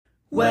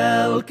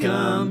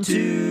Welcome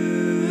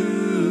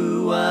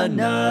to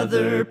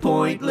another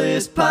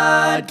pointless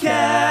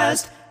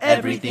podcast.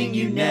 Everything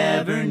you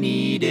never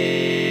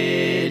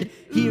needed.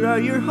 Here are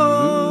your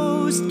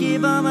hosts,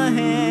 give 'em a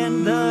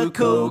hand, the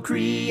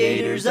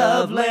co-creators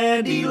of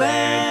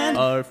Landyland.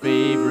 Our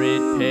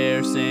favorite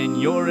pair,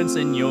 Senor and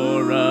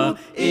Senora.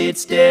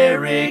 It's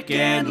Derek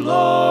and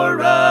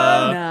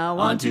Laura. Now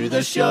onto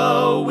the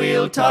show,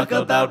 we'll talk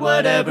about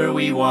whatever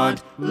we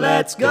want.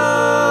 Let's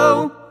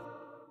go!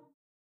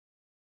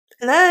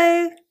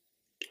 Hello.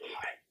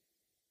 Hi.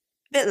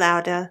 Bit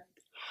louder.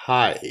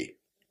 Hi.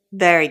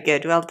 Very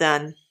good. Well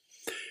done.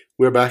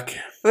 We're back.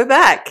 We're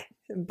back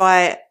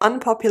by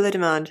unpopular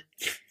demand.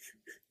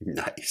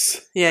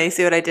 Nice. Yeah, you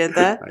see what I did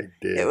there? I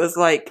did. It was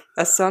like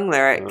a song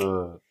lyric,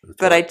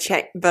 but I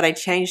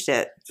changed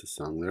it. It's a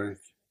song lyric.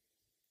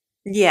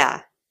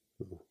 Yeah.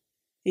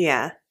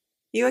 Yeah.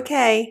 You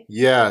okay?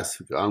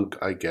 Yes,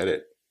 I get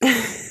it.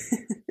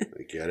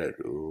 I get it.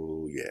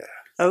 Oh yeah.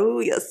 Oh,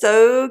 you're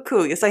so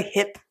cool. You're so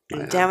hip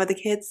and I down am. with the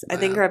kids. I I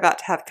think am. we're about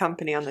to have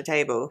company on the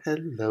table.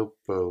 Hello,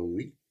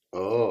 Bowie.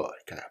 Oh, I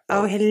got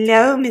Oh,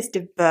 hello,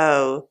 Mr.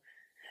 Bo.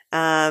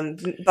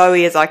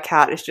 Bowie is our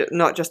cat. It's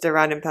not just a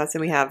random person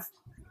we have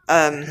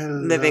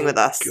living with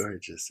us.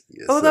 Gorgeous.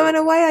 Yes, Although in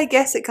a way, I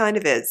guess it kind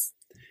of is.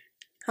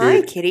 Hi,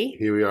 Here- kitty.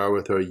 Here we are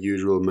with our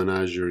usual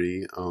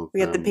menagerie of We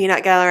have the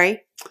peanut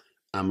gallery.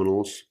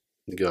 animals.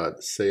 We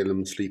got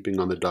Salem sleeping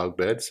on the dog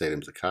bed.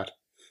 Salem's a cat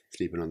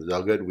sleeping on the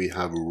dog bed. We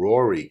have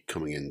Rory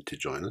coming in to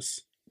join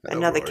us. Hello,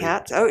 Another Rory.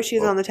 cat. Oh,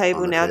 she's on the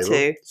table now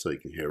too. So you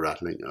can hear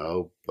rattling.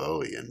 Oh,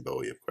 Bowie,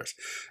 of course.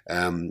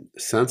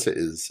 Sansa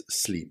is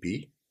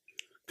sleepy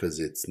because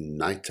it's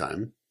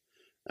nighttime.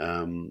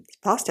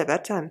 Past her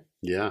bedtime.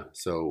 Yeah,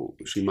 so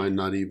she might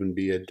not even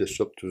be a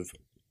disruptive.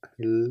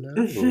 Hello.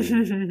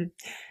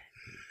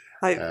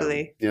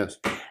 Hopefully. Yes.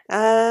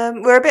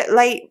 We're a bit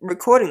late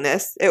recording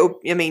this.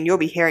 You'll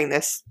be hearing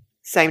this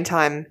same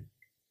time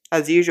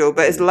as usual,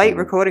 but it's late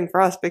recording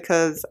for us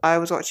because I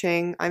was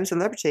watching I'm a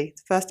Celebrity.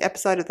 The first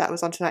episode of that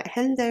was on tonight.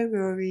 Hello,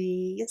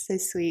 Rory. You're so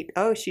sweet.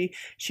 Oh, she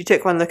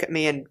took one look at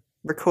me and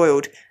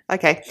recoiled.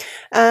 Okay.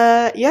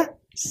 Yeah.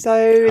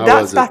 So How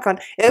that's was it? back on.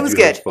 It Did was you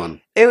good. have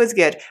fun? It was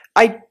good.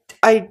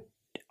 I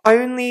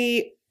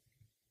only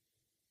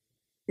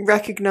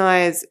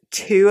recognize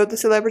two of the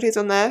celebrities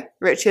on there: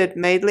 Richard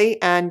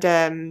Madeley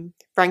and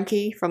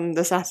Frankie from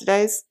the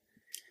Saturdays.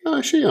 Oh,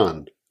 is she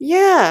on?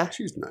 Yeah,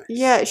 She's nice.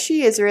 yeah,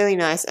 she is really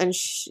nice, and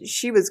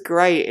she was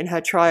great in her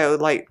trial.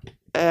 Like,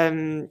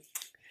 it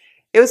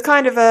was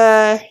kind of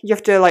you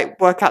have to like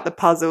work out the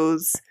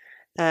puzzles,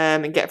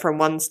 and get from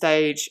one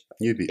stage.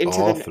 You'd be into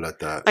awful at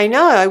that. I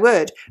know, I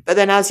would. But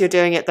then as you're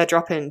doing it, they're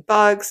dropping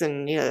bugs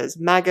and, there's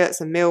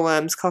maggots and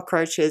mealworms,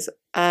 cockroaches.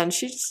 And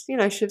she just,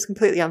 she was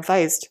completely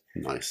unfazed.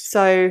 Nice.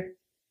 So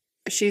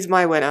she's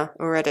my winner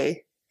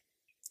already.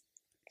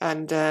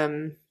 And,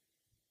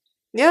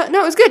 yeah,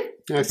 no, it was good.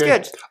 It was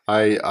good.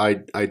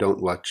 I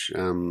don't watch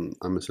I'm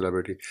a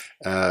Celebrity.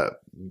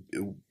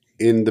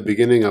 In the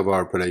beginning of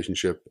our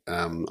relationship,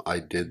 I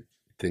did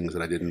things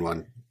that I didn't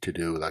want to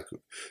do, like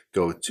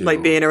go to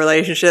Like be in a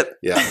relationship.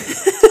 yeah,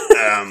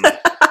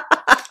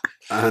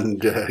 and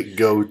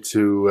go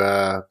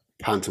to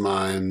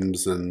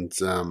pantomimes and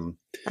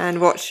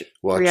watch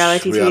watch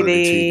reality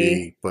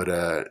TV.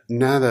 But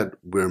now that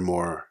we're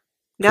more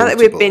Now that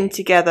we've comfortable- been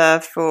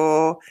together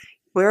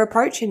we're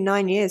approaching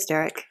 9 years,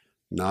 Derek.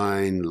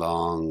 9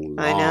 long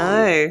I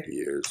know.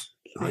 years.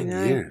 I 9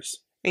 know. years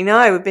I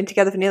know, we've been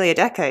together for nearly a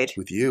decade.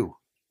 with you.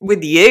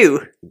 With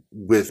you.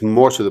 With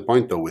more to the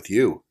point, though, with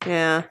you.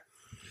 Yeah.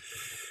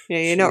 Yeah,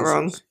 you're not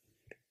wrong. Jesus.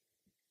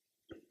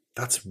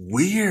 That's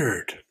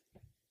weird.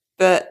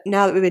 But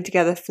now that we've been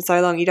together for so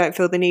long, you don't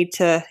feel the need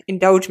to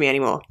indulge me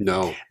anymore.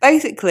 No,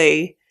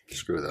 Basically,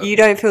 screw that. you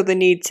don't feel the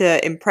need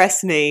to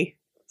impress me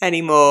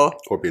anymore,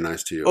 Or be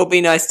nice to you. or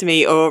be nice to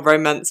me, or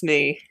romance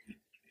me.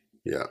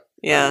 Yeah.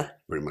 Yeah.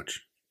 Pretty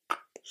much.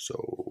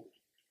 So.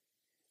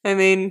 I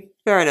mean,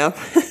 fair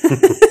enough.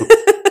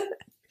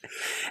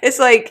 It's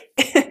like,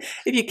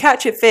 if you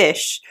catch a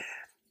fish,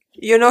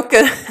 you're not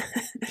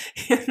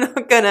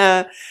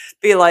gonna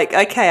be like,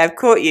 okay, I've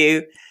caught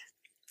you.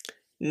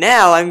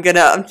 Now I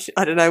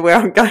don't know where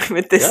I'm going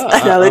with this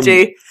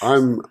analogy.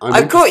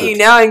 I've caught you.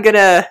 Now I'm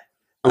gonna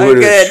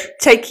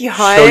take you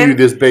home. Show you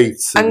this bait.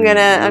 I'm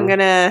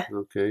gonna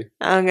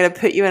Okay.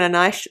 put you in a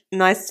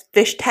nice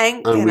fish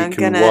tank, And and we I'm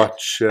can gonna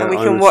watch. and we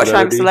can watch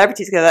I'm a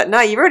Celebrity together.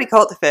 No, you've already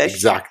caught the fish.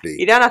 Exactly.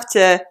 You don't have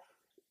to.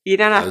 You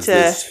don't have As to.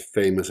 this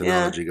famous yeah.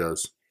 analogy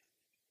goes.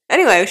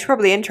 Anyway, we should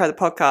probably intro the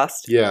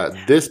podcast. Yeah,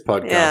 this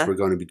podcast Yeah. we're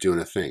going to be doing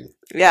a thing.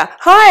 Yeah.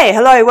 Hi,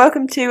 hello,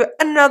 welcome to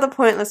another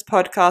Pointless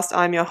podcast.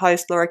 I'm your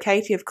host, Laura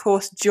Katie, of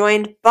course,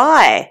 joined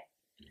by.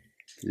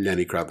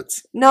 Lenny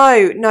Kravitz.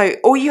 No.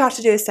 All you have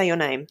to do is say your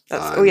name.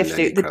 That's all you have to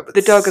Lenny do. Kravitz.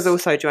 The dog has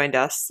also joined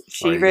us. Are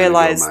She you gonna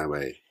realised. go my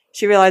way?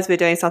 She realised we're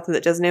doing something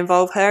that doesn't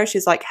involve her.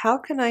 She's like, how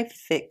can I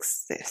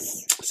fix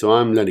this? So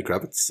I'm Lenny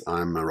Kravitz.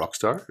 I'm a rock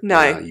star.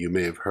 No. You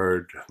may have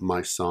heard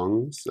my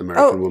songs,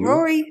 American Oh, Woman.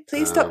 Rory,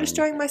 please stop Um,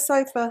 destroying my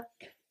sofa.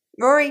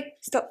 Rory,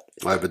 stop.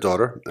 I have a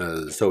daughter,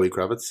 Zoe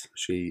Kravitz.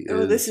 She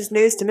Oh, is this is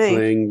news to me.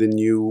 playing the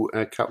new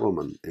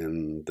Catwoman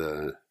in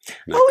the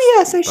next Oh,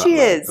 yeah, so she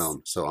Batman is.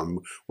 film.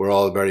 So we're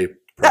all very proud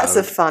That's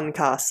a fun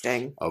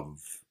casting. of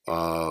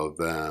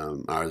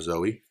our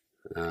Zoe,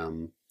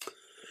 and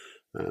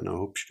I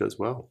hope she does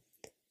well.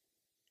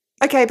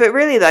 Okay, but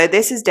really though,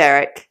 this is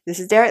Derek. This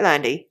is Derek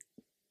Landy.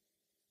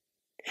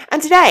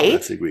 And today,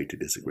 Let's agree to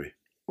disagree.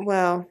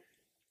 well,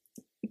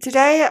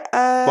 today,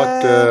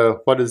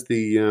 What is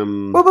the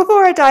well,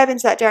 before I dive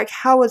into that, Derek,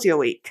 how was your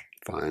week?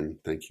 Fine,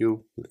 thank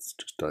you. Let's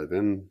just dive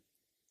in.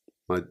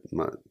 My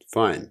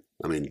fine.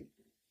 I mean,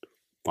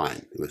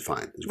 fine. It was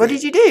fine. It was What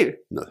great. did you do?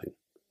 Nothing.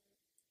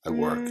 I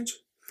worked.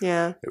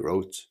 Yeah. I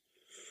wrote.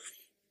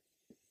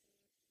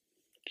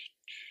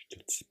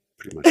 That's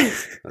pretty much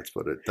it.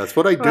 That's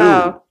what I do.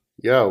 Wow.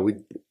 Yeah,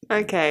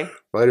 Okay.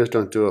 writers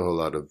don't do a whole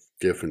lot of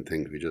different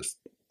things. We just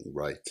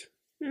write.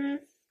 Mm.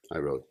 I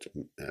wrote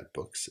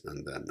books,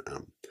 and then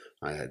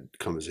I had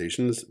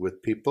conversations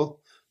with people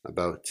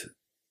about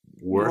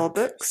More work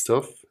books?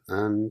 stuff,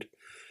 and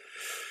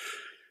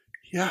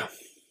yeah,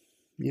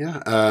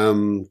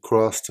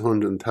 crossed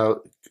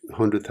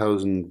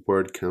 100,000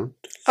 word count.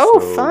 Oh,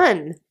 So,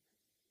 fun.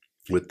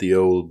 with the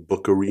old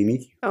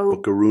Bookerini, Oh,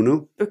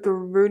 Bookerunu,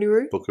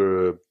 Bookarooniroo?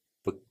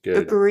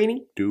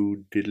 Bookarini?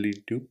 do diddly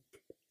doop.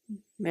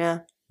 Yeah.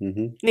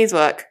 Mm-hmm. Needs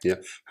work.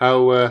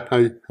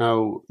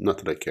 How? Not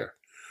that I care.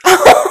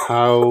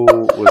 How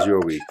was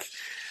your week?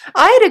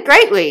 I had a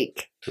great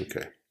week.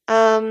 Okay,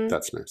 Um.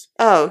 that's nice.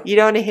 Oh, you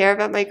don't want to hear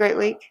about my great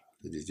week?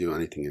 Did you do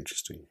anything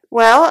interesting?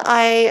 Well,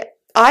 I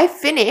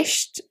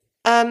finished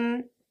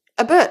a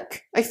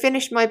book. I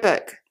finished my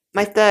book.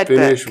 My third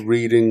Finish book.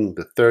 reading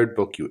the third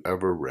book you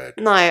ever read.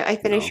 No, I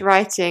finished No.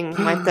 writing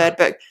my third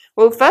book.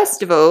 Well,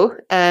 first of all,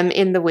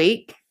 in the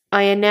week,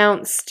 I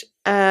announced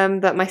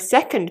that my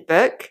second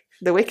book,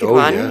 The Wicked Oh,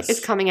 One, yes. is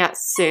coming out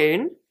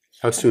soon.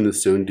 How soon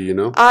is soon? Do you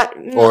know? I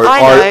Or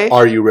know.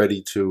 are you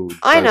ready to?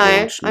 I know.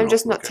 divulge? I'm No,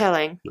 just not okay.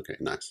 telling. Okay,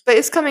 nice. But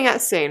it's coming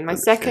out soon. My An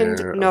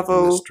second air of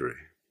novel, mystery.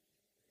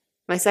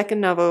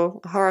 a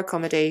horror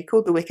comedy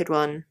called The Wicked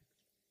One,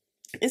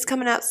 is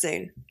coming out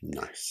soon.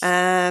 Nice.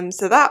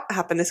 So that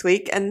happened this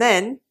week, and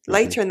then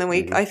later in the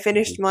week, mhm, I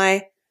finished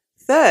my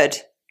third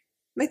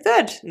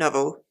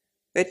novel,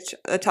 which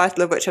the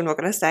title of which I'm not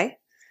going to say.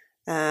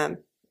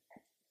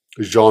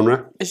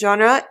 Genre.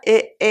 Genre,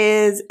 it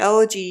is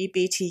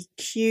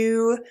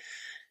LGBTQ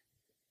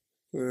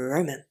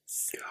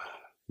romance.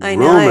 I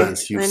know,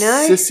 Romance. You I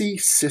know.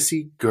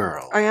 sissy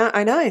girl.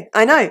 I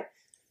know.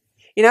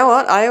 You know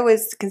what? I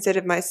always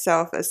considered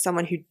myself as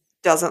someone who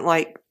doesn't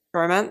like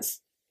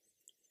romance.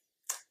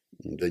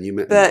 Then you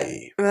met But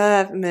me.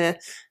 meh.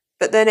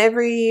 But then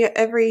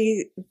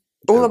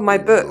all of my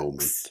Every books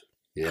moment.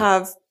 Yeah.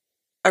 have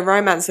a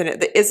romance in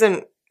it that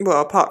isn't, well,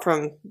 apart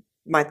from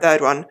my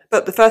third one,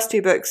 but the first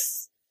two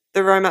books,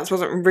 the romance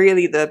wasn't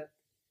really the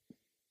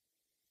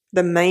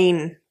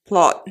main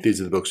plot. These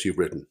are the books you've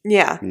written.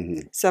 Yeah.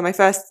 Mm-hmm. So my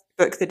first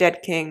book, The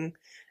Dead King,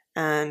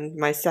 and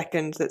my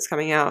second that's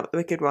coming out, The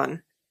Wicked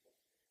One,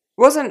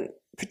 wasn't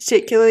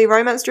particularly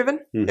romance driven.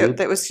 Mhm.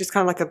 It was just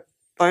kind of like a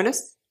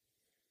bonus.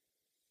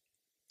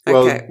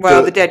 Well, Okay.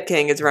 Well, The Dead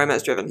King is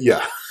romance driven.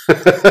 Yeah.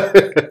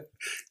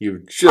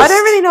 You've just. I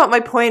don't really know what my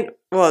point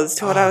was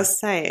to what I was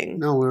saying.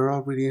 No, we're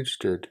all really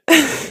interested.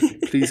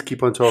 Please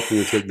keep on talking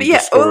until you But yeah,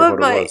 discover all of what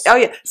my it was. oh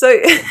yeah. So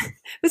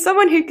for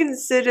someone who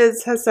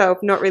considers herself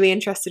not really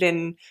interested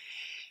in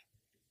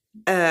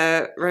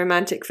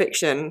romantic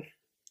fiction,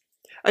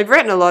 I've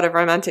written a lot of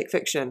romantic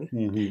fiction,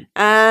 Mhm.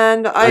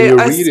 and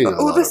you're reading a lot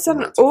all of a of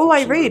sudden, romantic all I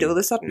fiction, read then. all of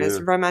a sudden is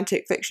Yeah.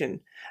 romantic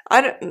fiction.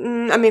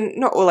 I mean,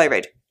 not all I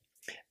read,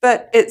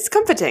 but it's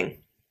comforting.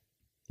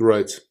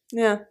 Right.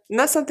 Yeah, and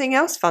that's something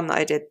else fun that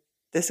I did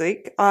this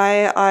week.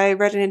 I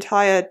read an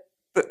entire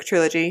book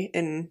trilogy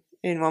in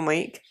 1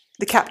 week.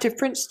 The Captive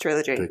Prince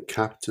trilogy. The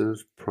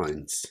Captive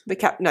Prince.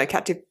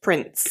 Captive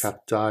Prince.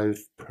 Captive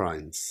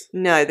Prince.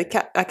 No, The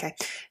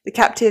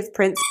Captive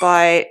Prince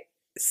by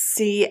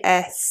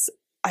C.S.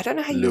 I don't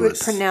know how you would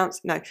Lewis.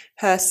 pronounce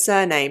her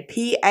surname.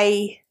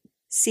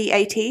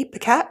 P-A-C-A-T,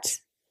 Pacat?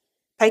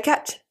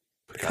 Pacat?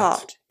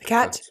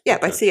 Pacat? Yeah,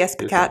 by C.S.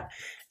 Pacat.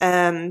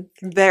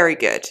 Very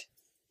good.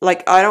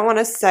 Like, I don't want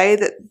to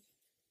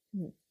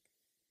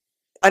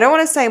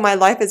say my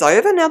life is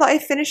over now that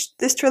I've finished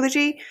this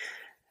trilogy.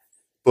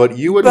 But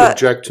you wouldn't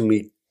object to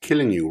me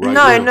killing you, right?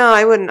 now. No,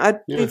 I wouldn't. I'd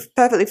Yeah. be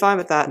perfectly fine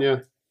with that. Yeah.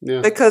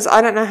 Because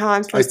I don't know how I'm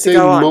I'd supposed say to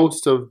go on.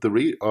 most of the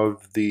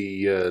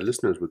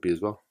listeners would be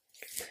as well.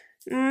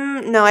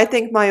 No, I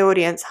think my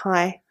audience.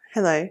 Hello,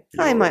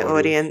 hi, Your my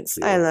audience, audience.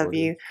 I your love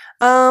you.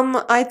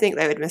 I think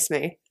they would miss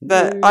me,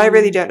 but I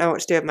really don't know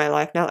what to do with my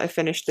life now that I've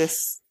finished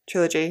this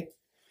trilogy.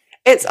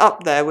 It's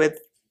up there with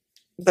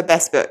the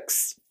best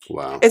books.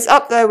 Wow. It's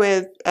up there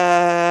with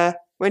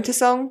Winter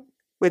Song,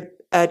 with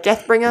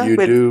Deathbringer, You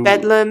with do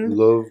Bedlam,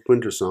 love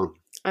Winter Song.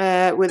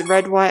 with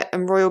Red, White,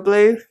 and Royal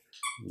Blue.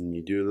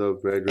 You do love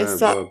Red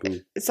It's Red up-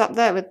 Blue. It's up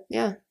there with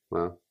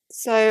Wow.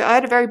 So I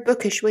had a very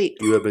bookish week.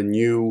 You have a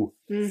new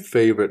Mm.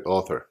 favorite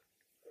author.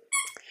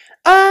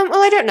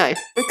 Well, I don't know,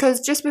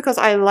 because just because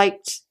I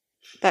liked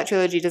that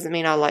trilogy doesn't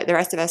mean I'll like the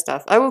rest of her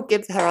stuff. I will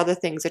give her other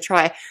things a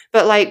try,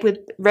 but like with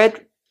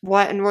Red,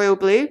 White, and Royal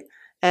Blue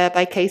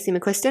by Casey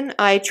McQuiston,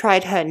 I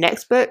tried her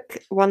next book,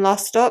 One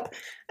Last Stop.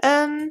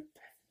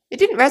 It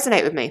didn't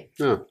resonate with me.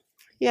 No.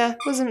 Yeah, it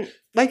wasn't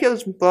like it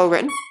was well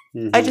written.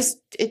 Mhm. I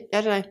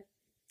don't know.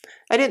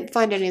 I didn't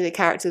find any of the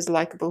characters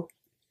likable.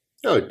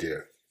 Oh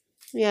dear.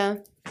 Yeah.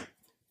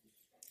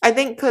 I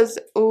think because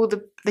all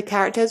the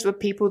characters were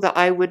people that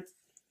I would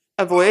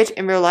avoid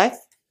in real life.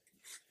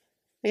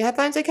 Are your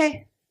headphones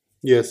okay?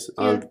 Yes,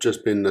 Yeah. I've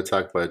just been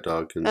attacked by a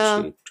dog and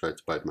Oh. she tried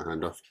to bite my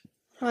hand off.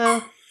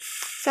 Well,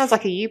 sounds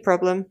like a you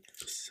problem.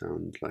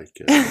 Sounds like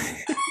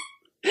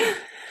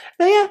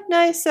But yeah,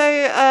 no, so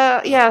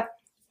yeah.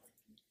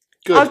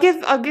 good.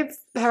 I'll give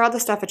her other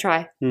stuff a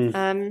try.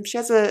 Hmm. She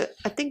has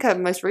I think her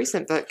most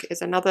recent book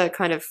is another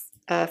kind of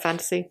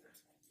fantasy.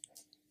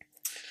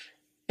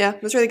 Yeah,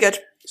 it was really good.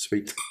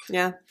 Sweet.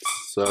 Yeah.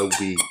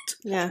 Sweet.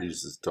 Yeah.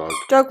 Jesus, dog.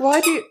 Doug,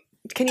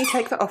 can you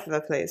take that off of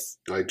her, please?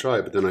 I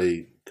tried, but then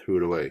I threw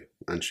it away,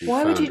 and she.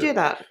 Why would you found do it.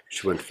 that?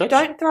 She went fetch.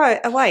 Don't throw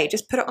it away.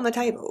 Just put it on the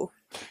table.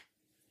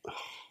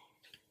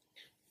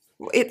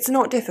 It's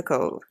not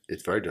difficult.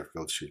 It's very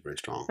difficult. She's very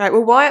strong. Right,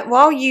 well,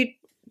 while you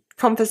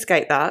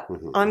confiscate that,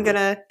 Mhm, I'm mhm. going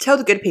to tell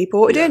the good people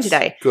what we're doing Yes,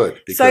 today.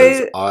 Good, because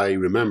So- I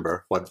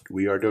remember what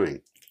we are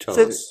doing. Tell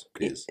So- us,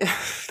 please.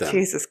 Them.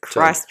 Jesus Tell-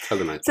 Christ. Tell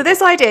the night. So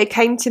this idea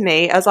came to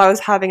me as I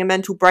was having a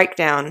mental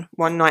breakdown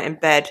one night in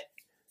bed.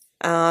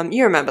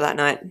 You remember that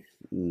night.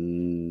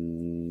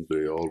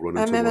 They all run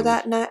I into remember one.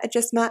 that night. I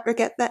just might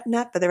forget that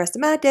night for the rest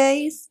of my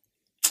days.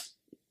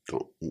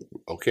 Don't-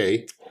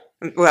 Okay.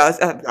 Well,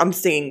 I'm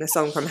singing the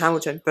song from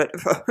Hamilton, but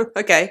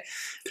okay.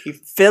 You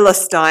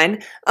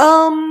Philistine.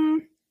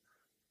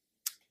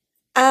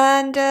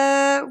 And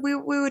we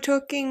were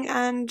talking,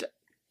 and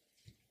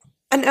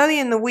early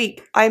in the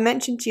week, I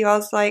mentioned to you, I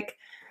was like,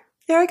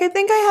 Derek, I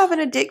think I have an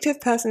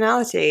addictive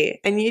personality.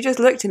 And you just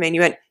looked at me and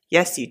you went,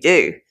 yes, you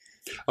do.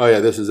 Oh yeah,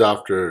 this is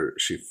after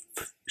she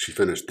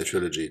finished the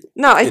trilogy.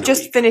 No, I In a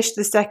just week. finished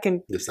the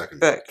second. The second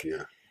Book.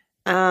 Yeah.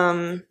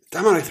 Damn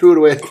Damn it! I threw it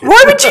away.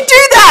 Why would you do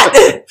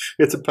that?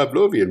 It's a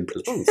Pavlovian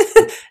response.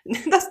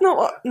 That's not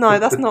what. No,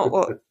 that's not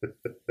what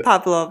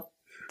Pavlov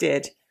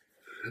did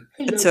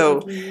at all.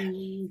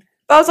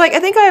 But I was like, I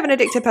think I have an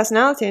addictive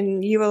personality,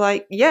 and you were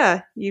like,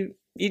 yeah, you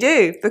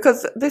do,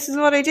 because this is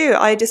what I do.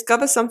 I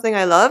discover something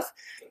I love,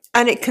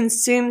 and it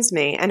consumes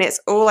me, and it's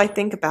all I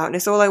think about, and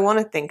it's all I want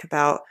to think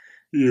about.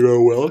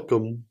 You're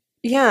welcome.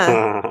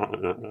 Yeah.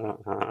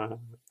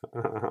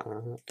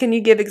 Can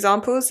you give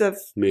examples of?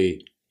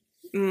 Me.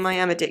 I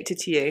am addicted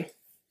to you,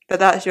 but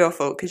that's your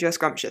fault because you're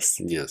scrumptious.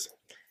 Yes.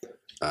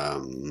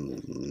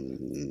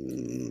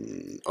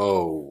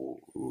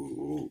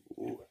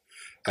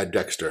 At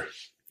Dexter.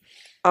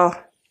 Oh,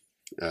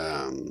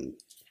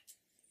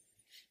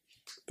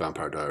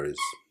 Vampire Diaries.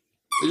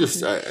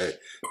 It's just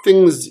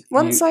things.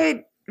 once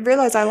I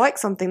realise I like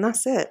something,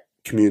 that's it.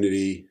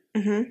 Community.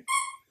 Hmm.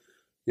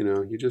 You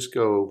know, you just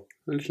go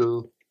a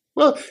little.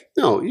 Well,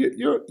 no,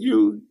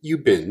 you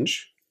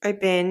binge I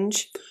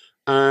binge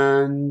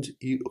and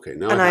you. Okay,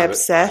 now and I have it.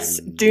 obsess.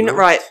 I'm Do not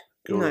right.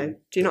 going No,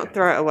 do not there.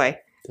 throw it away.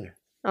 There.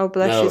 Oh,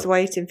 bless, No. she's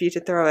waiting for you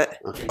to throw it.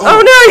 Okay.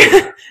 Oh,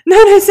 no!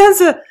 No,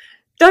 Sansa!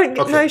 Don't.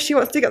 Okay. No, she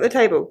wants to dig up the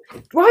table.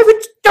 Why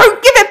would?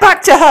 Don't give it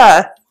back to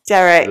her,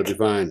 Derek. It'll be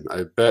fine.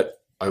 I bet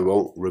I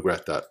won't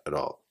regret that at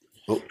all.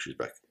 Oh, she's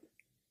back.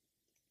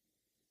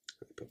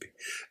 Puppy.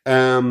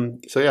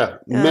 So yeah,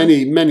 Yeah.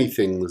 many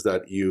things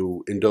that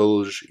you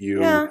indulge, you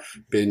Yeah.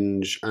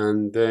 binge,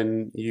 and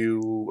then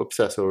you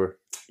obsess over.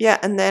 Yeah,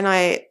 and then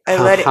I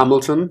let it.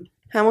 Hamilton.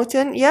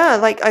 Hamilton. Yeah,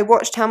 like I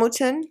watched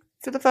Hamilton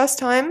for the first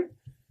time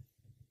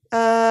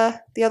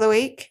the other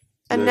week,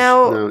 and Yes,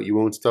 now you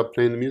won't stop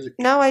playing the music.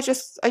 I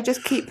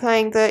just keep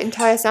playing the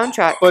entire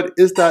soundtrack. But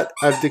is that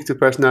addictive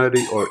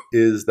personality, or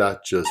is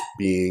that just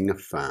being a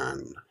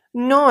fan?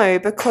 No,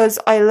 because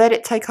I let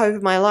it take over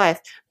my life.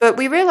 But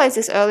we realized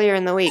this earlier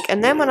in the week,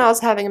 and then when I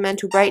was having a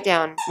mental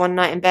breakdown one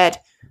night in bed,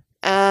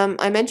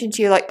 I mentioned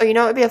to you, like, oh, you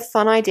know, it would be a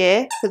fun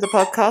idea for the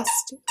podcast.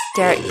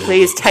 Derek,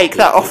 please take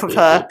that off of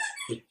her.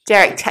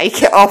 Derek,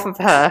 take it off of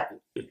her.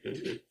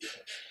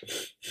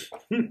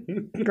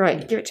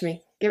 Right, give it to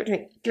me. Give it to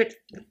me.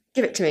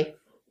 Give it to me.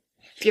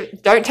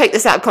 Don't take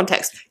this out of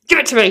context. Give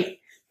it to me.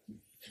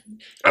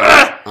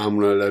 Ugh! I'm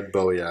gonna let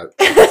Bowie out.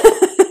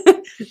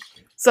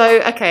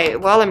 So, okay,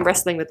 while I'm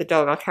wrestling with the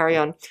dog, I'll carry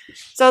on.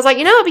 So I was like,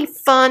 you know what would be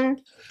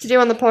fun to do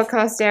on the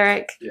podcast,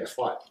 Derek? Yeah,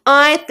 fine.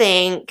 I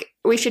think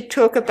we should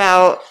talk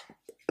about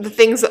the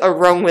things that are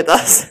wrong with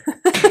us.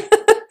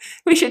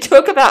 We should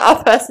talk about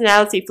our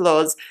personality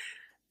flaws.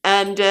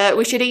 And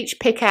we should each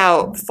pick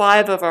out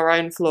 5 of our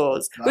own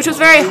flaws, which was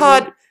very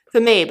hard for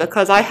me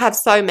because I have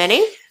so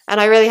many and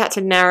I really had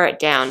to narrow it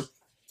down.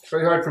 It's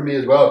very hard for me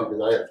as well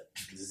because I have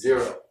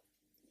 0.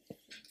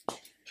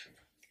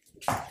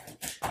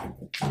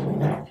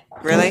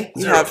 Really?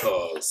 You 0 have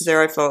flaws.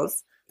 0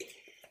 flaws.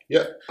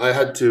 Yeah, I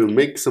had to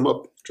make some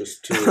up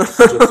just so I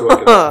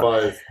could have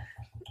 5.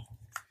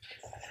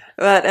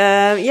 But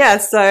yeah,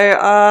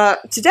 so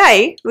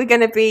today we're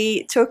going to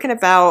be talking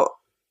about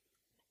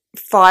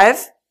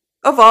 5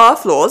 of our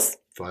flaws,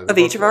 5 of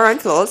each of our own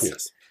flaws,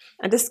 Yes.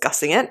 and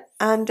discussing it,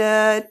 and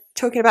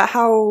talking about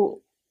how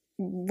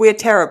we're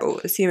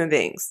terrible as human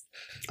beings.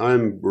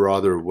 I'm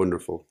rather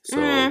wonderful, so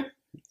I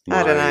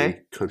my don't know.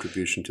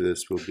 contribution to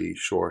this will be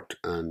short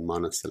and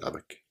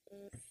monosyllabic.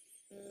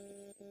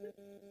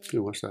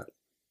 Ooh, what's that?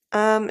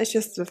 It's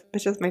just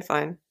my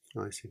phone.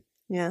 Oh, I see.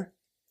 Yeah.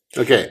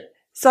 Okay.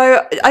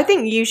 So I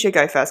think you should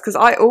go first because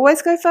I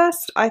always go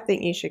first. I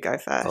think you should go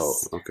first. Oh,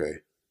 okay.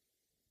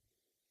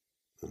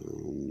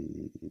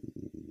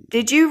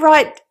 Did you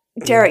write,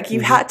 Derek?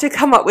 You had to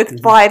come up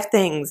with 5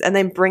 things and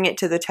then bring it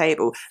to the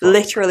table,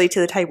 literally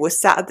to the table. We're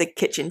sat at the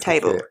kitchen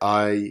table.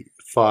 Okay,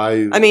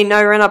 I mean,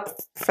 no, we're in a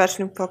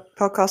professional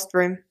podcast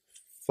room.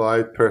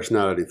 5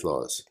 personality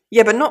flaws.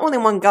 Yeah, but not all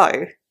in one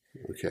go.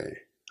 Okay.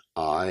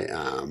 I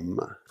am.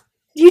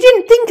 You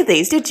didn't think of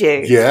these, did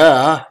you?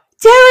 Yeah,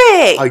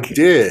 Derek! I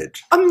did.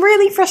 I'm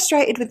really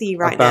frustrated with you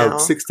right About now.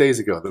 6 days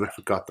ago, then I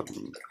forgot them.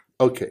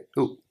 Okay.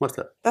 Oh, what's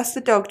that? That's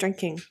the dog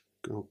drinking.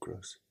 Oh,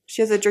 gross.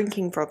 She has a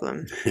drinking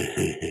problem.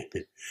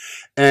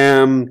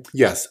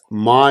 Yes,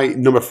 my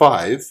number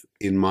 5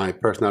 in my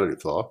personality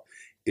flaw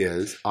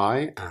is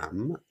I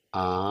am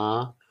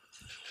oh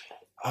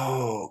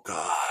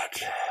God.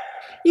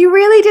 You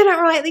really didn't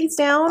write these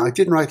down? I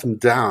didn't write them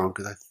down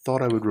because I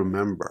thought I would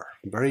remember.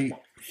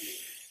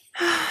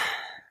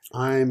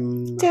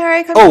 I'm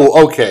Derek,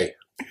 Oh, okay.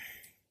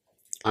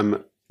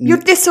 you're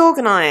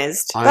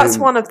disorganized. That's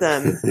one of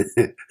them.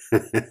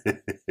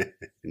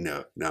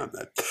 No, I'm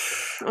not.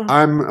 Oh.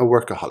 I'm a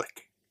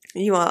workaholic.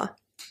 You are.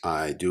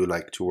 I do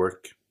like to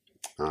work.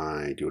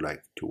 I do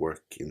like to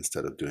work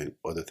instead of doing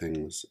other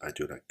things. I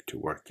do like to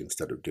work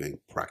instead of doing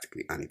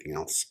practically anything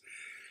else.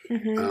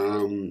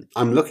 Mm-hmm.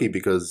 I'm lucky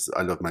because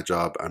I love my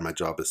job and my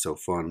job is so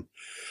fun.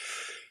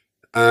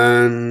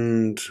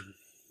 And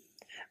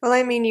Well,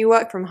 I mean, you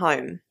work from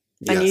home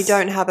and you yes.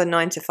 don't have a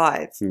 9 to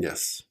 5.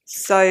 Yes.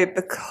 So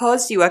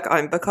because you work at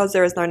home, because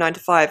there is no 9 to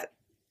 5,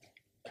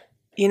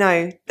 you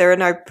know, there are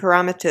no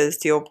parameters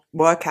to your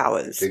work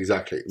hours.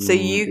 Exactly. So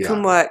you Yeah.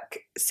 can work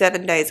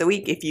 7 days a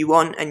week if you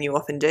want, and you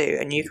often do.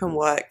 And you can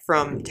work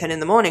from 10 in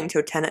the morning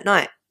till 10 at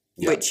night,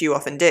 Yeah. which you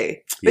often do.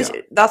 Yeah. Which,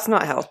 that's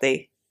not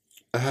healthy.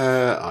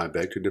 I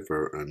beg to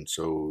differ, and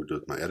so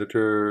do my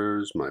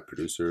editors, my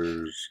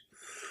producers.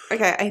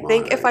 Okay, I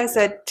think if I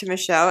said to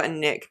Michelle and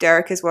Nick,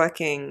 Derek is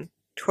working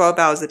 12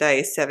 hours a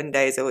day, 7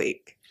 days a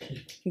week,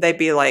 they'd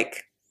be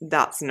like,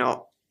 that's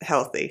not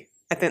healthy.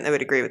 I think they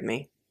would agree with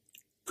me.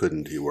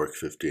 Couldn't he work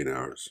 15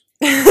 hours?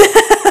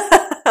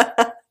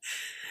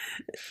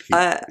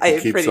 I He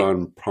keeps pretty-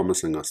 on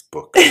promising us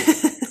books.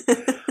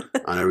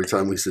 And every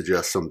time we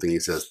suggest something, he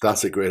says,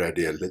 that's a great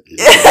idea.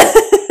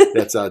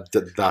 Let's add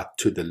that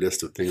to the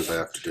list of things I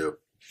have to do.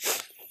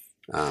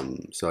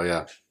 So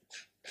yeah.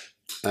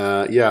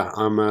 Yeah,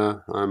 I'm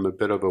a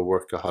bit of a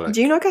workaholic.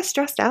 Do you not get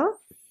stressed out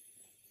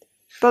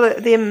by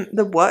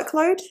the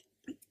workload?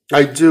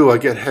 I do. I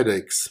get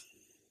headaches.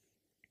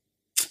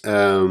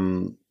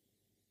 I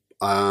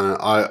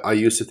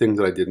used to think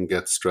that I didn't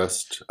get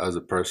stressed as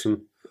a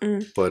person,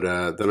 but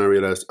then I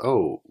realized,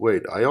 oh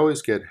wait, I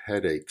always get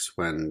headaches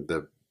when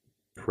the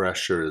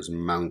pressure is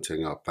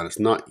mounting up, and it's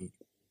not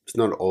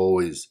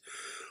always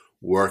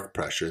work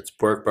pressure. It's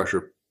work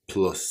pressure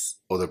plus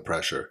other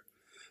pressure,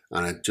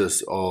 and it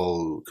just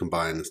all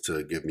combines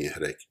to give me a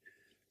headache.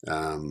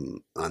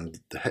 And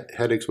the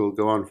headaches will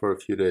go on for a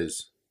few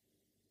days.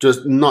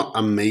 Just not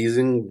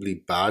amazingly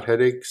bad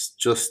headaches,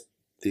 just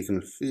you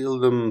can feel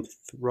them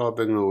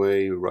throbbing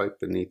away right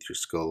beneath your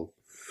skull.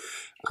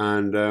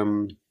 And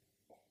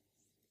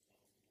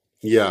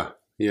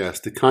it's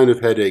the kind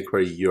of headache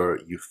where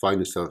you find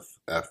yourself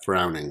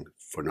frowning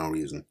for no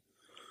reason.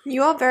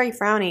 You are very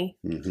frowny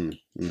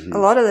a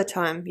lot of the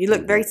time. You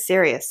look very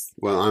serious.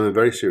 Well, I'm a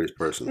very serious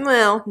person.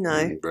 Well, no.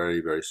 I'm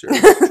very, very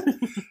serious.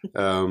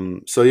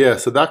 So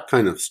that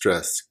kind of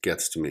stress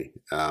gets to me.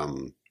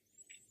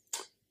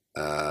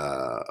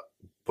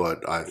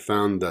 But I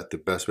found that the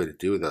best way to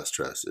deal with that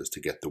stress is to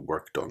get the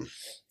work done.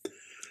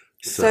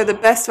 So the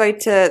best way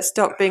to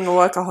stop being a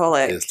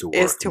workaholic is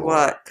to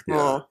work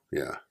more.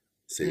 Yeah.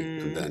 See,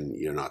 and then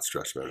you're not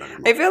stressed about it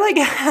anymore. I feel like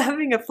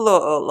having a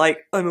flaw,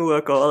 like I'm a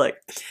workaholic,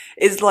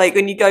 is like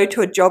when you go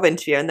to a job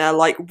interview and they're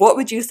like, "What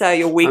would you say are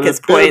your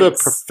weakest I'm a bit of a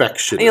points?"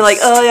 perfectionist. And you're like,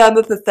 "Oh yeah, I'm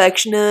a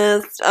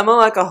perfectionist. I'm a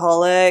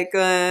workaholic.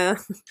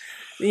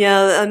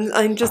 Yeah,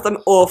 I'm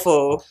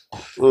awful."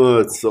 Oh,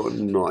 it's so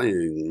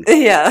annoying.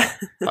 Yeah.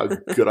 How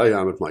good I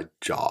am at my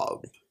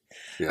job.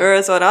 Yeah.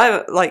 Whereas when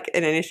I'm like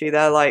in an issue,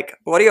 they're like,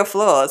 "What are your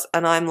flaws?"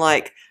 And I'm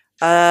like,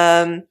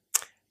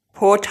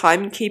 poor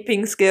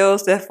timekeeping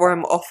skills, therefore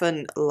I'm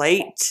often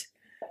late.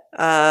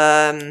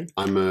 I'm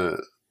a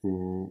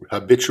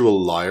habitual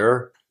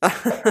liar.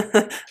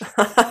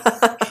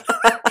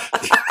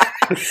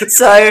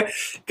 So,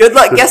 good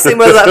luck guessing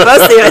whether that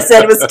first thing I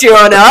said was true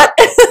or not.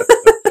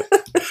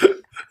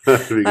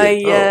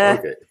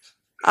 Okay.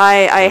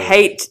 I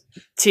hate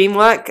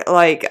teamwork.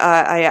 Like,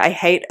 I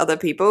hate other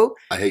people.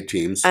 I hate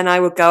teams. And I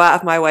would go out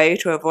of my way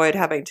to avoid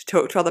having to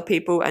talk to other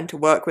people and to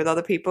work with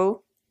other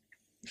people.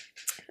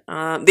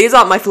 These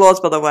aren't my flaws,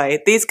 by the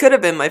way. These could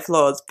have been my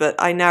flaws, but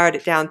I narrowed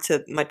it down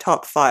to my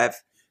top 5.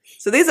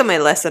 So these are my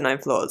lesser known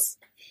flaws.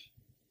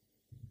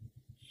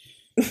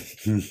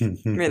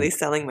 Really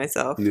selling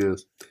myself.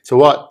 Yes. So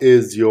what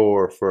is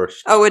your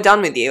first? Oh, we're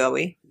done with you, are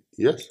we?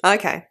 Yes.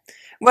 Okay.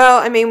 Well,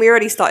 I mean, we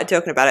already started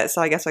talking about it,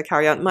 so I guess I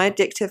carry on. My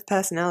addictive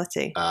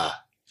personality.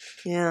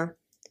 Yeah.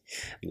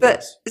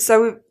 But yes.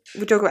 so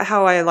we talk about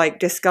how I like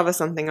discover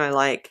something I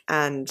like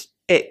and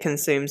it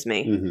consumes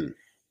me.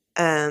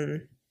 Mm-hmm.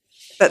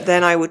 But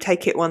then I will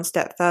take it one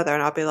step further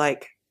and I'll be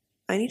like,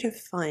 I need to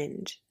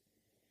find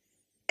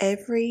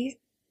every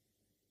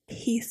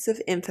piece of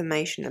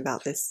information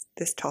about this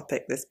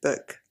topic, this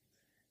book.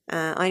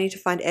 I need to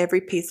find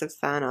every piece of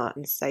fan art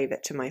and save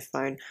it to my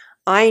phone.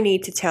 I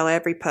need to tell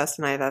every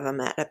person I've ever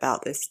met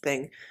about this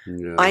thing.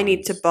 Yeah, I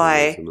need to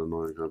buy... an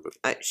annoying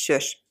habit.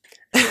 Shush.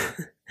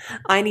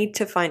 I need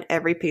to find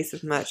every piece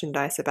of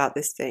merchandise about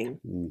this thing.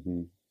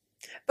 Mm-hmm.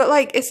 But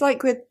like, it's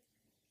like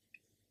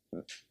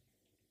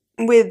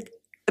with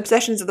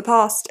obsessions of the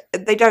past,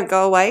 they don't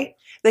go away.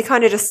 They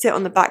kind of just sit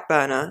on the back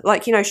burner.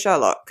 Like, you know,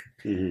 Sherlock.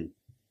 Mm-hmm.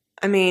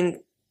 I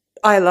mean,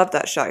 I love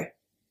that show.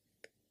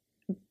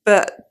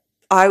 But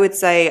I would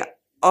say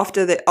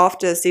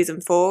after season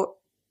 4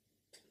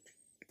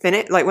 when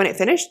it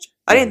finished,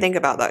 I didn't think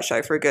about that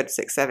show for a good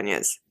 6-7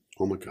 years.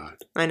 Oh my god.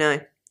 I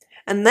know.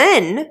 And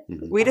then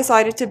Mm-hmm. we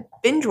decided to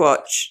binge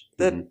watch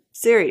the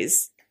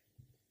series.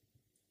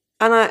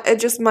 And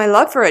my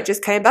love for it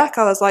just came back.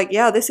 I was like,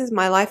 yeah, this is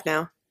my life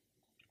now.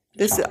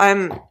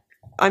 I'm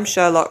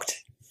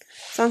Sherlocked.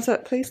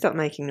 Sansa, please stop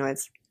making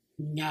noise.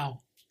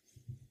 No.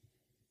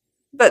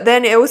 But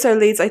then it also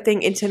leads, I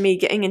think, into me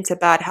getting into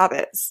bad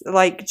habits.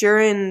 Like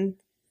during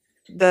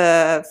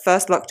the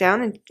first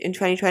lockdown in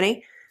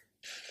 2020,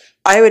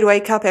 I would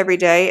wake up every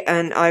day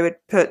and I would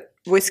put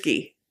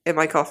whiskey in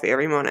my coffee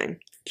every morning.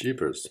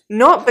 Jeepers.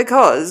 Not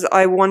because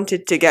I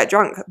wanted to get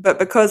drunk, but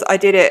because I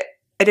did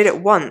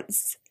it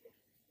once.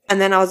 And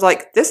then I was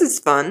like, this is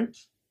fun.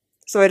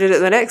 So I did it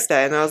the next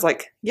day and I was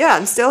like, yeah,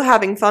 I'm still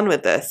having fun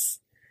with this.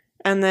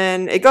 And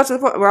then it got to the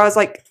point where I was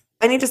like,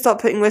 I need to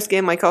stop putting whiskey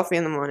in my coffee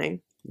in the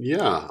morning.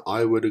 Yeah,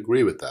 I would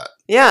agree with that.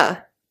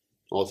 Yeah.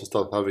 Also,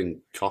 stop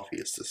having coffee.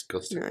 It's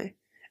disgusting. No.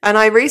 And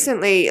I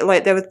recently,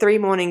 there were 3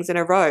 mornings in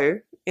a row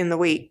in the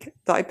week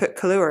that I put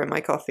Kahlua in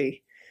my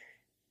coffee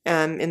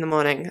in the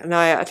morning. And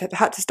I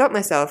had to stop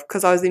myself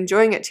because I was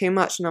enjoying it too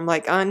much. And I'm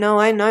like, I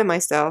know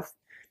myself.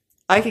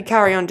 I could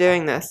carry on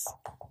doing this.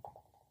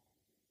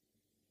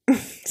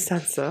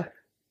 Sansa.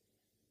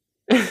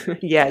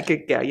 Yeah,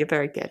 good girl. You're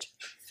very good.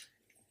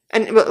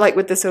 And like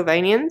with the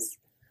Sylvanians,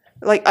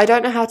 like I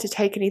don't know how to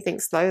take anything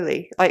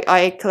slowly. Like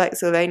I collect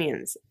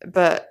Sylvanians,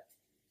 but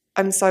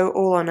I'm so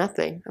all or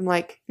nothing. I'm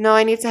like, no,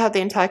 I need to have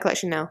the entire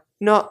collection now.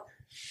 Not,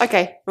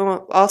 okay,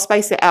 well, I'll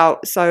space it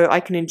out so I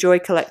can enjoy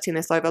collecting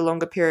this over a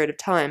longer period of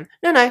time.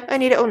 No, I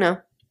need it all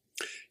now.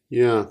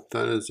 Yeah,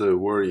 that is a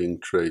worrying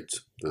trait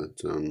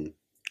that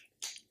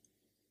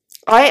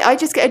I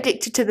just get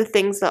addicted to the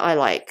things that I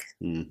like.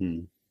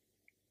 Mm-hmm.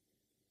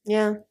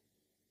 Yeah.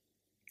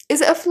 Is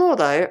it a flaw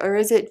though, or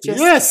is it just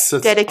yes,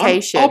 it's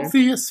dedication? An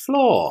obvious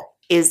flaw.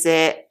 Is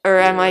it, or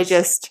am I Yes.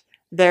 just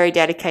very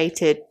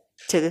dedicated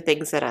to the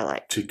things that I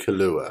like? To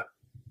Kahlua.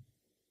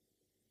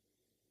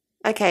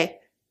 Okay,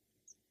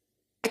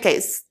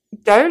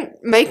 don't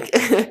make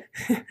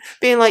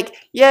being like,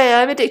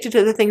 yeah, I'm addicted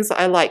to the things that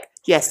I like.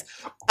 Yes,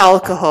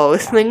 alcohol.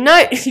 It's like,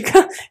 no, you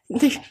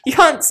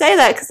can't say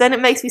that because then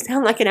it makes me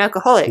sound like an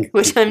alcoholic,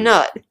 which I'm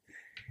not.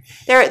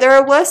 There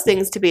are worse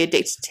things to be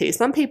addicted to.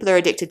 Some people are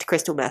addicted to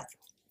crystal meth.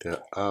 There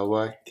are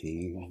white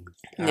things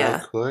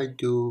Yeah. I could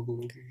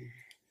do.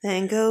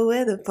 Then go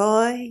with a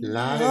boy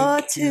Like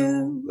or two.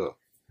 you.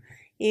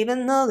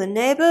 Even though the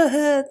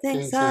neighborhood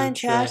thinks I'm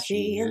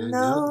trashy and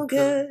no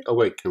good. Oh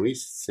wait, can we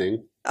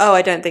sing? Oh,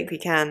 I don't think we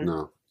can.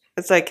 No,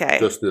 It's okay.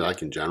 just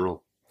like in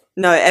general.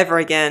 No, ever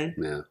again.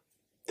 Yeah,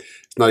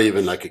 it's not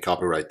even like a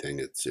copyright thing.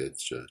 It's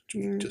just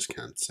Mm. just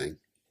can't sing.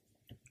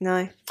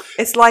 No.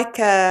 It's like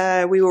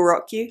We Will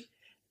Rock You,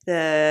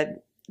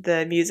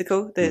 the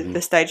musical,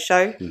 the stage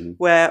show, Mhm.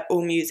 where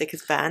all music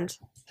is banned.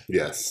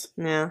 Yes,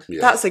 Yeah.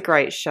 Yes. That's a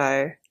great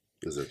show.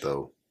 is it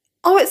though?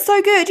 Oh, it's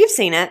so good. You've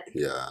seen it.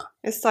 Yeah,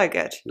 It's so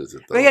good. is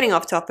it though? We're getting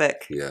off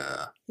topic.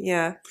 Yeah.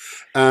 Yeah.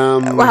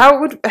 Um. Well,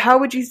 how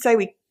would you say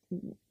we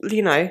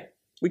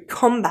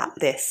combat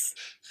this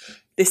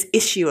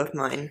issue of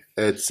mine?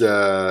 It's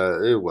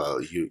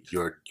well,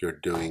 you're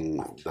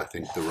doing, I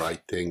think, the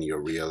right thing.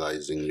 You're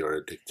realizing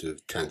your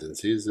addictive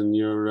tendencies and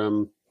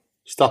you're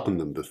stopping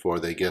them before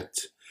they get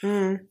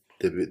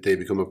they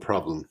become a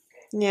problem.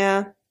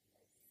 Yeah.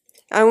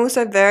 I'm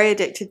also very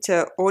addicted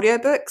to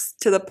audiobooks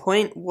to the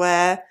point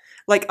where,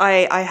 like,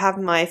 I have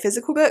my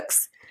physical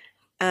books,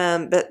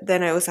 but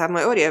then I also have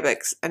my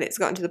audiobooks, and it's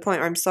gotten to the point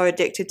where I'm so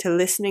addicted to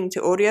listening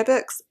to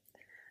audiobooks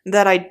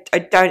that I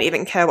don't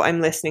even care what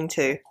I'm listening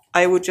to.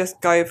 I will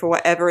just go for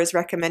whatever is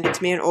recommended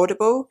to me on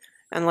Audible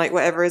and like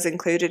whatever is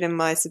included in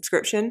my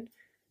subscription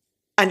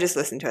and just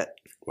listen to it.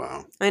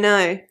 Wow. I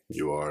know.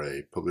 You are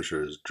a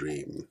publisher's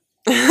dream.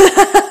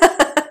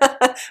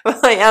 Well,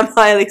 I am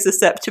highly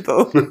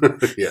susceptible.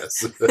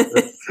 Yes.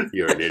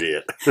 You're an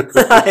idiot.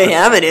 I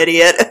am an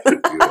idiot. You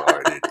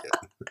are an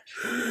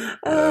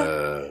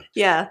idiot.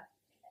 Yeah.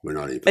 We're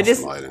not even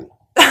smiling.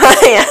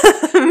 I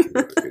am.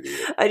 You're an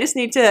idiot. I just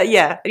need to,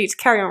 I need to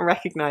carry on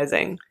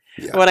recognizing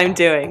what I'm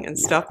doing and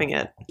stopping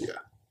it. Yeah.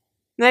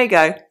 There you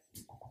go.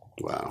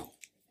 Wow.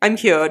 I'm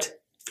cured.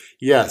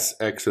 Yes,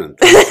 excellent.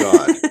 Thank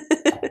God.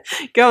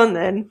 Go on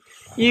then.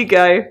 You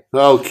go.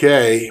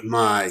 Okay,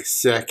 my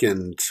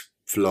second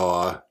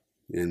flaw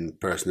in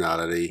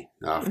personality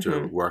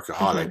after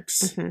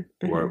workaholics,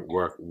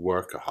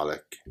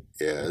 workaholic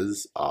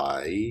is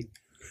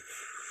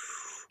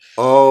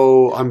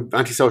I'm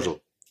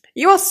antisocial.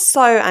 You are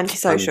so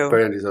antisocial. I'm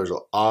very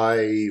antisocial.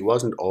 I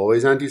wasn't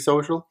always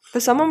antisocial. For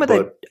someone with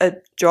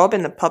a job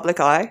in the public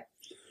eye,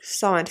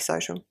 so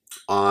antisocial.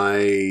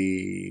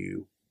 I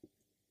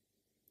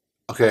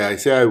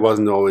say I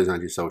wasn't always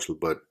antisocial,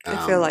 but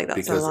I feel like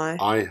that's a lie.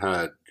 I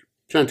had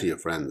plenty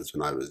of friends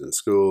when I was in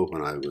school,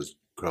 when I was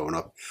growing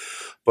up,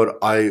 but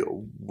I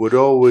would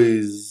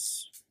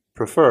always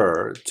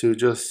prefer to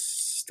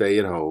just stay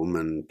at home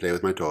and play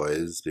with my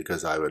toys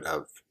because I would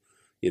have,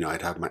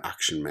 I'd have my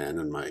action men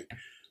and my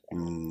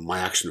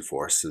action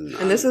force. And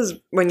this is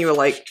when you were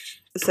like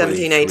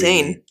 17,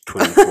 18.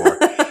 24.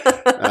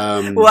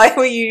 Why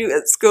were you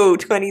at school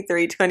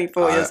 23,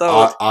 24 years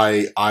old?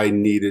 I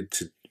needed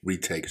to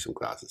retake some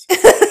classes.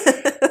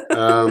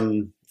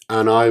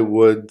 And I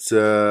would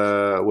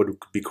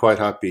be quite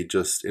happy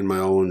just in my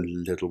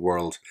own little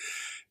world.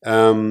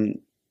 And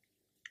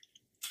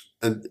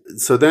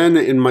so then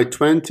in my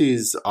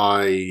 20s,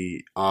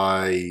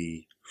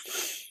 I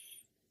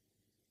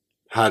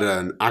had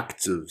an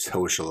active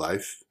social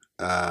life.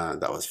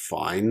 That was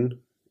fine.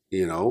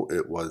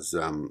 It was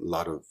a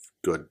lot of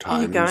good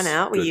times. Were you going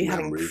out? Were you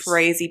having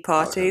crazy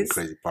parties?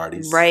 Crazy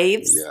parties.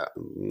 Raves? Yeah.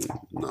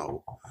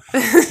 No.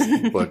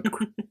 But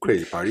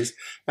crazy parties.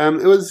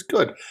 It was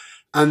good.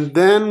 And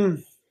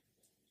then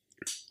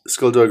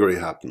skullduggery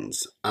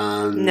happens.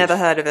 And never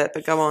heard of it,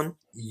 but go on.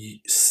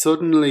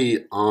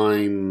 Suddenly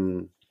I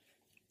don't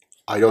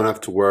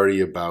have to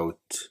worry about,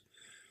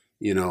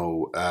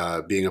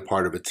 being a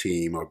part of a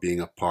team or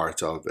being a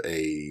part of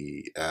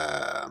an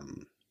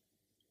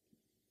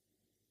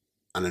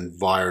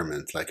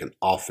environment like an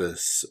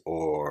office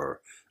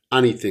or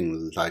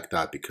anything like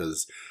that,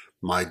 because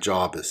my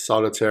job is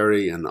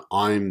solitary and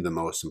I'm the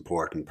most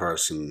important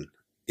person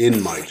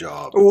in my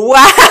job.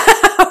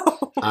 Wow.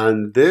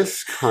 And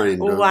this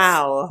kind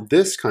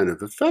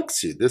of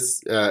affects you.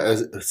 This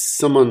as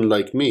someone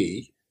like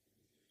me.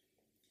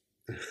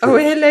 Oh,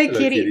 hello,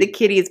 kitty. The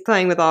kitty is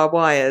playing with our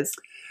wires.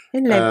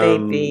 Hello,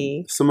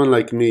 baby. Someone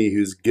like me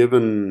who's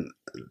given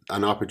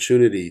an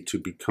opportunity to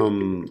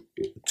become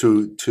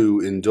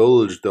to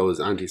indulge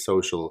those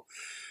antisocial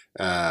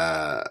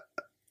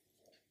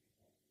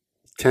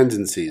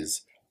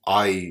tendencies.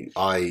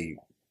 I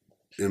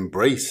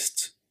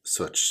embraced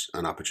such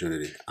an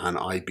opportunity, and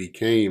I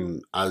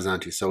became as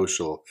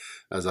antisocial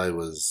as I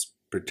was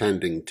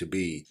pretending to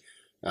be.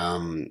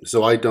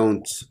 So I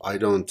don't have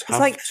to. It's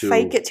like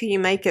fake it till you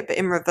make it, but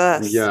in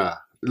reverse. Yeah,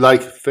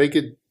 like fake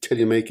it till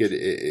you make it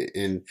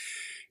in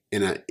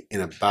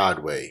a bad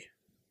way.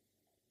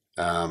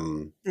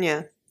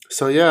 Yeah.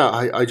 So yeah,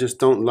 I just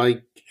don't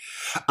like,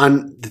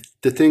 and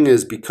the thing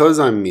is, because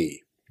I'm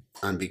me,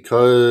 and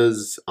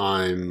because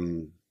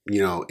I'm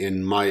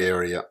in my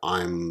area,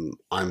 I'm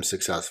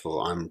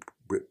successful.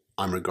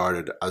 I'm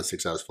regarded as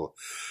successful,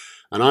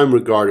 and I'm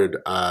regarded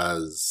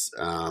as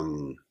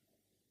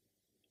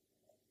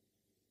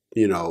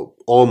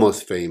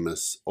almost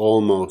famous,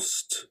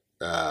 almost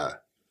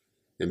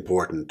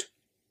important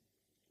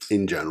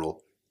in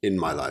general in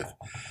my life.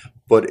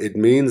 But it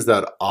means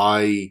that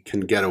I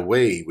can get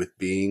away with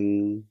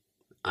being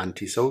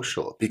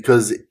antisocial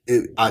because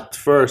at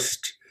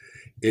first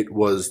it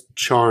was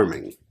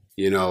charming,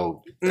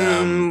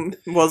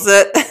 was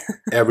it?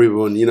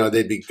 Everyone,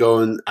 they'd be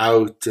going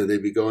out and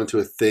they'd be going to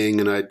a thing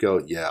and I'd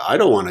go, yeah, I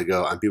don't want to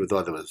go. And people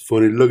thought it was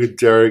funny. Look at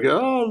Derek.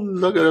 Oh,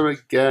 look at him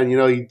again.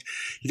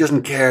 He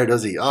doesn't care,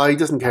 does he? Oh, he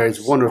doesn't care.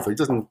 He's wonderful. He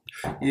doesn't,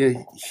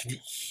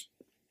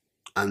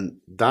 and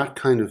that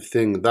kind of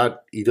thing,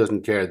 that he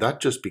doesn't care, that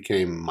just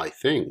became my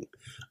thing.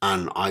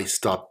 And I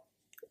stopped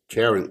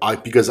caring.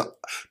 Because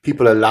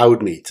people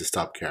allowed me to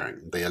stop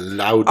caring. They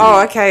allowed me.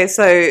 Oh, okay.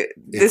 So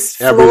this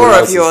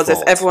flaw of yours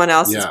is everyone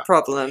else's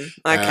problem.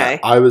 Okay.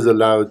 I was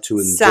allowed to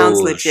indulge.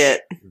 Sounds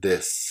legit.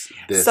 This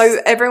so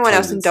everyone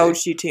tendency. Else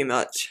indulged you too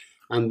much.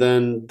 And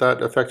then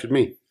that affected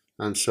me.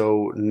 And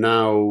so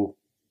now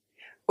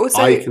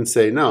also, I can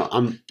say, no,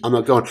 I'm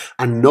not going.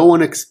 And no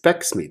one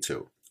expects me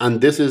to. And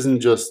this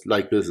isn't just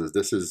like business.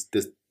 This is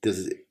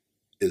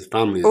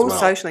family as well. All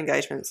social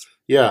engagements.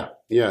 Yeah.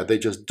 They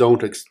just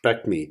don't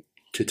expect me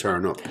to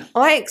turn up.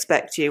 I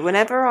expect you.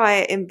 Whenever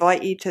I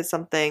invite you to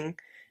something,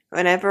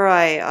 whenever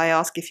I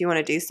ask if you want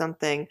to do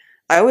something,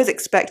 I always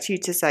expect you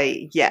to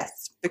say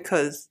yes,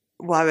 because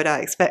why would I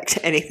expect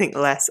anything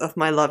less of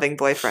my loving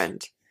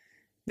boyfriend?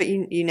 But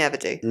you never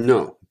do.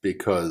 No,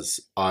 because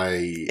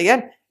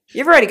Again,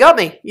 you've already got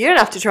me. You don't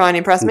have to try and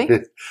impress me.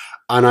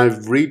 and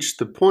I've reached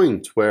the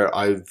point where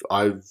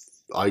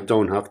I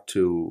don't have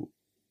to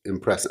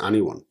impress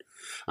anyone.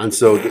 And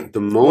so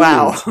the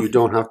moment you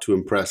don't have to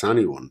impress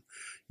anyone,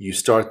 you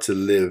start to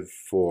live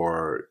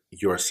for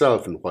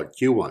yourself and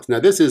what you want. Now,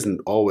 this isn't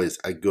always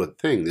a good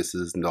thing. This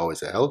isn't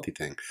always a healthy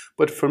thing.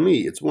 But for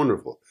me, it's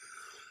wonderful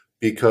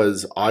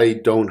because I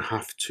don't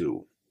have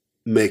to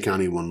make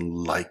anyone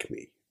like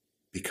me,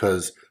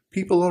 because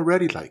people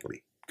already like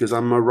me, because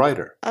I'm a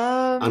writer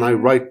and I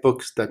write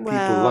books that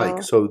people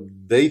like. So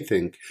they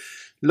think,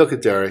 look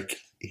at Derek.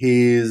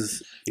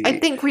 I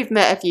think we've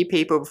met a few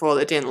people before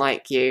that didn't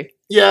like you.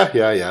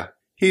 Yeah.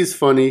 He's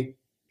funny.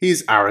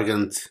 He's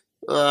arrogant.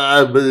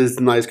 But it's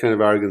a nice kind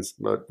of arrogance.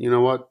 But you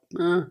know what?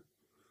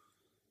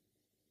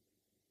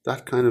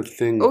 That kind of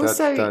thing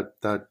also,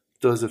 that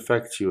does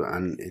affect you,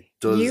 and it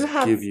does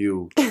give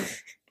you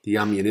the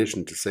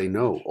ammunition to say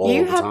no all the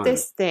time. You have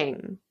this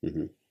thing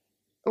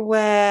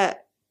where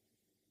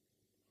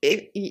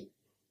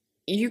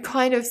you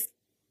kind of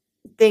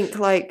think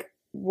like,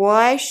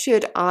 why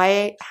should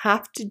I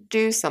have to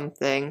do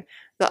something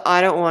that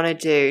I don't want to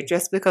do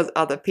just because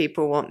other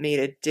people want me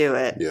to do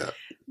it? Yeah.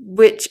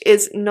 Which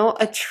is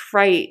not a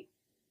trait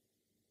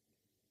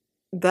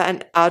that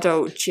an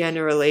adult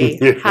generally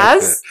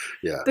has.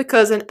 Yeah.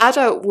 Because an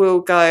adult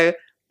will go,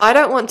 I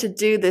don't want to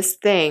do this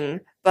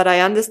thing, but I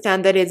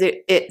understand that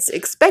it's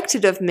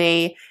expected of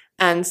me,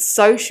 and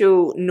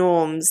social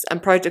norms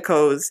and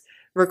protocols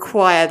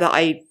require that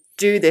I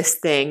do this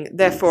thing,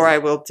 therefore I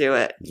will do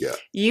it. Yeah.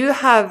 You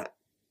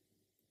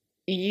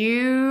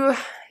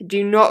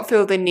do not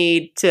feel the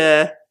need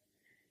to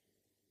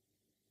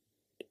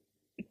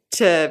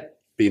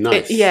be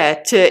nice.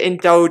 To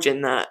indulge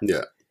in that.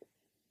 Yeah.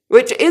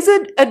 Which is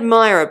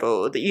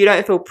admirable, that you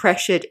don't feel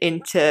pressured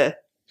into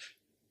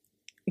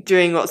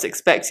doing what's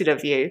expected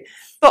of you.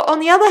 But on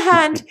the other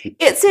hand,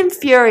 it's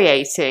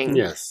infuriating.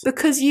 Yes.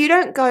 Because you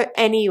don't go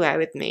anywhere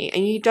with me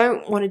and you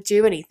don't want to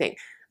do anything.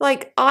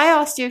 Like, I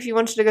asked you if you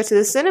wanted to go to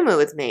the cinema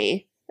with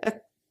me a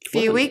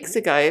few weeks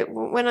ago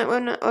when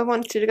I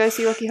wanted to go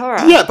see Rocky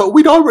Horror. Yeah, but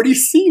we'd already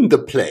seen the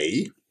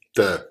play,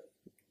 the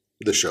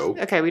show.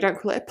 Okay, we don't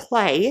call it a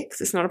play because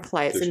it's not a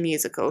play, it's a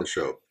musical. The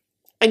show.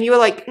 And you were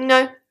like,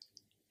 no.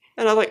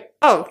 And I was like,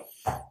 oh.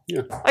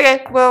 Yeah.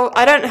 Okay, well,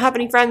 I don't have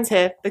any friends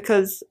here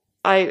because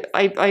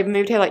I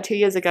moved here like 2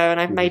 years ago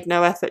and I've made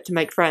no effort to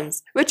make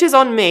friends, which is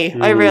on me,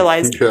 I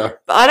realised. Yeah.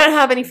 But I don't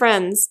have any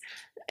friends,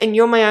 and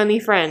you're my only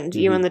friend,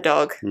 you and the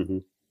dog. Mm-hmm.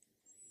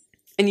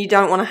 And you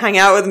don't want to hang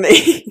out with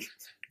me.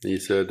 You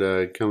said,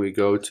 can we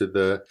go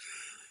to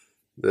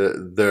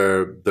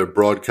they're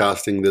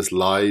broadcasting this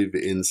live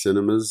in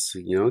cinemas,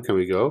 can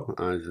we go?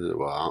 I said,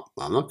 well,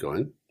 I'm not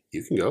going.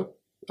 You can go.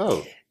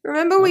 Oh.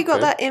 Remember we got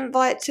that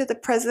invite to the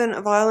President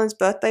of Ireland's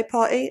birthday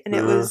party, and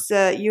it was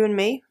you and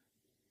me?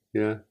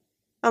 Yeah.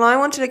 And I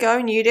wanted to go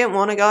and you didn't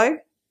want to go?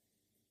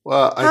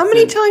 Well, How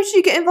many times did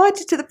you get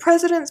invited to the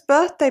President's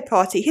birthday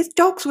party? His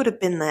dogs would have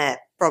been there,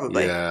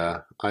 probably.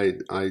 Yeah, I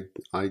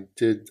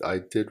did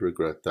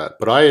regret that.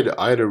 But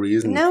I had a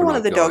reason now for one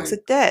of the dogs are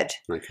dead.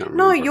 I can't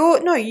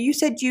remember. No, you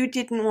said you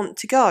didn't want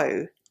to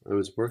go. I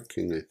was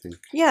working, I think.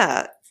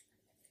 Yeah.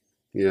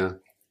 Yeah.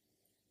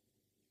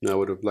 I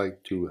would have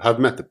liked to have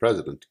met the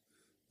president.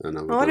 And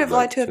I would have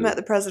liked to have met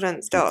the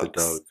president's dogs. The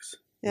dogs.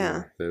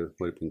 Yeah. They would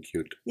have been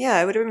cute. Yeah,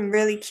 it would have been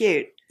really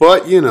cute.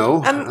 But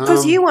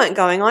because you weren't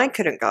going, I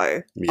couldn't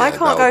go. Yeah, I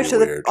can't go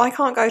to I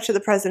can't go to the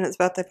president's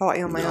birthday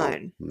party on my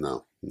own.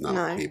 No.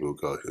 People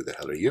go, who the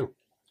hell are you?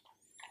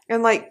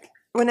 And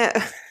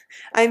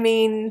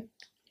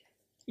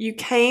you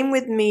came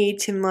with me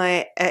to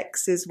my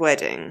ex's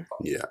wedding.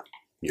 Yeah,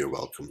 you're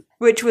welcome.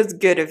 Which was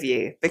good of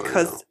you,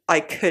 because I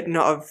could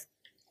not have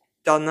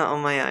done that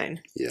on my own.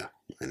 Yeah,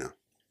 I know.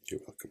 You're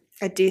welcome.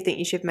 I do think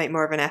you should make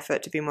more of an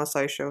effort to be more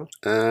social.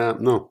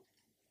 No.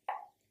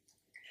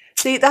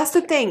 See, that's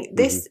the thing.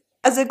 This,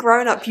 as a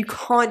grown-up, you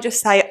can't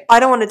just say,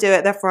 I don't want to do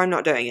it, therefore I'm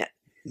not doing it.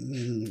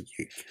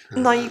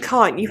 No, you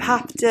can't. You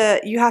have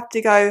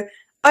to go,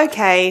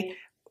 okay,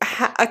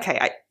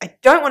 I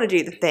don't want to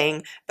do the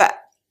thing, but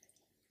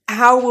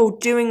how will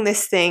doing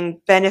this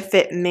thing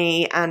benefit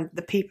me and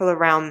the people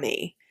around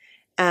me?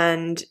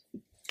 And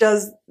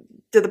do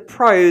the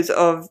pros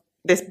of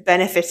this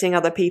benefiting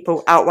other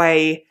people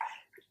outweigh,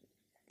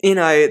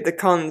 the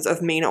cons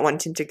of me not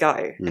wanting to go?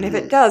 Mm-hmm. And if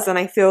it does, then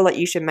I feel like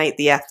you should make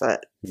the effort.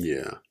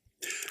 Yeah.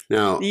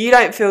 Now, you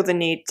don't feel the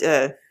need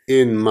to.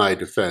 In my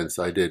defense,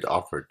 I did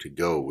offer to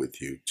go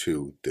with you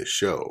to the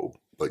show,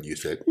 but you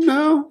said,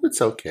 no,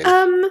 it's okay.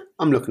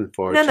 I'm looking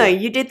forward to it. No,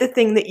 you did the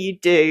thing that you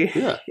do.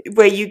 Yeah.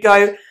 Where you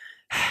go,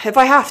 if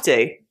I have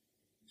to.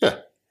 Yeah.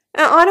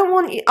 I don't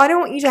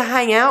want you to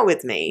hang out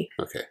with me.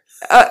 Okay.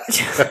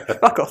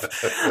 Fuck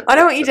off. I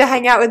don't want you to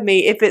hang out with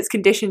me if it's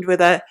conditioned with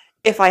a,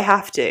 if I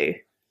have to.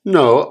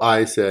 No,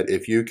 I said,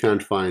 if you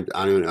can't find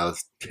anyone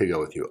else to go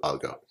with you, I'll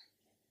go.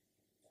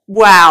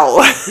 Wow.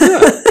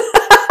 Yeah.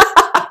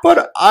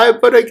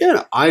 But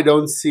again, I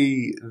don't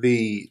see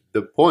the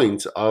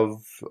point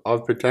of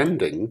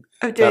pretending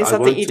Of doing that I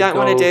something want you to don't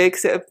want to go- do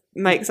because it'll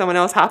make someone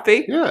else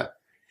happy. Yeah,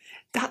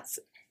 That's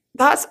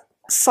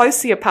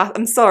sociopath.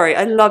 I'm sorry,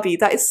 I love you.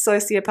 That is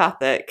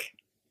sociopathic.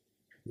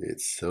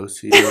 it's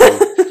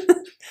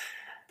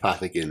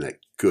sociopathic in a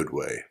good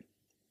way.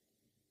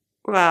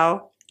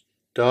 Wow.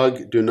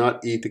 Dog, do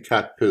not eat the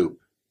cat poop.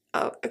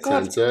 Oh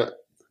God, Sansa,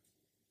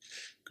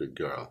 good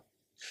girl.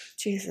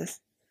 Jesus.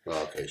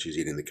 Well, okay, she's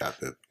eating the cat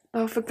poop.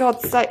 Oh, for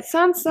God's sake,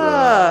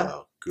 Sansa!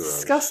 Oh, good.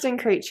 Disgusting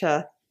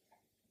creature.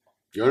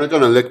 You're not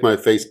gonna lick my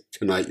face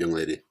tonight, young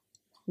lady.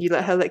 You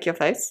let her lick your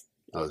face?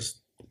 I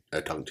was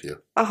talking to you.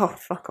 Oh,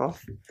 fuck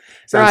off.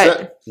 Sansa,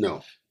 Right.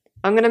 no.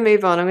 I'm going to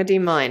move on. I'm going to do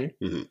mine.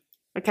 Mhm.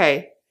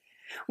 Okay.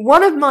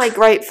 One of my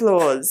great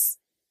flaws.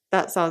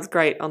 That sounds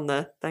great on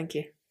the... Thank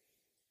you.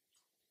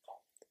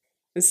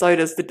 And so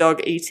does the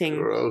dog eating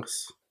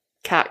Gross.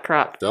 cat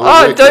crap. Don't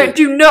lick me.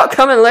 Do not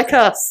come and lick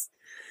us.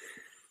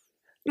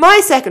 My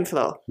second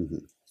flaw.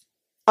 Mhm.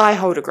 I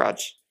hold a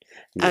grudge.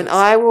 And Yes.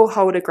 I will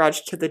hold a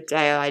grudge to the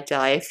day I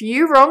die. If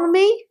you wrong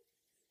me,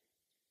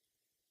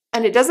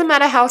 and it doesn't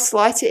matter how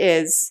slight it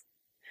is,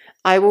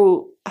 I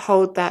will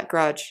hold that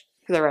grudge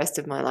for the rest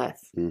of my life.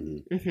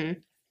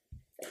 Mhm.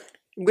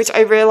 Which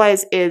I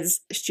realize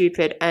is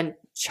stupid and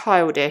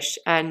childish,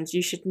 and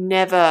you should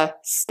never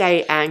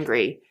stay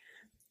angry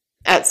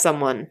at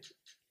someone.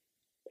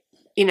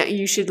 You know,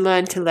 you should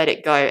learn to let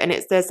it go. And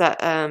there's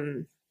that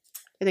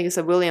I think it's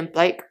a William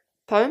Blake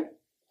poem,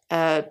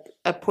 a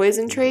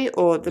poison tree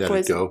or the Let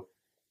poison. it go.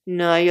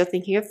 No, you're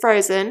thinking of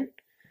Frozen.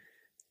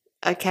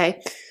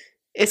 Okay.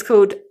 It's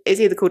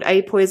either called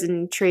A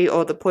Poison Tree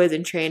or The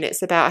Poison Tree, and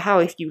it's about how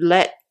if you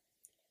let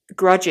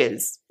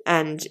grudges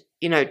and,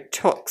 you know,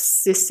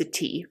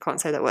 toxicity, can't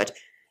say that word,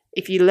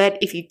 if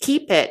you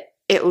keep it,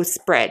 it will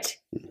spread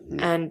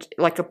Mhm. and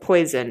like a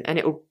poison, and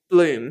it will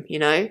bloom, you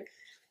know?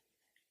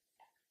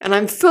 And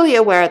I'm fully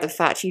aware of the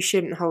fact you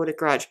shouldn't hold a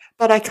grudge,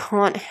 but I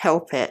can't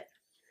help it.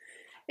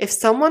 If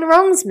someone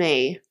wrongs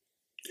me,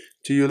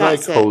 Do you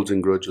That's like it. holding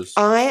grudges?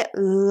 I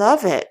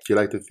love it. Do you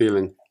like the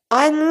feeling?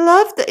 I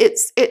love that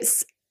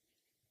it's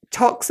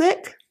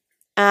toxic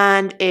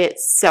and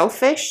it's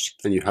selfish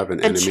And you have an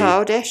and enemy?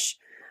 childish,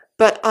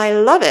 but I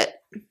love it.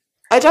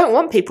 I don't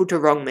want people to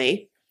wrong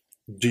me.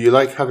 Do you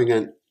like having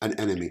an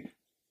enemy?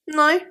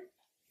 No.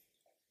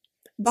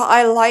 But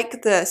I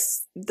like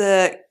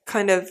the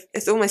kind of,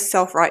 it's almost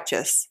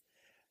self-righteous.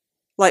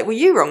 Like, well,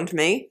 you wronged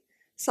me,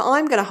 so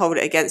I'm going to hold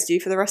it against you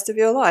for the rest of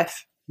your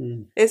life.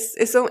 Mm.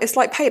 It's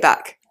like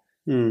payback.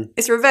 Mm.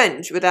 It's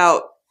revenge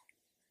without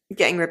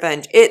getting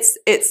revenge.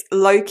 It's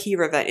low-key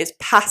revenge. It's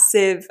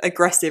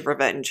passive-aggressive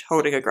revenge,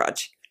 holding a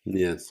grudge.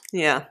 Yes,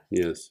 Yeah.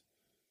 yes.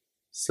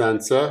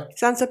 Sansa,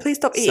 Sansa, please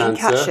stop eating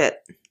cat Sansa. shit.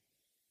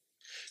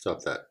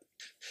 stop that.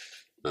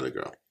 Not a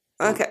girl.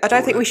 Okay, I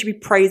don't think we should be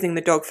praising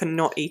the dog for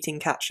not eating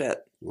cat shit.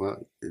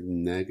 Well,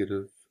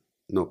 negative,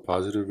 no,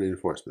 positive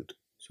reinforcement.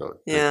 So thank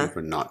Yeah. you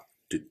for not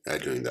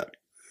doing that.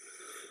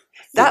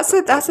 That's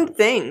a positive.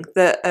 thing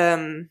that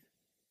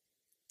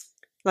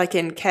like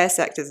in care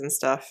sectors and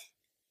stuff,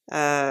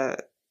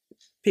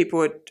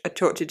 people are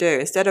taught to do.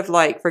 Instead of,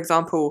 like, for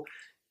example,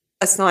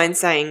 a sign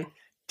saying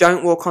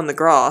 "Don't walk on the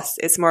grass,"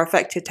 it's more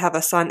effective to have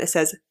a sign that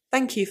says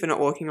 "Thank you for not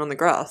walking on the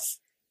grass."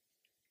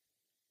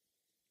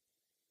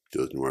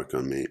 Doesn't work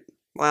on me.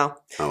 Wow.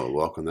 I will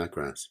walk on that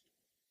grass.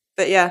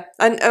 But yeah,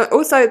 and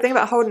also the thing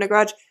about holding a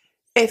grudge,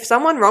 if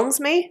someone wrongs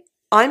me,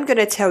 I'm going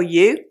to tell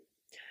you,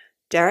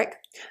 Derek,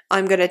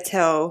 I'm going to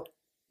tell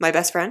my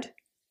best friend,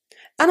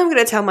 and I'm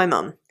going to tell my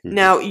mum. Mhm.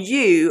 Now,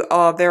 you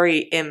are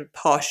very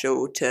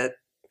impartial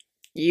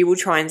you will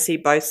try and see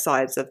both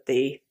sides of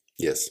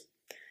Yes.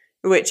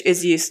 which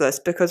is useless,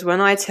 because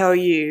when I tell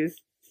you,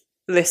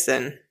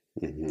 listen,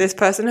 Mhm. this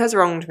person has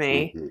wronged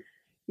me, Mhm.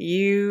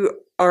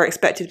 you are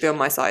expected to be on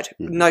my side.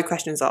 Mhm. No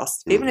questions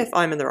asked, even Mhm. if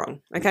I'm in the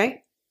wrong,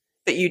 okay?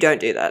 But you don't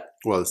do that.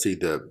 Well, see,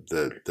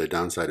 the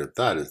downside of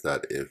that is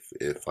that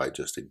if I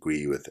just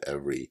agree with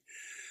every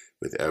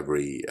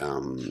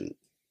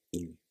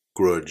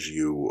grudge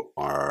you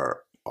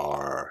are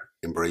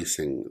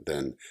embracing,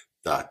 then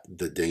that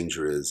the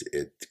danger is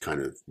it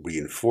kind of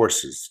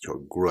reinforces your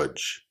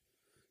grudge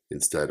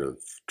instead of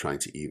trying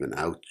to even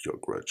out your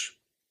grudge.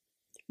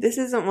 This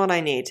isn't what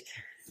I need.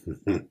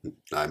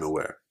 I'm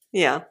aware.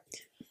 Yeah.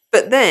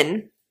 But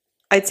then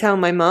I tell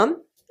my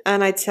mum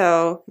and I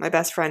tell my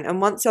best friend, and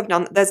once I've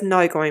done that, there's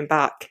no going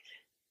back.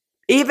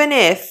 Even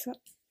if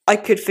I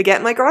could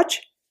forget my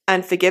grudge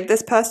and forgive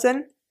this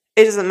person,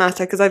 it doesn't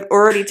matter, because I've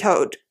already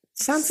told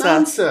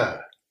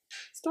Sansa.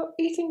 Stop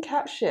eating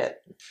cat shit.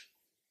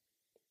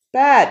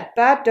 Bad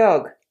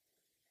dog.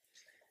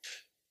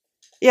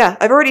 Yeah,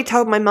 I've already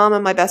told my mum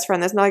and my best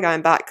friend there's no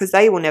going back, because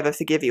they will never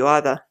forgive you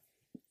either.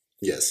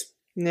 Yes.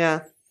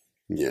 Yeah.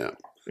 Yeah.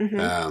 Hmm.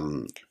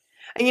 Um,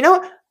 And you know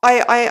what?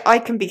 I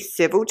can be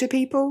civil to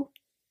people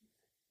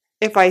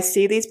if I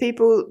see these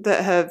people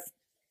that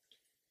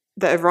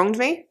have wronged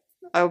me.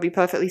 I will be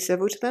perfectly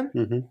civil to them.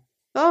 mhm.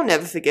 I'll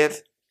never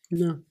forgive.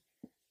 No.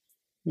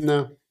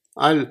 No.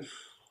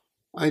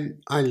 I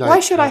like. Why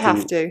should I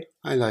have to?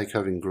 I like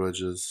having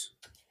grudges.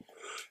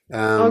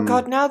 Oh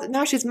God!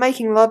 Now she's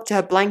making love to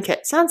her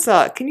blanket.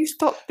 Sansa, can you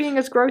stop being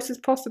as gross as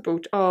possible?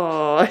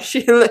 Oh,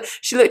 she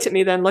looked at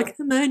me then like,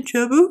 am I in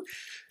trouble?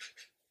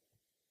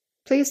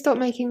 Please stop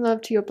making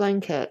love to your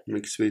blanket.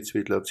 Make sweet,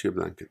 sweet love to your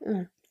blanket.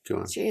 Go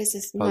on.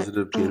 Jesus,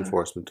 Positive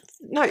reinforcement.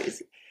 No.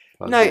 Positive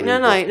No. Well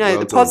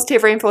The done.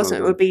 positive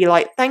reinforcement Well would be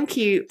like, thank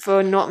you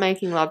for not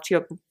making love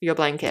to your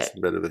blanket. It's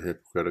a bit of a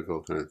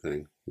hypocritical kind of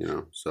thing,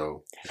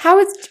 so. How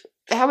is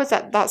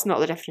that? That's not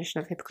the definition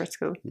of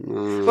hypocritical.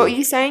 What are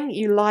you saying?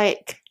 You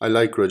like? I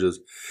like grudges.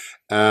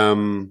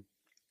 Because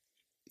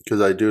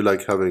I do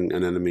like having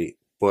an enemy,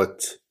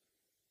 but...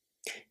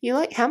 You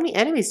like? How many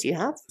enemies do you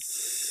have?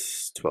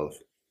 12.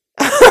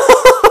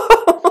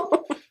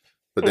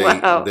 But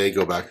they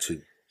go back to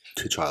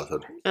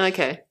childhood.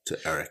 Okay. To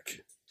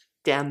Eric.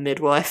 Damn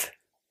midwife.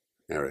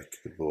 Eric,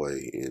 the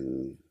boy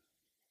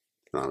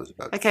when I was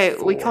about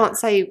 4. We can't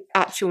say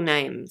actual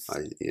names.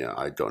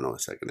 I don't know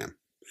his second name.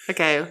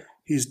 Okay.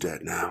 He's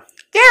dead now.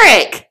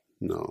 Derek!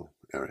 No,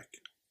 Eric.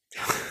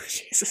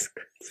 Jesus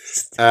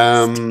Christ.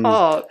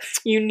 Stop.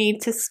 You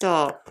need to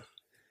stop.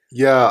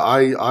 Yeah,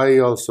 I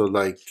also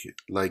like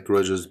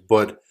grudges,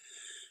 but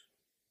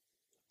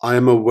I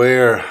am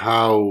aware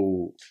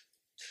how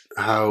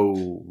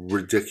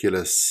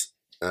ridiculous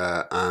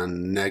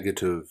and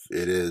negative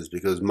it is,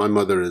 because my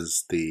mother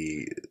is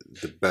the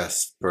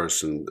best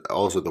person,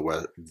 also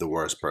the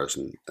worst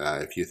person.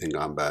 If you think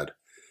I'm bad,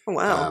 Oh,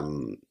 wow.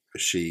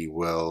 She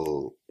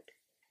will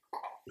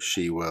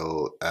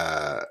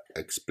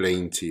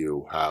explain to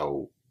you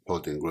how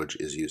holding a grudge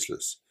is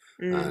useless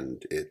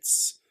and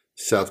it's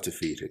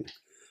self-defeating.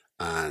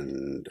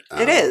 And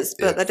it is,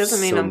 but that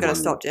doesn't mean I'm going to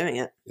stop doing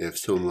it. If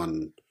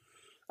someone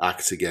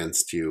acts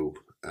against you,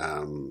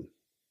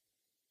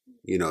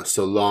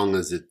 so long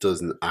as it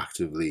doesn't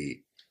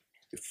actively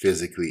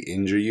physically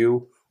injure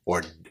you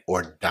or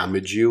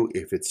damage you,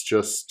 if it's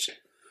just,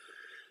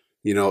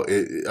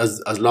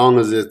 as long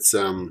as it's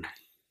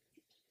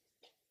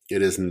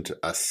it isn't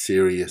a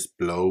serious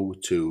blow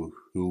to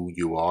who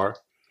you are,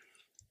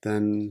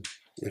 then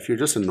if you're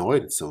just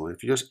annoyed at someone,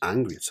 if you're just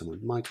angry at someone,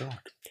 my God,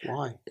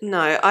 why?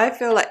 No, I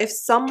feel like if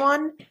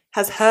someone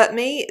has hurt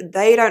me,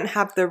 they don't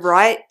have the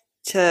right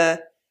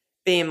to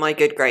be in my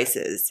good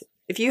graces.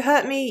 If you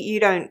hurt me,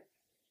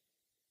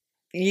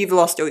 you've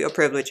lost all your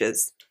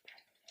privileges.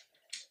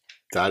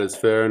 That is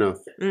fair enough.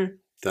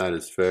 That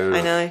is fair enough.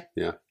 I know.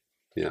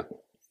 Yeah.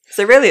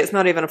 So really, it's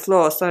not even a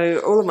flaw. So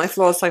all of my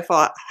flaws so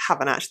far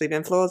haven't actually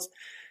been flaws.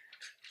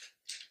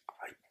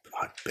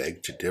 I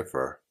beg to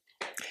differ.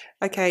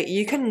 Okay,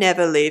 you can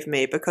never leave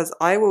me, because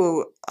I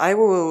will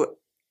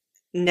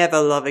never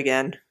love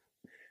again.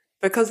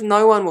 Because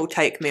no one will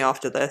take me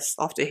after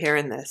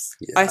hearing this.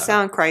 Yeah. I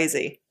sound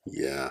crazy.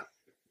 Yeah.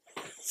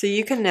 So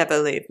you can never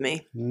leave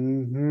me.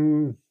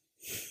 Mm-hmm.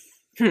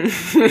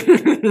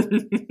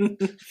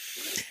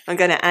 I'm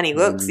going to Annie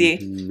Wilkes you.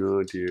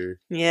 Oh dear.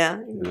 Yeah,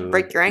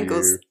 break your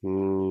ankles.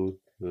 Oh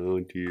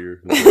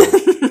dear.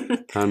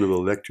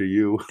 Hannibal Lecter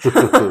you.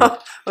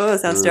 Oh,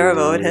 it sounds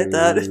terrible. I would hate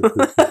that.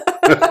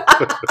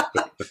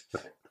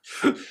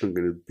 I'm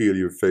going to peel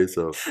your face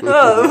off.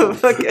 Oh,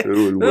 okay.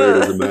 Oh, and wear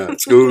it as a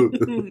mask.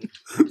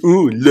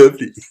 Oh,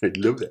 lovely. I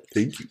love that.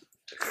 Thank you.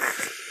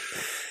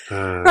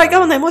 Right,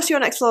 go on then. What's your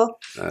next flaw?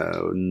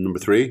 Number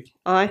 3.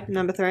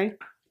 Number 3.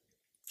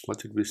 What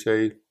did we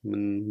say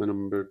my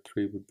number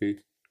 3 would be?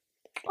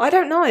 I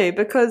don't know,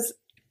 because...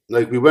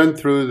 we went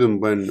through them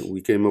when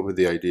we came up with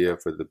the idea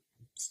for the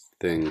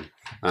thing,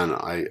 and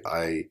I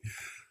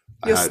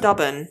You're had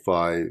stubborn.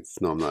 5.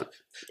 No, I'm not.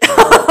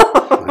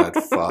 I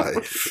had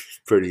 5.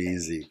 Pretty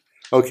easy.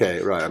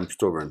 Okay, right, I'm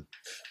stubborn.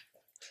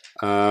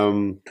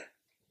 Anything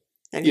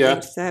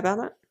to say about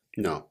that?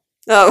 No.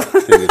 Oh. I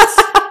think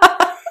it's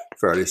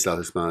fairly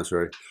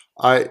self-explanatory.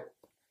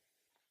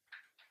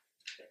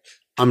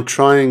 I'm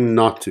trying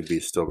not to be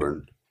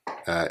stubborn.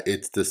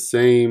 It's the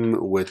same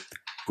with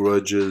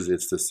grudges.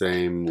 It's the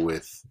same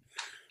with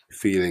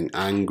feeling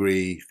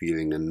angry,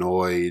 feeling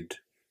annoyed,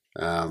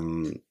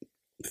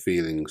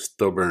 feeling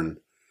stubborn.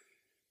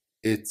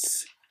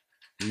 It's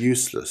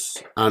useless.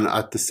 And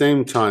at the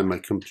same time, I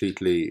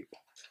completely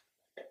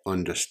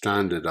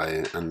understand it.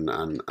 And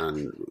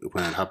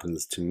when it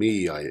happens to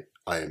me, I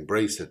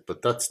embrace it.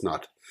 But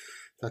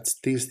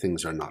these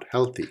things are not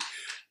healthy.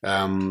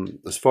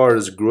 As far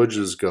as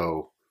grudges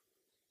go,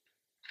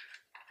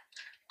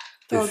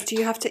 Dog, do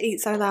you have to eat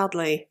so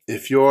loudly?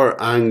 If you're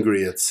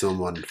angry at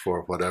someone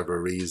for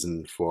whatever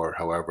reason, for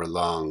however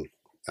long,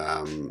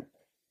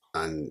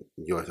 and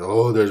you're like,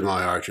 oh, there's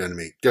my arch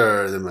enemy,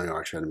 there's my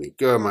arch enemy,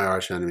 my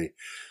arch enemy.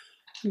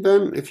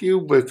 Then if you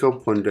wake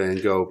up one day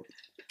and go,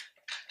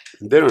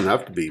 they don't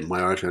have to be my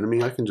arch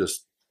enemy, I can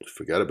just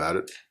forget about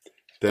it.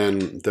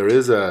 Then there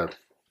is a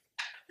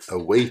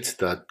weight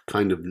that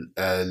kind of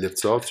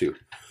lifts off you.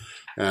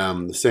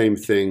 The same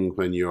thing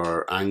when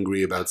you're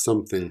angry about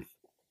something.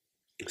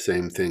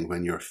 Same thing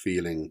when you're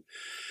feeling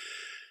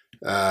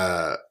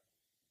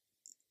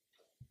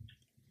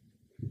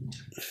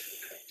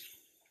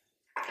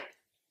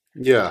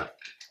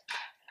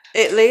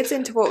it leads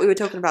into what we were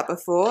talking about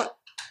before.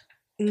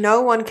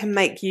 No one can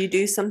make you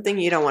do something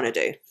you don't want to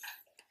do.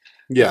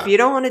 Yeah. If you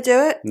don't want to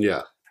do it,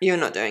 Yeah. you're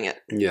not doing it.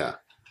 Yeah.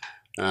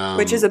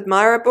 Which is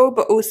admirable,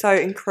 but also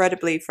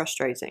incredibly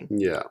frustrating.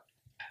 Yeah.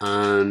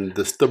 And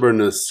the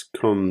stubbornness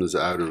comes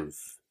out of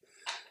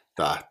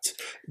that.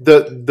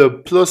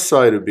 The plus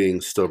side of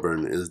being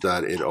stubborn is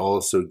that it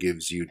also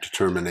gives you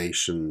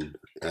determination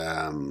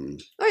Oh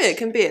yeah, it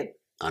can be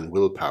and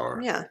willpower.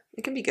 yeah,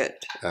 it can be good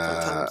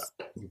sometimes.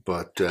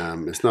 But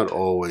it's not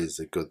always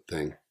a good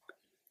thing.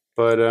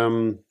 But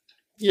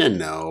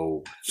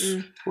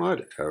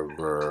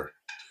whatever.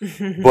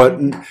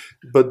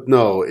 But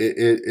no,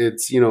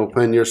 it's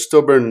when you're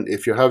stubborn,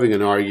 if you're having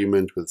an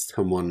argument with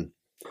someone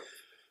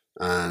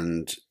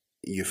and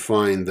you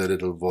find that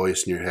little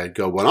voice in your head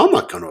go, well, I'm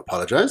not going to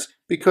apologize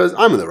because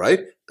I'm in the right,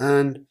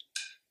 and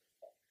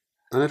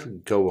it'll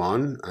go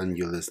on and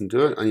you listen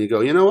to it and you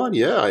go, you know what,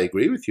 yeah, I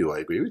agree with you,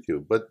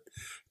 but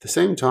at the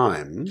same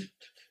time,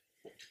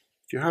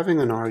 if you're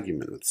having an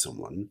argument with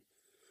someone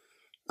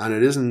and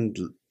it isn't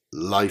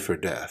life or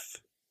death,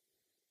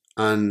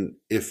 and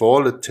if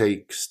all it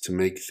takes to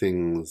make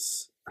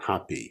things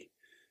happy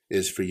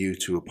is for you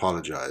to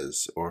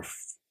apologize or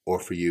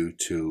for you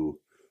to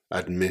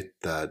admit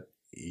that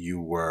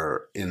you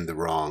were in the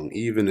wrong,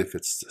 even if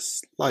it's a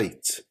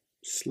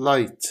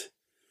slight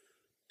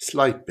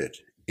bit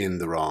in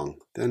the wrong,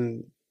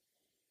 then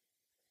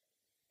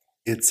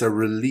it's a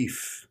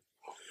relief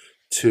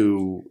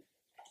to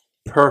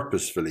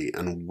purposefully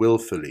and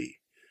willfully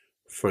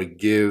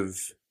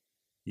forgive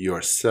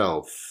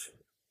yourself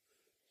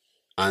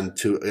and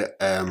to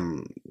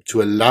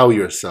allow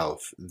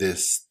yourself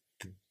this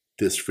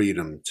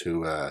freedom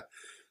to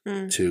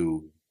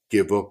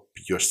give up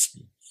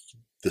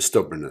the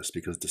stubbornness,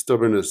 because the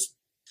stubbornness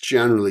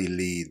generally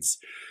leads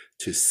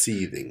to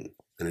seething,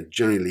 and it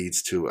generally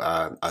leads to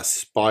a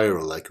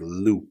spiral, like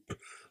loop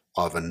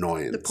of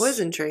annoyance. The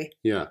poison tree.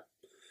 Yeah.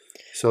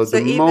 So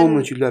the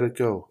moment you let it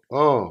go,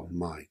 oh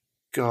my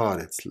God,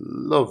 it's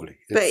lovely.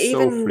 But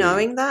even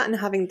knowing that and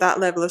having that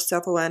level of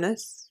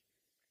self-awareness,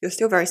 you're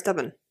still very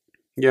stubborn.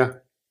 Yeah.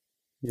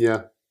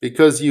 Yeah.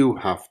 Because you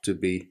have to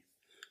be,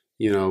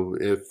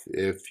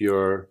 if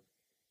you're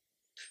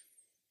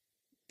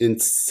in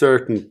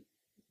certain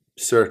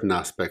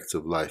aspects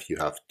of life, you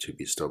have to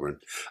be stubborn.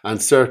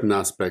 And certain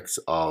aspects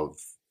of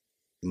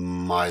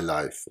my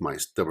life, my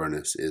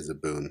stubbornness is a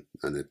boon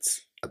and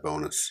it's a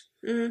bonus.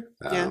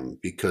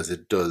 Because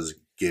it does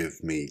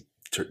give me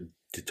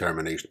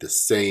determination. The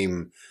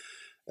same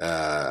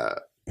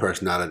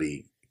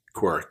personality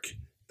quirk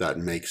that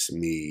makes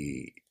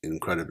me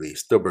incredibly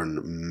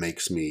stubborn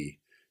makes me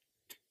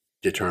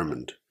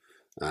determined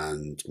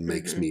and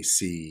makes me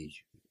see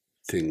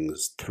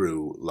things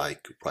through,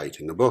 like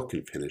writing a book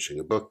and finishing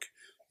a book.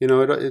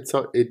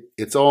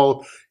 It's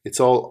all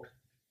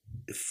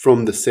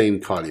from the same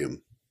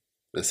column,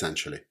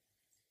 essentially.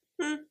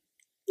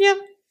 Yeah.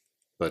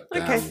 But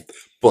okay.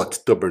 But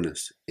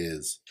stubbornness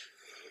is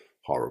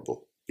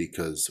horrible,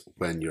 because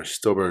when you're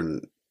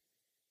stubborn,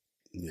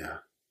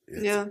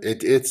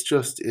 it's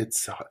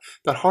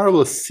that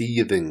horrible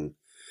seething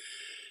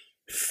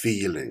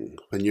feeling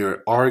when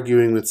you're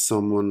arguing with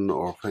someone,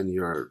 or when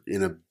you're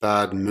in a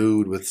bad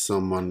mood with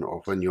someone,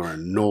 or when you're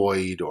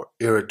annoyed or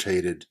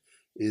irritated.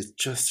 It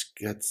just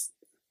gets,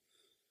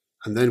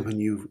 and then when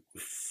you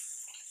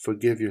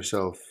forgive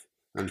yourself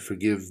and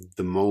forgive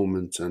the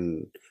moment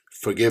and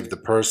forgive the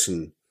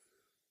person,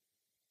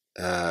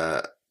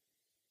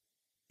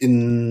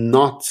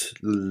 not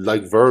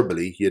like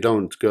verbally, you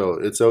don't go,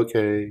 it's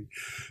okay,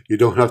 you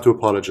don't have to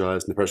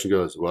apologize, and the person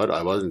goes, what?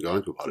 I wasn't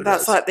going to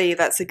apologize. That's like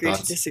that's agree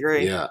to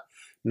disagree. Yeah.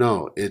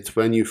 No, it's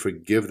when you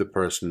forgive the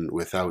person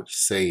without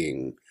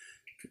saying,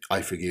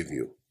 I forgive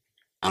you,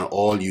 and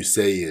all you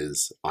say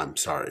is, I'm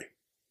sorry.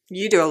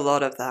 You do a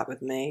lot of that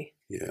with me.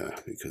 Yeah,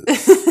 because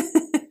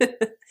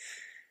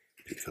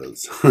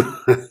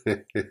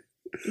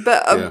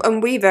But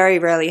and we very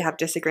rarely have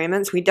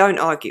disagreements. We don't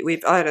argue.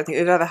 I don't think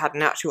we've ever had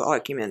an actual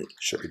argument.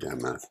 Shut your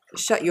damn mouth.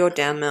 Shut your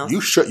damn mouth. You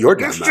shut your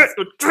damn mouth. Shut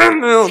your damn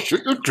mouth.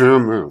 Shut your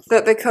damn mouth.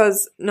 But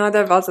because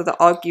neither of us are the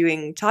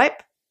arguing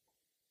type,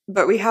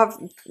 but we have,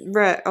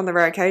 on the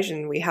rare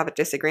occasion, we have a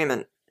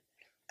disagreement.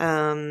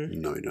 No,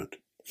 you don't.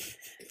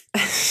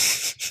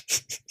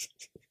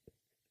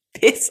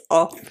 Piss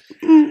off.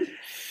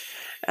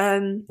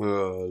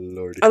 Oh,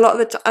 Lordy. A lot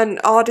of the and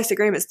our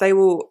disagreements, they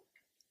will.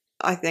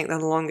 I think the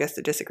longest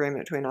the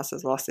disagreement between us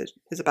has lasted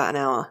is about an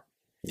hour.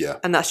 Yeah.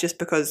 And that's just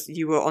because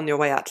you were on your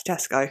way out to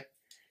Tesco,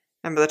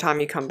 and by the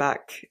time you come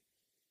back,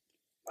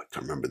 I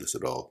can't remember this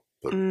at all.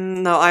 But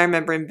no, I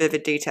remember in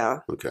vivid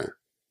detail. Okay.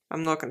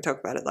 I'm not going to talk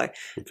about it though.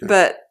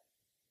 Okay.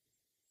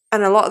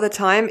 And a lot of the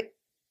time,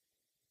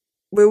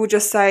 we will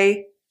just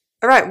say,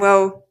 "All right,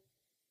 well,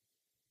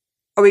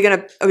 are we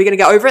gonna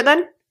get over it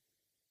then?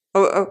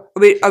 Are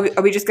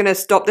we just gonna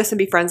stop this and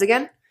be friends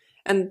again?"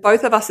 And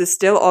both of us is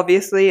still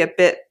obviously a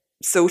bit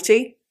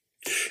salty.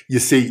 You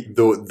see,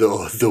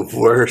 the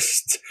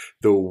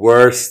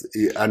worst,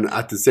 and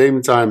at the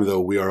same time,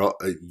 though,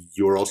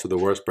 you're also the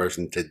worst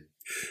person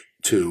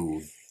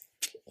to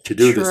to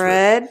do this with.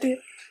 Tread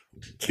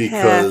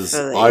Because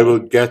carefully. I will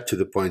get to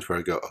the point where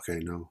I go, okay,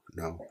 no,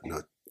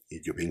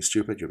 you're being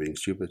stupid,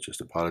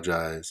 just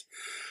apologize,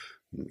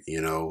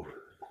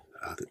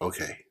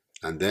 okay.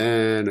 And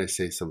then I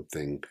say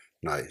something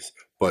nice,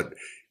 but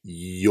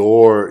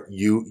you're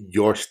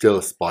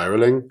still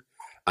spiraling,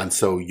 and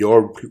so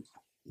your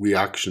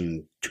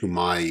reaction to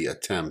my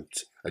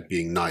attempt at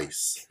being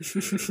nice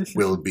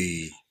will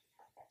be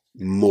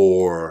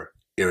more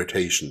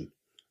irritation.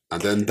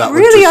 And then that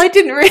really, I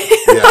didn't realize.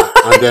 Yeah,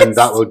 and then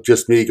that will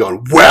just me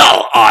going,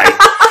 well,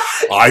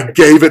 I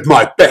gave it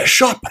my best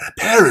shot, but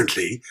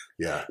apparently,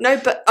 yeah. No,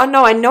 but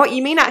no, I know what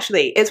you mean.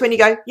 Actually, it's when you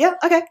go, yeah,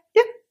 okay,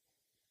 yeah.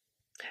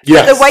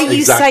 Yes, The way you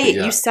exactly, say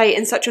it, you say it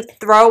in such a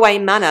throwaway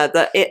manner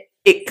that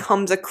it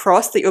comes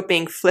across that you're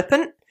being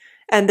flippant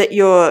and that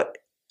you're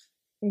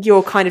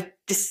kind of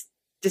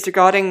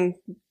disregarding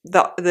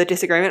the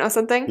disagreement or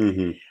something,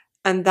 Mm-hmm.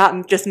 and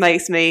that just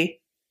makes me.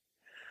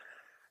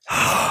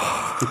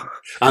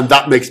 And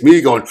that makes me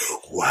going,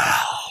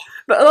 wow.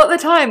 But a lot of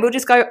the time, we'll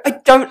just go, I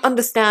don't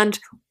understand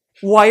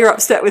why you're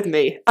upset with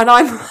me. And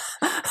I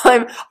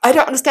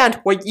don't understand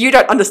why you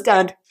don't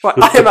understand why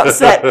I am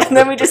upset. And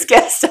then we just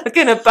get stuck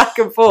in a back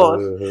and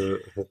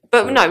forth.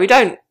 But no, we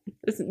don't.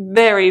 It's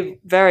very,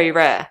 very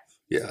rare.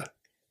 Yeah.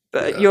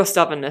 But your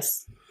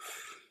stubbornness.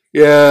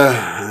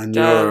 Yeah, and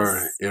your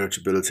Does.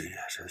 irritability.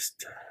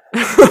 Just.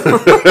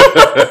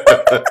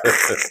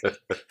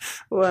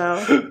 Well.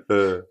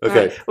 Okay.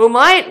 Right. Well,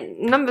 my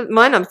number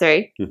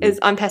 3 Mhm. is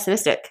I'm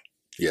pessimistic.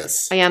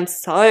 Yes. I am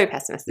so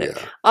pessimistic.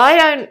 Yeah.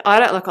 I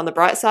don't look on the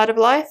bright side of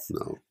life.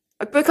 No.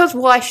 Because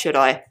why should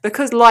I?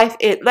 Because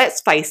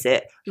let's face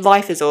it,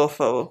 life is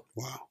awful.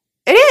 Wow.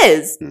 It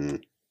is.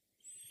 Mm.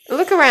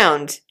 Look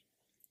around.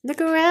 Look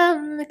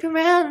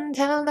around,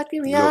 how lucky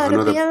we are to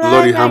Another be alive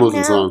bloody right Hamilton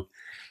now. song.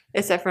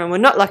 Except for we're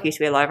not lucky to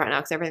be alive right now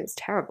because everything's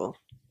terrible.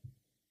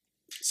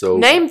 So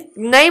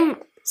Name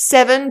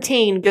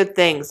 17 good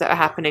things that are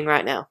happening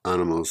right now.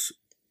 animals,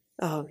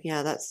 Oh,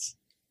 yeah, that's...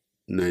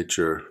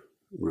 nature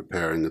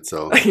repairing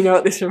itself. You know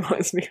what this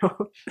reminds me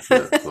of?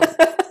 Yeah, what?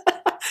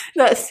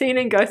 That scene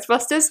in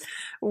Ghostbusters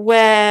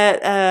where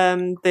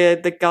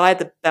the guy,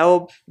 the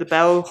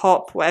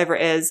bellhop, whatever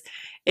it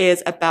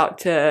is about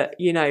to,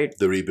 The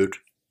reboot.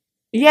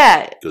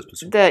 yeah,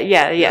 Ghostbusters.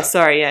 yeah.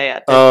 Sorry, yeah.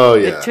 Oh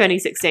The yeah.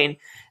 2016,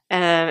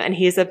 and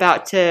he's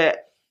about to,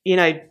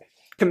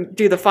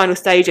 do the final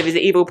stage of his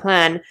evil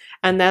plan,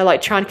 and they're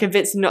like trying to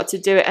convince him not to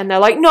do it, and they're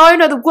like, no,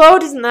 the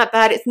world isn't that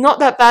bad. It's not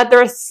that bad.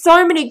 There are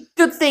so many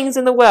good things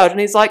in the world, and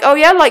he's like, oh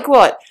yeah, like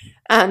what?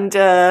 And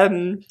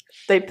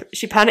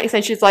she panics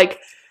and she's like,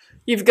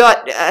 you've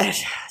got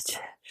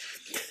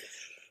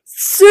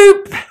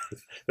soup,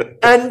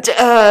 and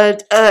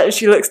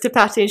she looks to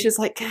Patty and she's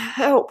like,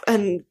 help,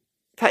 and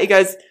Patty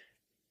goes,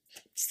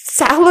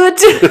 salad.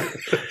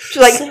 She's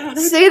like, Salad.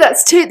 see,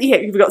 that's two. Yeah,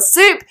 you've got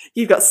soup,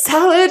 you've got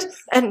salad,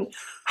 and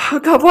oh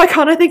god, why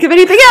can't I think of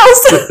anything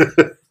else?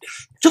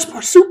 Just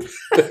more soup.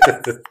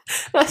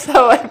 That's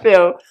how I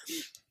feel.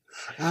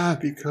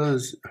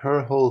 Because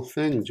her whole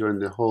thing during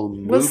the whole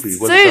Was movie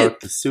was soup.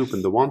 about the soup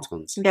and the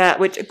wontons. Yeah,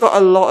 which got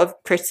a lot of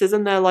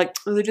criticism. They're like,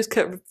 they just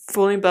kept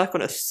falling back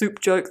on a soup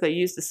joke. They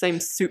used the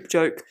same soup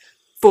joke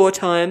 4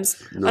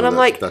 times. No, and I'm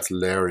like, that's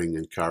layering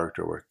and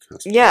character work.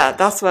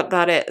 that's what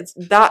that is.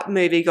 That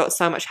movie got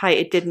so much hate.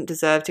 It didn't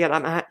deserve to get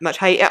that much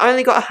hate. It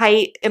only got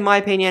hate, in my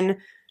opinion,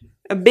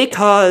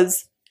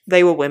 because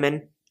they were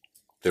women.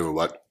 They were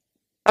what?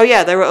 Oh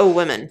yeah, they were all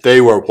women. They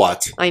were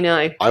what? I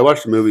know. I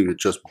watched a movie with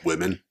just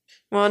women.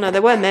 Well, no,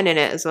 there were men in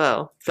it as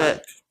well,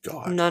 but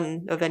God.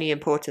 none of any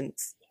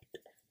importance.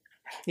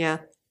 Yeah.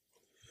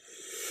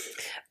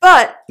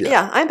 But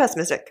Yeah. I'm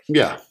pessimistic.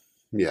 Yeah.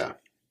 You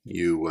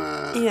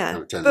Yeah, have a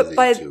but tendency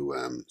by-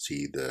 to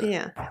see the.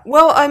 Yeah.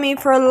 Well, I mean,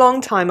 for a long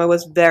time, I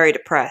was very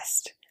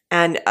depressed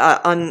and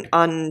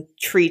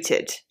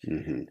untreated.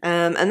 Mhm.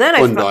 And then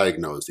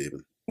Undiagnosed,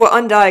 even.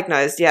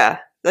 undiagnosed. Yeah,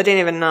 I didn't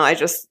even know. I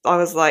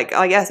was like,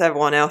 I guess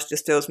everyone else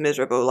just feels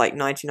miserable, like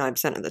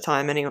 99% of the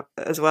time, anyway,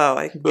 as well.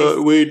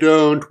 But we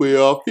don't. We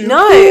all feel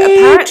No, great.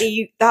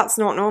 apparently that's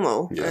not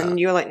normal. Yeah. And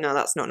you were like, no,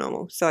 that's not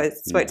normal. So I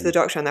spoke to the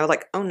doctor and they were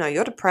like, oh no,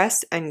 you're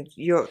depressed and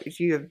you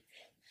have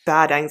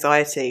bad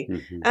anxiety.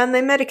 Mhm. And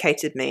they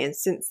medicated me. And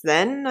since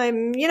then, I've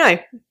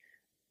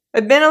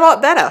been a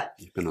lot better.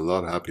 You've been a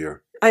lot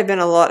happier, I've been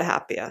a lot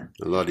happier.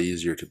 a lot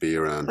easier to be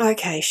around.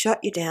 Okay,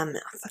 shut your damn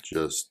mouth.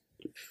 Just,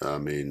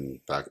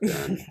 back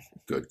then,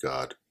 good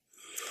God.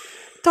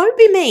 Don't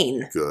be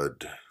mean.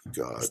 Good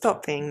God.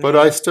 Stop being mean. But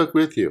I stuck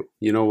with you.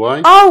 You know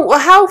why? Oh, well,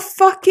 how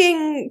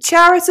fucking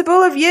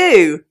charitable of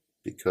you.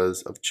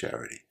 Because of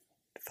charity.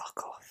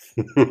 Fuck off.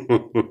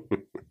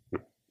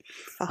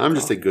 I'm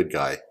just off. a good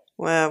guy.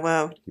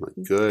 Well, I'm a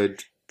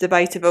good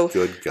debatable.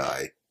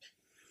 guy.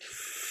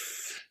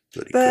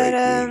 Bloody But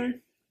great me.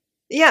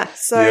 yeah.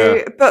 So,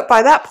 Yeah. but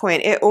by that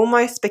point, it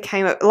almost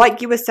became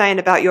like you were saying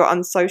about your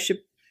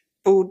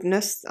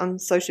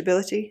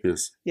unsociability.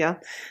 Yes. Yeah,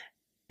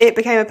 it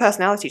became a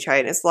personality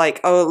trait. It's like,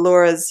 oh,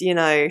 Laura's,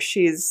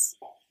 she's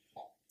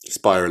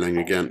spiraling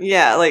again.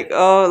 Yeah, like,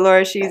 oh,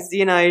 Laura, she's,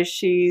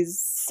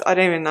 I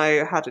don't even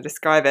know how to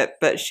describe it,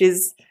 but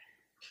she's...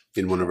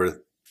 In one of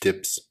her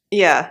dips.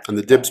 Yeah. And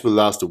the dips will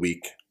last a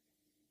week.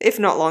 If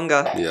not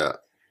longer. Yeah.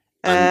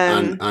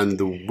 And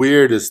the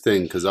weirdest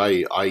thing, because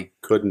I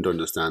couldn't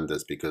understand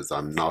this because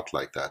I'm not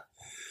like that.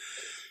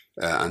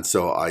 And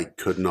so I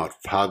could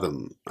not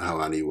fathom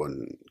how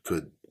anyone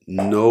could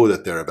know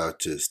that they're about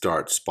to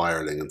start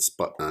spiraling and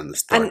start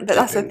But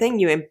that's the thing,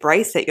 you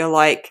embrace it. You're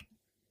like,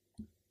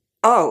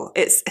 oh,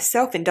 it's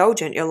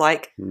self-indulgent. You're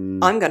like,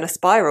 I'm going to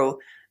spiral.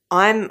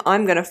 I'm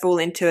going to fall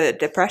into a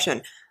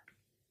depression.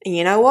 And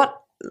you know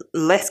what?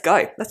 Let's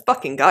go. Let's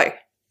fucking go.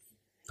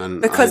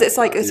 Because it's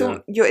like,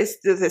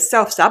 it's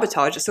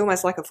self-sabotage. It's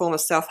almost like a form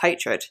of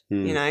self-hatred.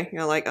 You know,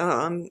 you're like,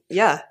 oh,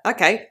 yeah,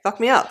 okay, fuck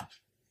me up.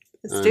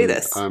 Let's do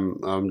this.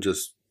 I'm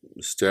just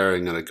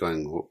staring at it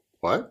going,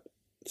 what?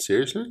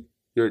 Seriously?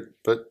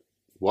 But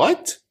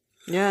what?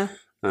 Yeah.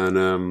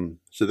 And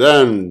so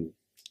then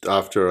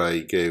after I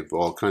gave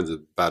all kinds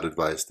of bad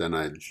advice, then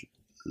I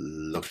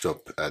looked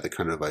up the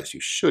kind of advice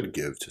you should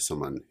give to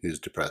someone who's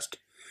depressed,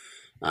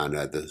 and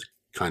the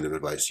kind of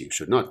advice you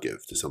should not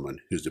give to someone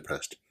who's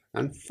depressed.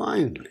 And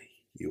finally,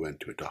 you went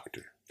to a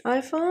doctor.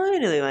 I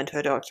finally went to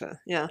a doctor.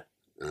 Yeah.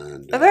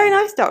 And a very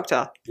nice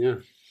doctor. Yeah.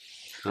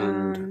 But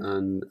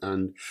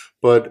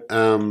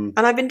and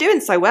I've been doing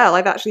so well.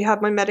 I've actually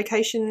had my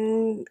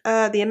medication,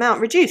 the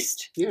amount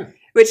reduced. Yeah.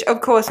 Which,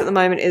 of course, at the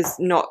moment is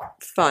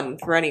not fun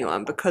for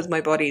anyone because my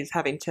body's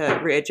having to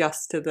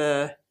readjust to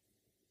the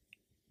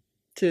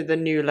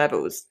new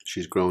levels.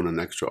 She's grown an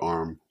extra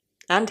arm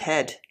and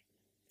head.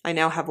 I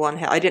now have one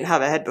head. I didn't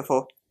have a head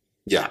before.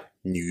 Yeah,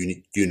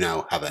 you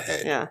now have a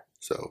head. Yeah.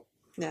 So.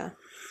 Yeah.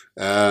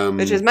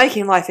 Which is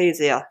making life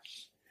easier.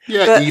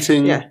 Yeah, but,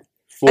 eating. Yeah.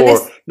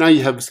 Now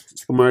you have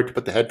somewhere to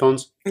put the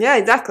headphones. Yeah,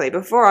 exactly.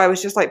 Before I was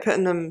just like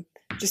putting them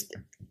just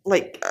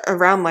like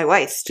around my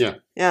waist. Yeah.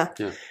 Yeah.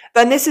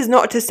 But this is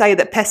not to say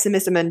that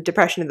pessimism and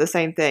depression are the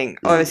same thing.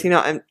 Obviously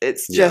not.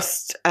 It's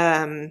just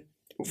for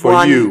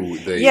one, you.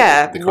 They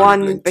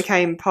one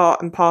became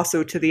part and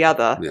parcel to the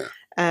other. Yeah.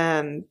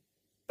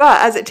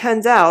 But as it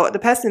turns out, the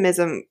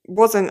pessimism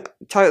wasn't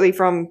totally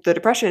from the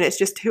depression. It's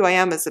just who I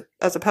am as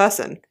a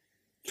person.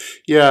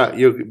 Yeah,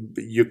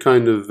 you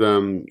kind of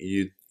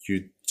you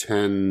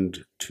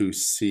tend to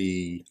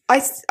see. I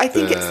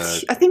think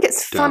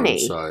it's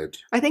funny. Downside.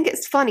 I think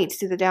it's funny to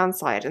see the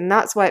downside, and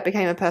that's why it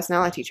became a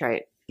personality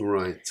trait.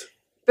 Right.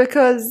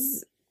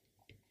 Because,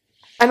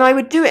 and I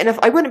would do it, and if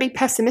I wouldn't be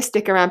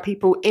pessimistic around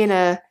people in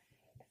a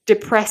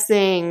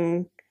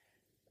depressing,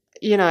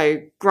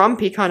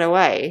 grumpy kind of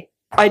way.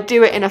 I'd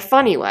do it in a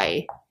funny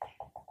way.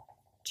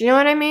 Do you know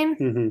what I mean?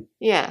 Mm-hmm.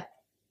 Yeah.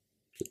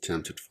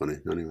 Attempted funny,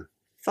 anyway.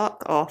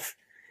 Fuck off.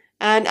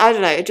 And I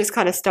don't know, it just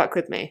kind of stuck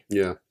with me.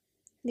 Yeah.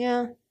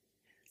 Yeah.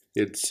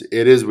 It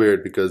is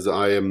weird because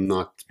I am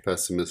not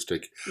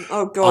pessimistic.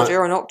 Oh God,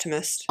 you're an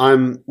optimist.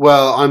 I'm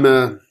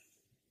a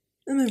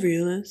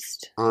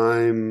realist. I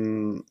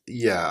am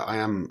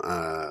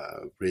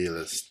a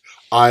realist.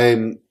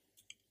 I'm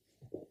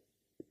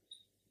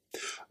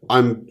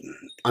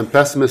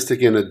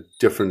pessimistic in a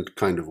different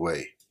kind of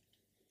way.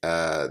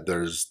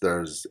 There's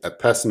a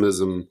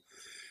pessimism,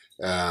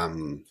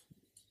 and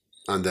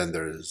then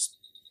there's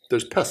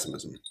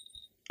pessimism,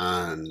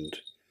 and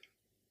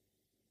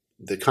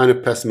the kind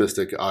of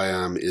pessimistic I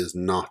am is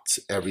not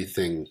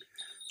everything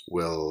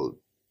will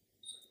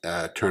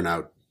turn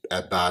out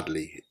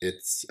badly.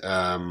 It's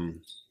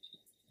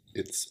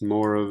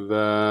more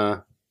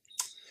of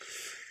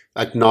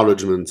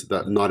acknowledgement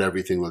that not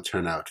everything will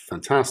turn out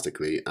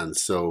fantastically, and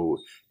so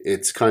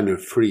it's kind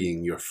of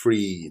freeing. You're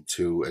free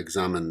to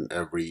examine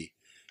every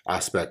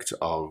aspect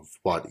of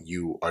what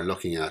you are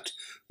looking at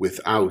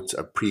without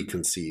a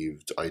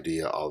preconceived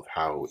idea of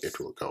how it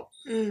will go.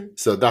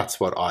 So that's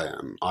what I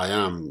am. I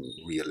am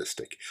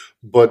realistic,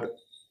 but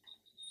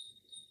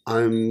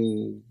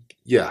I'm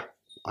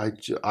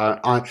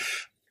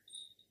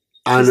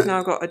She's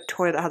now got a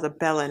toy that has a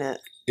bell in it.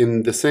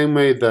 In the same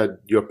way that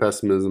your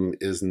pessimism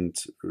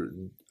isn't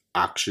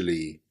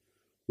actually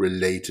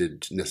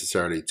related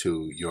necessarily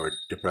to your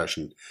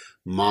depression,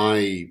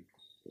 my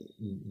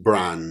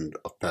brand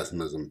of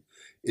pessimism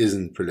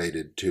isn't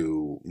related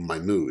to my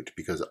mood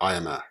because I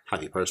am a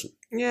happy person.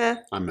 Yeah,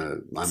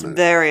 it's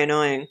very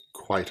annoying.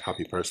 Quite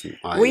happy person.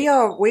 We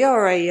are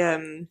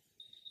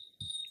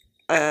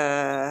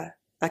a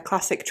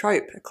classic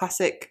trope, a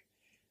classic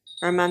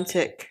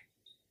romantic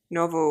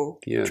novel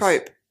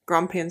trope.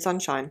 Grumpy and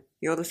sunshine.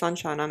 You're the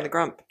sunshine, I'm the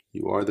grump.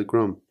 You are the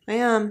grump. I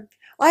am.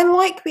 I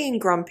like being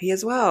grumpy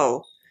as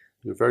well.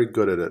 You're very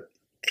good at it.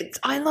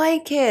 I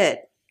like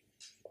it.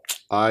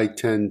 I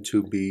tend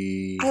to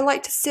be... I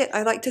like to sit.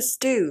 I like to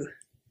stew.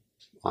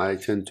 I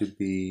tend to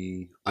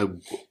be... I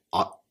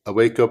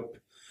wake up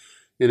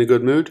in a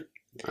good mood.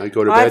 I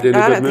go to bed in a good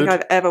mood. I don't think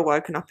I've ever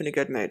woken up in a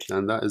good mood.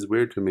 And that is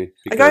weird to me.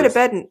 I go to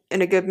bed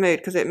in a good mood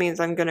because it means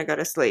I'm going to go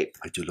to sleep.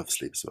 I do love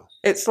sleep as well.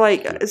 It's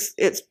like, it's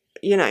it's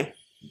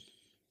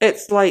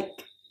like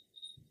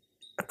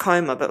a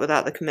coma but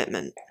without the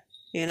commitment.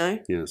 You know?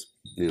 Yes.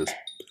 Yes.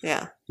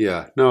 Yeah.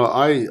 Yeah. No,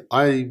 I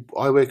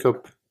wake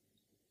up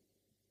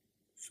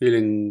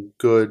feeling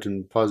good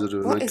and positive,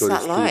 and What I is go to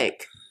that sleep.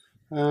 like?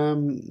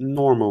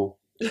 Normal.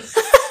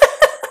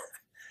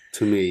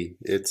 To me,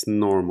 it's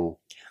normal.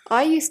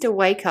 I used to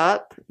wake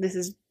up, this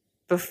is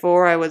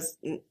before I was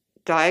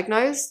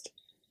diagnosed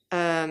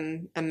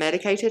and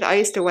medicated. I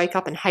used to wake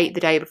up and hate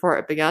the day before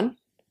it begun.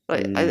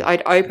 Like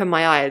I'd open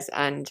my eyes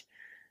and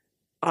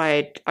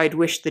I'd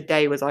wish the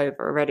day was over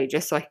already,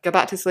 just so I could go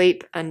back to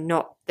sleep and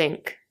not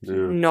think,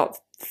 not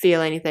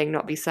feel anything,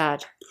 not be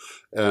sad.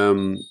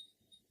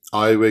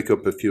 I wake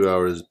up a few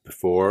hours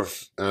before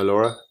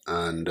Laura,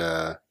 and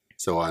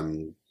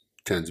so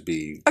tend to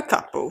be A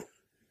couple.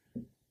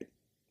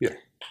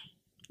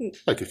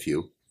 like a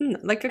few.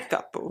 Like a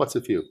couple. What's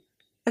a few?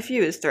 A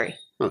few is 3.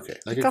 Okay,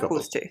 like a a couple couple.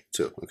 is 2.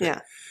 2. Okay.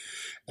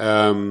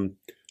 Yeah.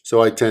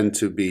 So I tend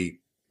to be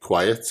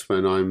quiet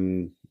when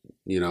I'm,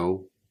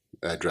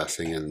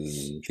 dressing and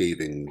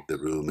leaving the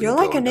room. And You're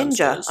like a going ninja.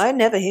 downstairs. I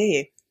never hear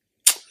you.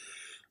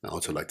 I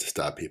also like to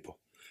stab people.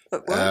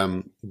 But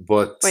what?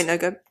 But Wait, no,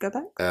 go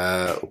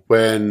back.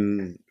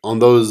 when on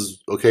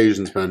those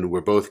occasions when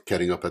we're both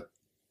getting up at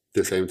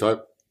the same time,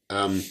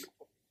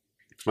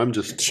 I'm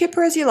just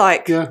Chipper as you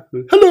like. yeah.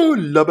 Hello,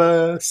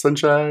 lover,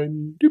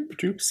 sunshine, doop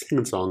doop,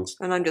 singing songs.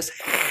 And I'm just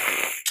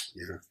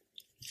Yeah,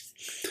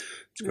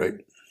 it's great.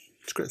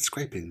 It's great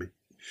scraping me.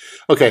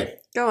 Okay,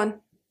 go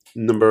on.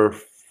 number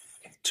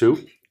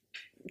 2.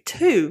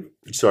 2.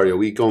 Sorry, are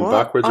we going What?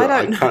 backwards? I Or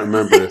I don't can't know.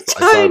 remember if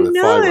I I started don't with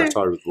 5 or I know.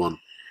 started with 1.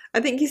 I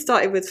think you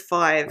started with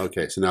 5.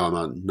 Okay, so now I'm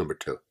on number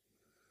 2.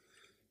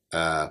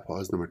 What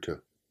was number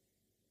 2?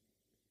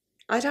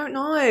 I don't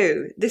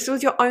know. This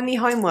was your only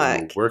I'm a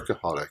homework.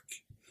 workaholic.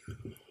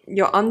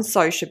 You're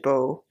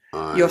unsociable.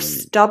 I'm You're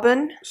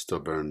stubborn.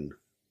 stubborn.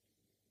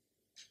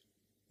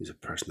 These are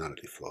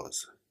personality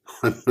flaws.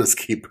 I must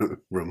keep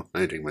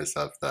reminding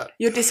myself that.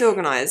 You're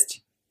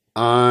disorganized.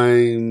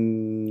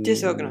 I'm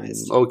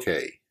Disorganized.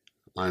 Okay,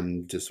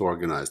 I'm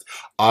disorganized.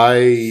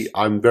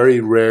 I'm very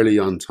rarely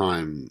on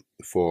time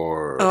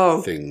for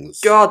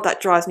things. God,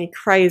 that drives me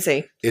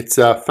crazy. It's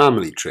a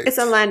family trait. It's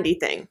a Landy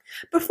thing.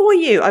 Before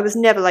you, I was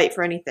never late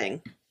for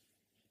anything.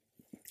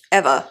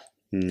 Ever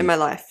in my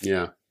life.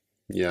 Yeah.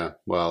 Yeah.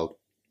 Well,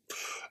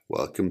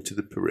 welcome to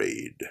the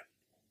parade.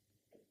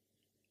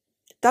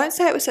 Don't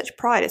say it with such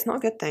pride. It's not a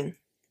good thing.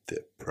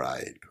 The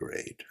Pride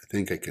Parade. I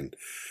think I can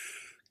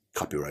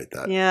copyright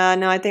that. Yeah,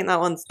 no, I think that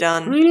one's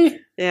done. Really?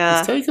 Yeah,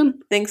 It's taken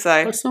think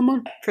so. by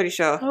someone? Pretty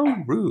sure. How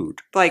rude.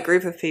 By a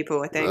group of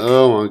people, I think.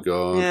 Oh my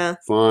god. Yeah.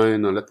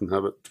 Fine, I'll let them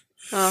have it.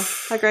 Oh,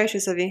 how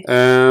gracious of you.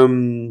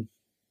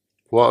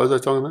 What was I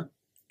talking about?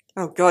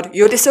 Oh, God,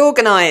 you're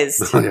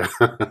disorganized. Oh, yeah.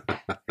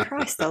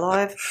 Christ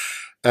alive.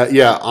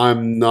 Yeah,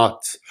 I'm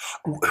not.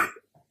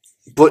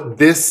 But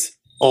this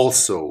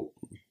also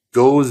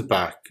goes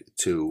back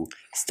to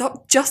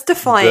Stop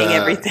justifying the-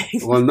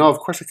 everything. Well, no, of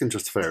course I can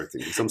justify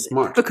everything because I'm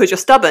smart. Because you're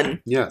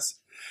stubborn. Yes.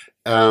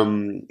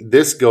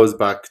 This goes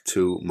back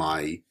to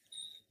my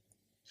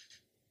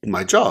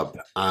job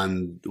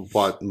and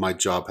what my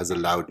job has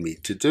allowed me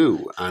to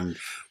do and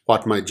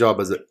what my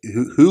job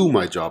who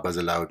my job has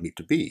allowed me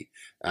to be.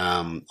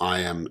 I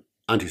am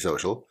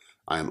antisocial.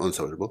 I am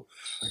unsociable.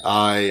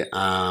 I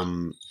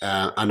am,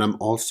 and I'm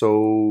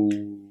also.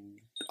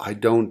 I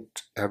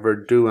don't ever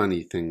do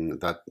anything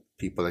that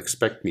people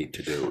expect me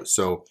to do.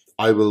 So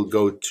I will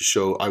go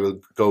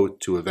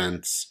to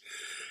events,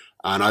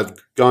 and I've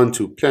gone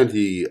to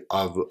plenty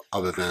of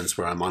events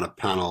where I'm on a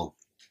panel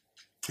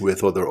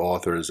with other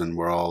authors and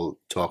we're all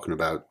talking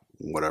about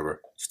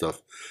whatever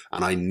stuff,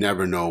 and I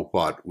never know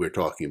what we're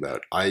talking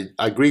about. I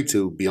agree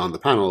to be on the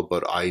panel,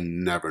 but I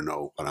never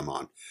know what I'm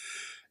on.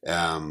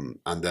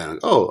 And then,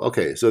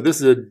 okay, so this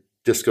is a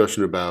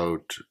discussion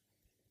about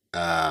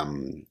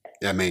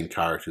main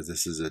characters.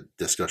 This is a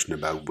discussion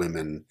about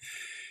women,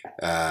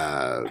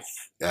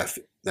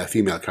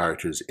 female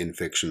characters in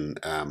fiction.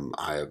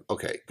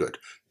 Okay, good.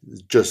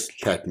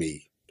 Just let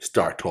me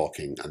start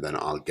talking, and then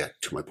I'll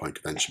get to my point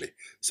eventually.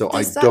 So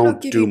Does I that don't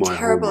not give do you my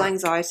terrible homework.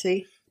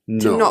 anxiety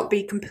No. to not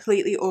be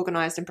completely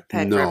organized and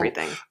prepared for No.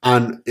 everything?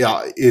 And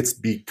yeah, it's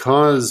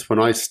because when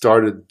I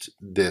started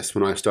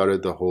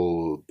the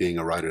whole being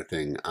a writer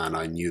thing, and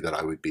I knew that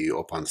I would be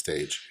up on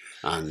stage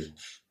and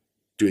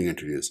doing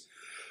interviews,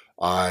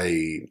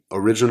 I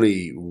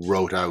originally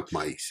wrote out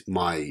my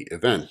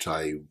event.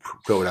 I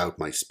wrote out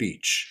my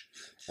speech,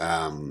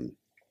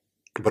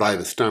 but I have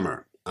a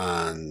stammer,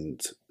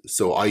 and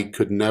so I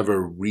could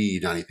never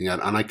read anything out,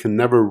 and I can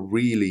never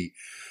really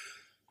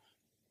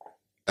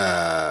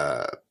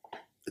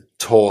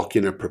talk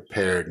in a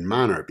prepared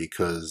manner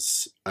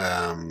because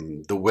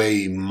the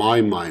way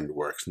my mind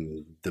works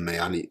and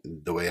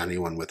the way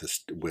anyone with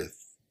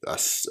a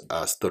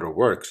stutter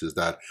works is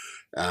that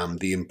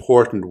the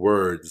important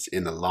words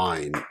in a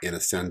line, in a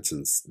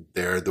sentence,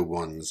 they are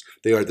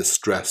the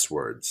stress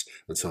words,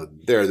 and so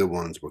they're the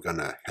ones we're going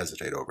to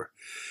hesitate over.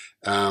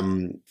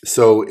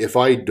 So if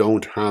I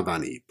don't have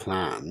any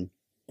plan,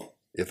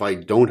 if I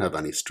don't have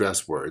any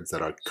stress words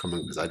that are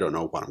coming because I don't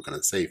know what I'm going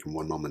to say from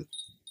one moment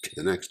to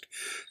the next,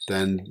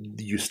 then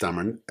you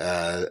stammer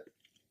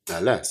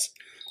less.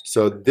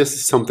 So this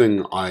is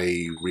something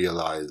I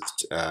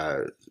realized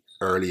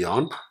early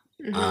on,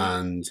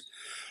 and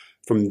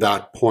from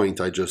that point,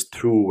 I just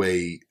threw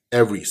away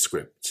every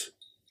script,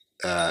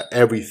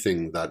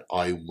 everything that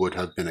I would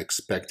have been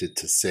expected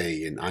to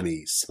say in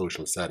any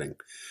social setting,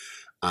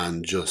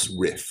 and just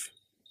riff.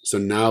 So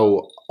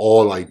now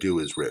all I do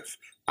is riff.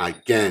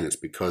 Again, it's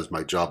because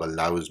my job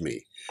allows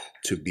me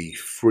to be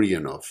free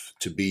enough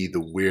to be the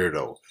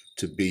weirdo,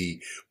 to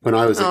be, when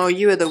I was... Oh,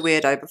 you were the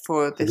weirdo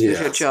before this was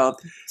your job.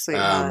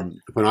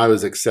 When I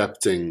was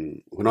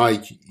accepting, when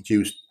I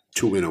used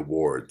to win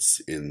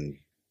awards in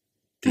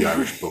the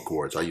Irish Book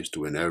Awards, I used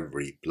to win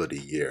every bloody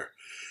year.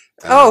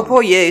 Oh,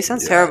 poor you.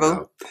 Sounds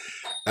terrible.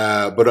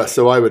 But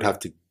so I would have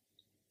to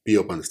be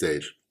up on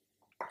stage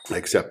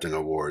accepting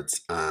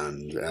awards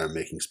and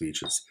making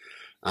speeches.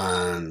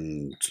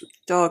 And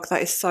dog,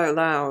 that is so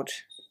loud.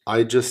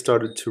 I just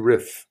started to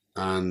riff.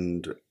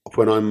 And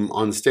when I'm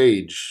on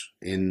stage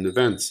in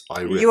events,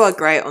 I riff. You are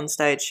great on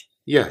stage.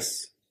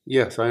 Yes,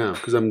 I am,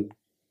 because I'm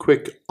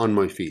quick on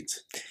my feet.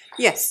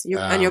 Yes,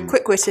 and you're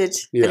quick-witted,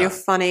 and you're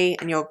funny,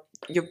 and you're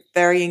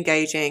very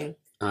engaging.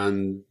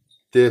 And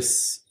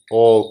this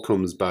all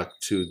comes back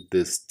to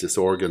this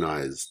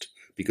disorganized,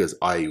 because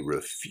I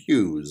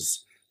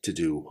refuse to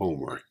do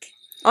homework.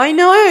 I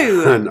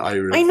know. And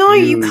I know.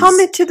 You come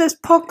into this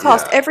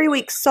podcast every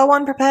week so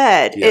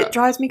unprepared. Yeah. It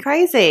drives me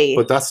crazy.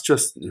 But that's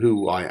just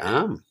who I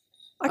am.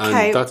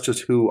 Okay. And that's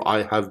just who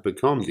I have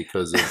become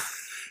because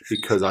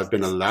I've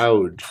been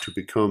allowed to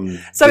become.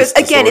 So it's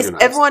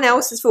everyone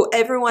else's fault.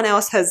 Everyone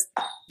else has.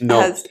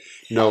 No.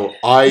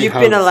 You've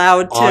been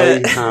allowed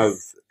to.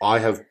 I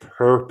have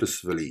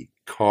purposefully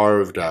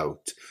carved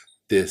out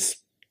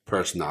this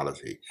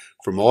personality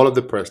from all of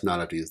the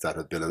personalities that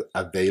have been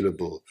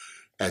available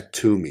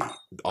to me.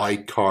 I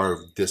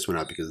carved this one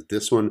out because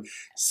this one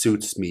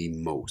suits me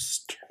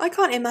most. I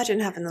can't imagine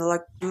having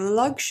the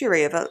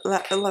luxury of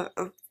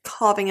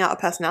carving out a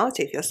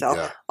personality for yourself.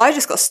 Yeah. I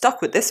just got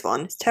stuck with this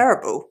one. It's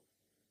terrible.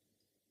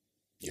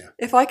 Yeah.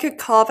 If I could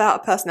carve out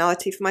a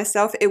personality for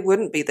myself, it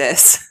wouldn't be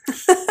this.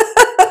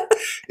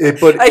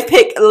 I'd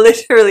pick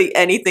literally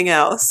anything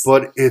else.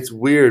 But it's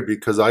weird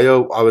because I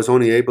was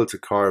only able to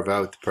carve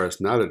out the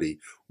personality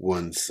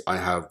once I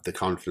have the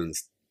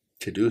confidence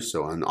to do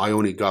so, and I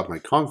only got my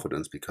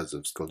confidence because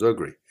of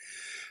Skullduggery.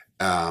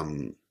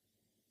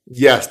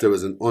 Yes, there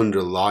was an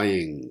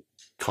underlying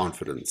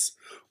confidence,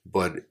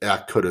 but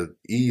that could have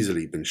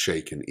easily been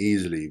shaken,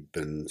 easily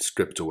been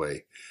stripped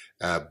away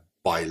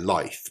by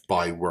life,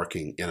 by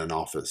working in an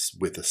office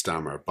with a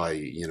stammer,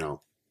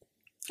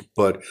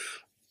 But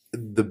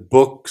the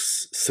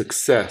book's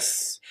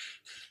success,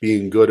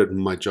 being good at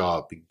my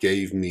job,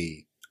 gave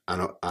me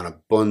an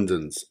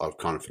abundance of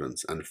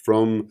confidence, and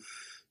from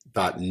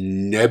that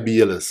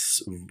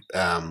nebulous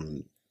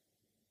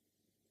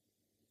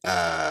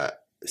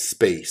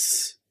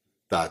space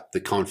that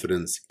the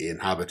confidence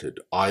inhabited,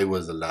 I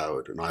was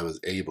allowed and I was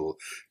able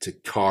to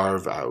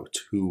carve out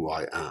who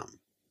I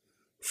am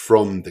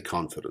from the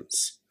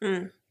confidence.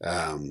 And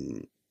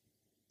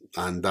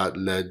that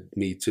led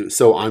me to,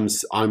 so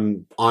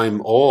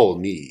I'm all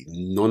me.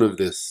 None of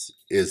this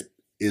is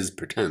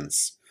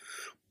pretense,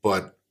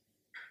 but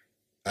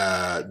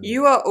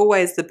you are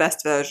always the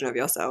best version of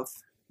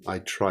yourself. I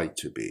try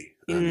to be.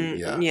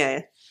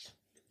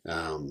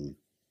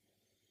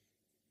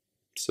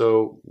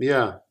 So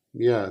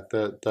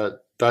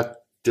that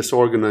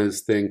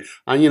disorganized thing,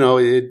 and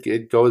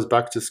it goes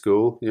back to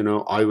school.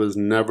 I was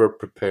never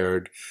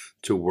prepared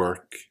to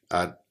work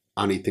at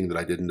anything that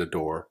I didn't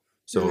adore.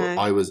 So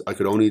I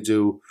could only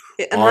do.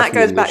 And that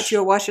goes back to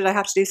your, why should I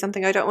have to do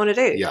something I don't want to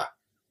do?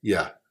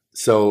 Yeah.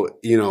 So,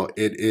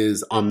 it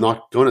is, I'm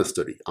not going to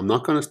study. I'm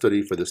not going to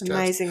study for this test.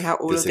 Amazing how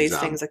all of these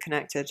things are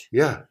connected.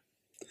 Yeah.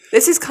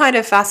 This is kind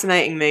of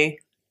fascinating me.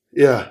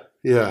 Yeah.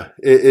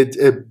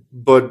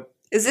 But...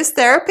 Is this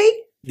therapy?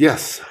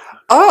 Yes.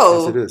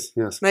 Oh. Yes, it is.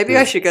 Yes. Maybe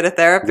I should go to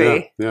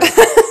therapy. Yeah.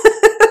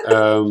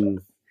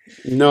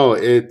 No,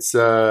 it's...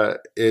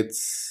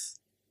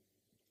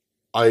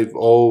 I've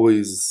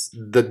always...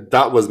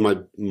 That was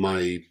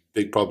my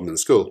big problem in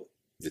school.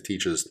 The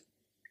teachers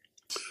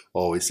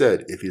always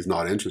said, if he's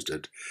not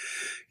interested,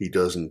 he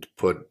doesn't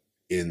put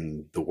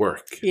in the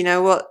work. You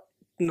know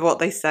what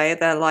they say?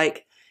 They're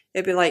like,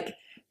 it'd be like,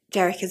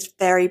 Derek is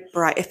very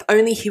bright. If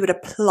only he would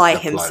apply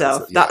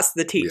himself. Yeah, that's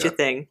the teacher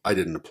thing. I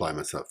didn't apply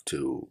myself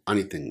to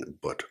anything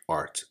but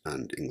art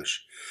and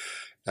English.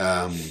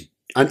 And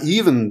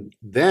even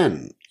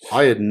then,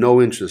 I had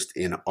no interest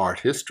in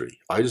art history.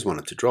 I just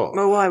wanted to draw.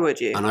 Well, why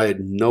would you? And I had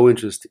no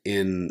interest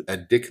in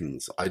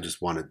Dickens. I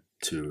just wanted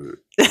to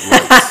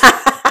write.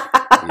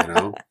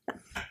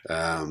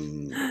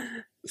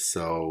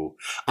 So,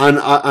 and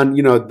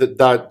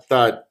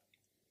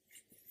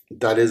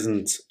that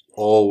isn't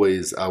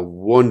always a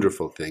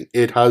wonderful thing.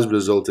 It has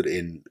resulted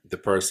in the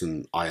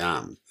person I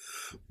am,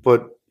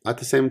 but at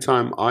the same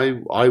time,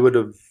 I would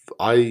have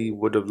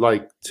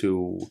liked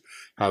to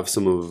have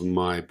some of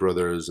my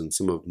brothers and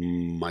some of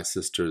my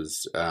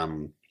sisters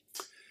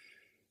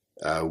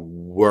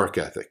work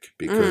ethic,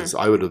 because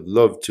I would have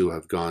loved to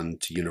have gone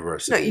to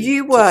university. No,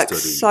 you to work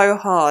study. so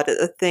hard at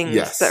the things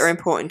Yes. that are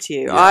important to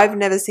you. Yeah. I've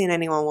never seen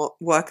anyone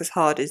work as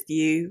hard as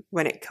you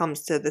when it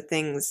comes to the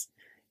things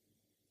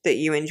that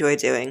you enjoy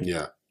doing.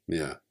 Yeah,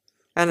 yeah.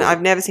 And But-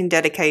 I've never seen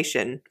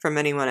dedication from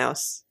anyone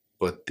else.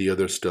 But the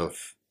other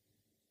stuff,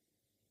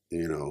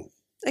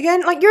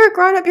 Again, like, you're a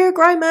grown up, you're a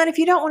grown man. If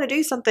you don't want to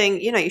do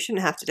something, you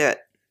shouldn't have to do it.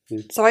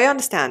 Mm. So I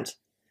understand.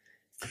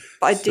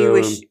 But I do So,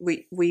 wish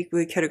we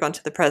could have gone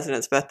to the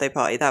president's birthday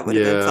party. That would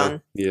have been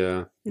fun.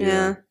 Yeah.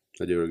 Yeah.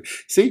 I do agree.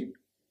 See,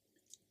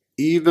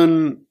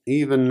 even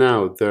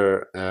now,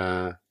 there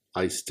are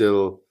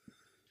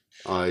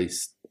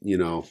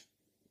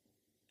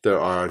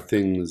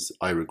things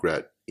I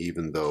regret,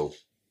 even though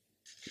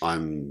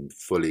I'm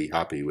fully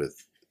happy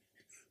with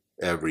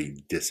every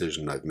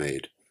decision I've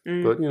made.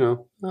 Mm. But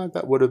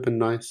that would have been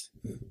nice.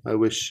 I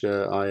wish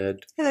I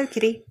had Hello,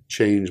 kitty.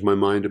 changed my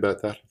mind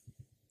about that.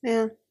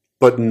 Yeah.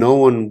 But no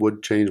one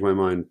would change my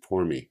mind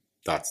for me.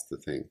 That's the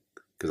thing,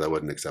 because I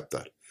wouldn't accept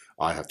that.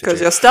 I have to. Because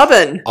change. you're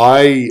stubborn.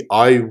 I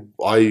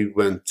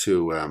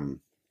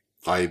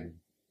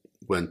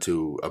went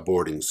to a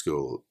boarding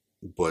school,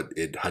 but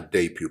it had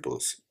day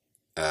pupils.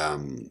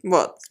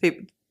 What?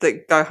 People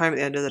that go home at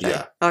the end of the day?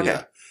 Yeah.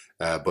 Okay.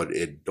 Yeah. But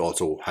it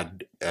also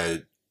had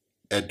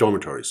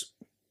dormitories.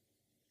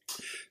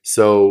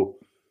 So,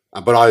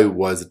 but I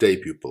was a day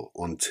pupil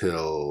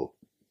until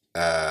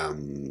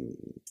 5th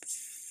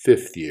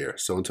year.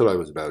 So until I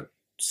was about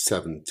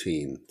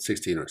 16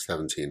 or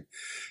 17,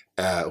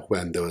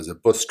 when there was a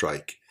bus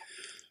strike,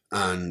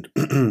 and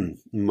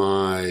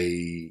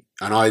I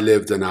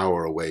lived an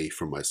hour away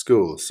from my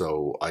school,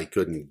 so I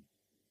couldn't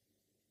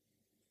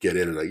get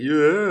in and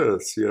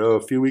yes, a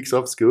few weeks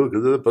off school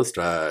because of the bus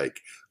strike.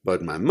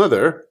 But my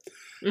mother,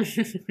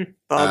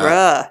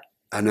 Barbara.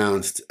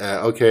 announced,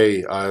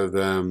 okay, I've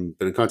been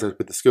in contact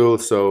with the school,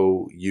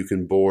 so you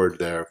can board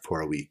there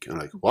for a week. And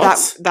I'm like,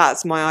 what?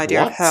 That's my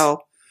idea of What?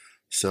 hell.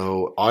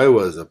 So I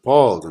was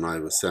appalled, and I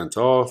was sent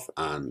off.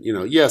 And,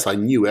 yes, I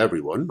knew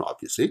everyone,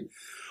 obviously,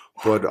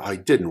 but I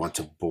didn't want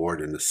to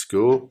board in a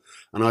school.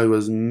 And I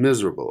was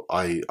miserable.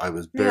 I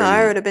was barely... Yeah,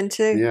 I would have been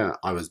too. Yeah,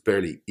 I was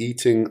barely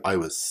eating. I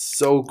was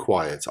so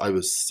quiet. I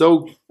was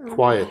so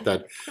quiet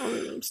that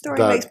Story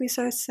that makes me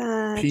so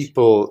sad.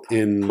 people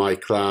in my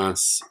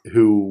class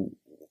who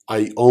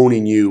I only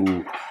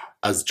knew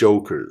as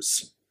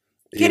jokers.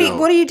 Kitty,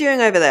 what are you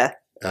doing over there?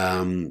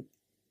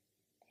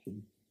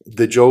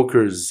 The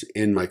jokers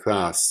in my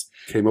class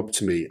came up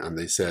to me and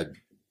they said,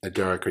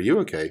 Derek, are you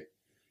okay?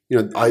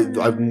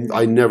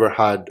 I never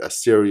had a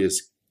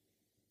serious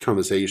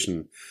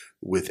conversation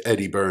with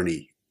Eddie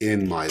Burney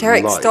in my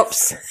Derek, life. stop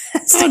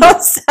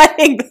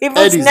saying people's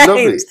Eddie's names.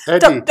 lovely.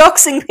 Stop Eddie,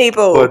 doxing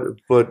people.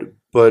 but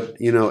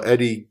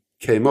Eddie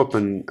came up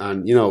and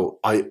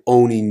I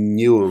only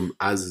knew him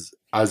as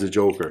a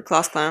joker.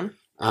 Class clown.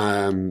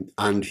 And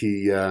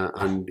he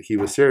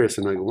was serious,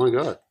 and I go, oh my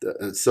God.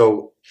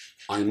 So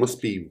I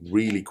must be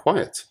really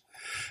quiet.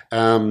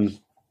 And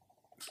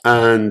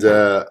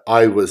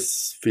I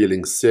was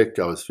feeling sick.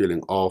 I was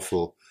feeling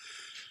awful.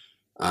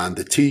 And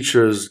the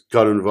teachers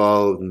got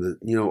involved, and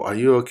are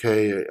you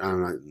okay? And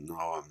I'm like, no,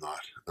 I'm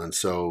not. And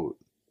so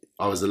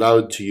I was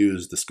allowed to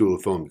use the school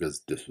phone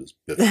because this was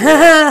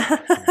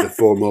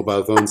before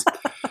mobile phones.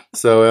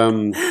 So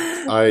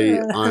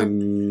I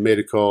made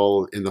a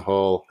call in the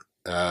hall,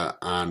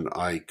 and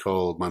I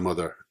called my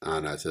mother,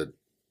 and I said,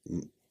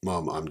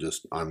 Mom, I'm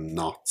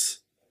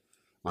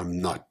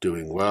not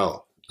doing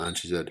well. And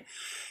she said,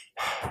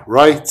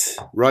 right,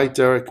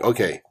 Derek.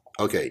 Okay.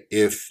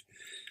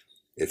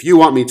 If you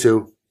want me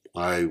to,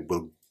 I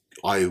will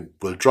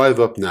drive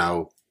up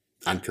now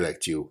and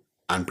collect you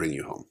and bring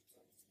you home.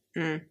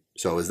 Mm.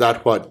 So is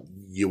that what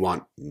you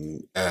want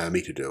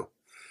me to do?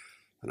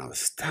 And I was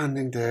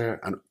standing there,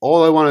 and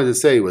all I wanted to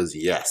say was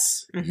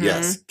yes,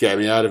 yes, get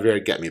me out of here,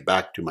 get me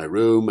back to my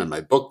room and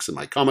my books and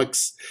my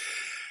comics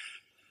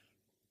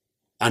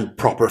and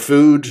proper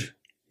food.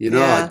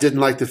 I didn't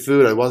like the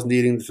food. I wasn't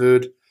eating the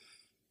food.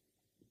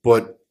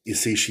 But you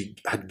see, she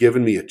had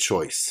given me a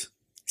choice.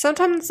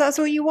 Sometimes that's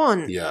all you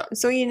want. Yeah.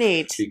 That's all you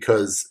need.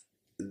 Because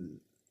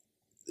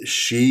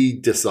she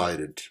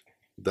decided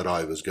that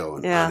I was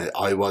going, and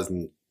I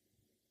wasn't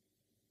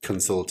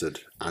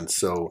consulted, and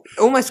so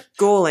almost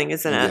galling,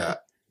 isn't it? Yeah,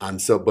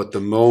 and so, but the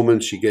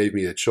moment she gave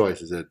me a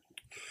choice, I said,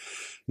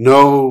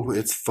 "No,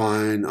 it's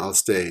fine. I'll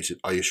stay." She said,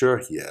 "Are you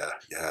sure?" Yeah,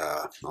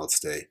 I'll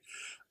stay.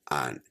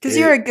 And because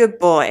you're a good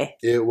boy.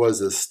 It was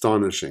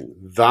astonishing.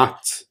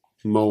 That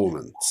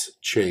moment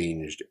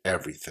changed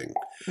everything.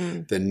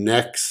 The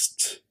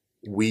next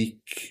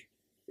week,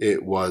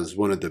 it was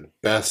one of the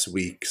best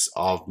weeks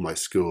of my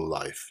school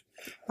life.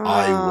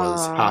 I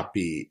was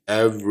happy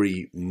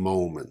every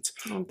moment.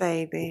 Oh,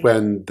 baby.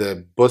 When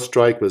the bus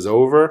strike was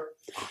over,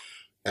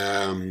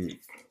 I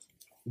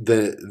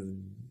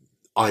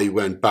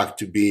went back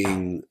to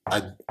being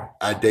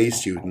a day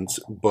student,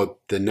 but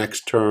the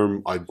next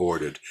term I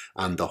boarded,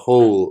 and the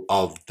whole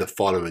of the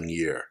following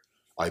year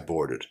I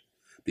boarded,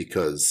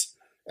 because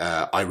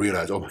I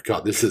realized, oh my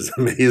God, this is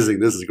amazing.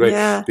 This is great.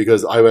 Yeah.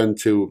 Because I went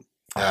to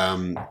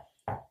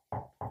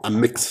a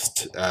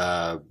mixed,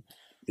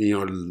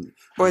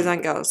 Boys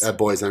and girls.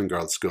 boys and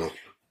girls school.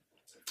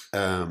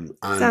 And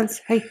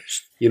Sounds. Hey.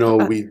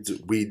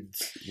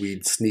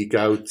 we'd sneak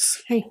out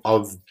Hey.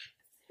 of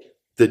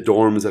the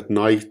dorms at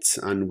night,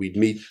 and we'd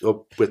meet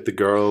up with the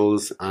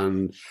girls,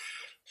 and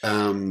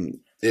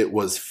it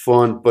was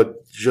fun.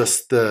 But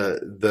just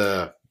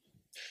the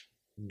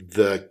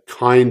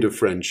kind of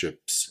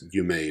friendships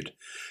you made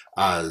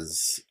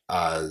as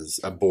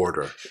a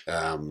boarder,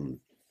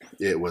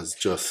 it was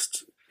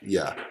just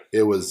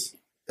it was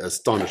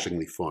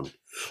astonishingly fun.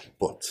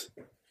 But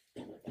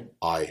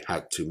I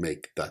had to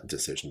make that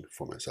decision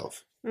for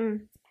myself.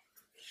 Mm.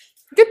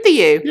 Good for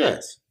you.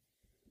 Yes.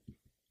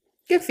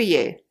 Good for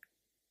you.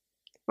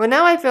 Well,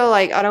 now I feel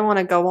like I don't want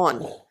to go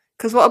on.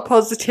 Because what a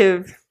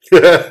positive.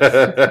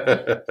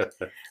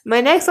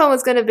 My next one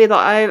was going to be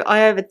that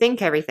I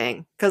overthink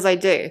everything. Because I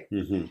do.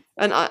 Mm-hmm.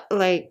 And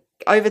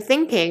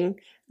overthinking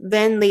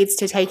then leads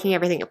to taking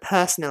everything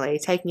personally.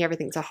 Taking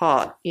everything to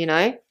heart, you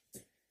know?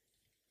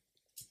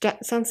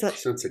 Sunset.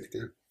 Sunset,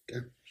 down.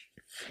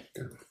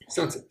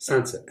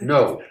 Sunset.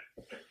 No.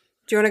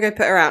 Do you want to go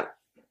put her out?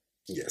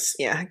 Yes.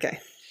 Yeah, okay.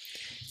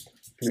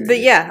 But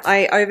yeah,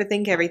 I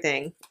overthink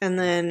everything. And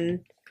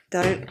then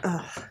don't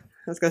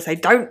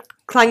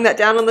clang that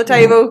down on the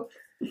table.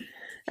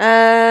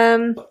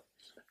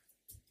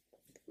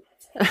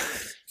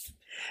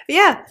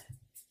 Yeah.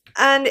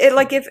 And it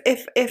like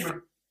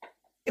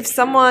if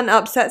someone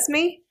upsets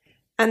me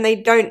and they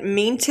don't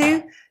mean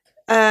to,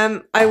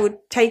 I would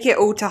take it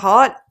all to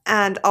heart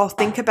and I'll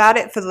think about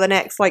it for the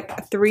next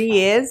 3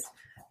 years.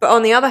 But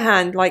on the other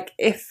hand,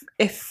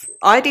 if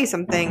I do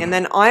something and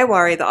then I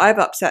worry that I've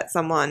upset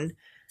someone,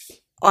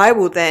 I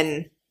will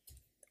then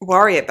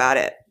worry about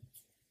it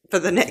for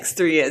the next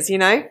 3 years, you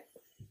know?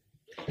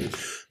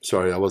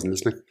 Sorry, I wasn't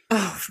listening.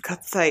 Oh, for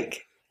God's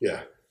sake.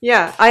 Yeah.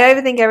 Yeah, I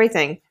overthink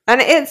everything. And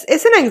it's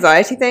an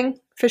anxiety thing,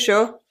 for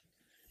sure.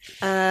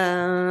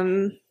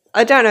 I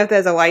don't know if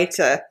there's a way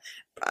to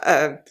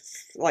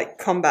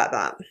combat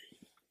that.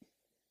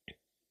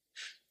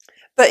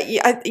 But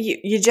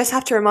you just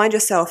have to remind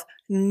yourself,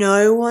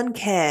 no one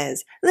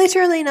cares.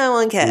 Literally no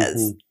one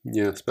cares. Mm-hmm.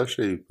 Yeah,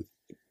 especially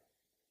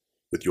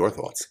with your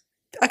thoughts.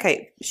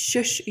 Okay,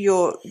 shush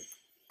your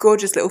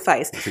gorgeous little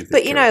face. I think they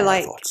But you care know, about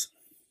my thoughts.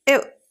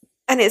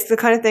 And it's the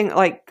kind of thing,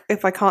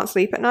 if I can't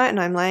sleep at night and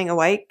I'm laying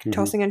awake,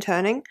 tossing and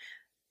turning,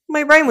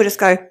 my brain will just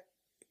go,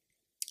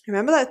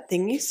 remember that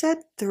thing you said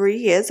 3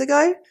 years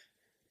ago?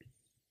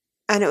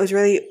 And it was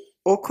really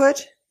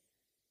awkward?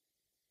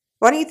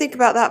 Why don't you think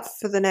about that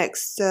for the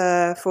next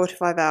 4 to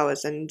 5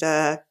 hours and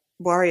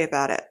worry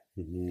about it?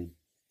 Mm-hmm.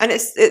 And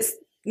it's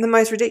the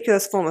most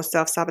ridiculous form of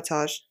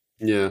self-sabotage.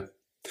 Yeah.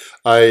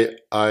 I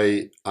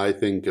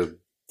think of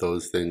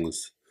those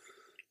things.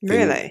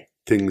 Really?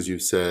 Things you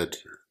said,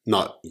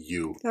 not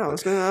you. Oh, I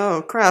was going,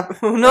 oh crap.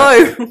 Oh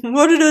no.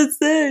 What did I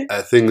say?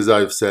 Things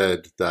I've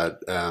said that,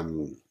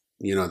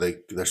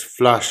 they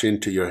flash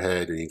into your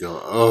head and you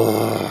go,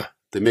 oh,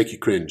 they make you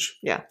cringe.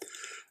 Yeah.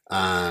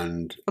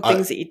 And Or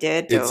things that you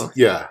did.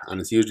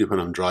 And it's usually when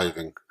I'm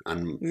driving.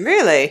 And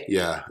really?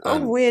 yeah. A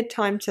weird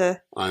time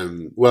to.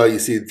 You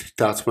see,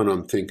 that's when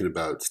I'm thinking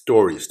about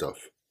story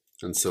stuff.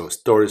 And so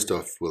story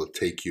stuff will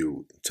take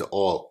you to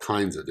all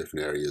kinds of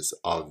different areas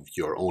of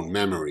your own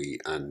memory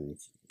and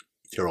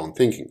your own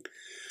thinking.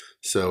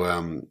 So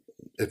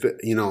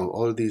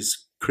all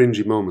these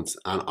cringy moments,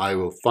 and I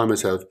will find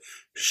myself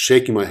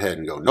shaking my head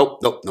and go,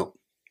 nope.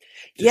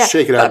 Just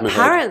shake it out of my head.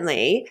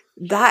 Apparently,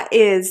 that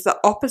is the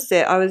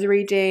opposite. I was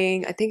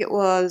reading, I think it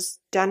was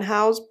Dan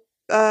Howe's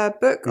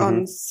book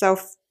on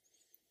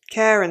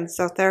self-care and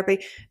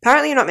self-therapy.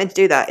 Apparently, you're not meant to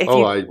do that.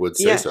 I would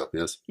say so,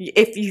 yes.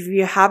 If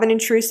you have an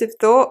intrusive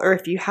thought, or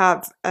if you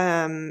have,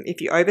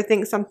 if you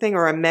overthink something,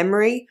 or a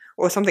memory,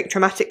 or something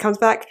traumatic comes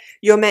back,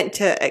 you're meant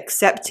to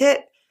accept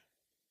it,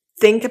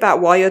 think about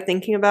why you're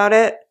thinking about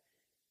it,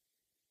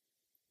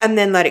 and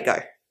then let it go.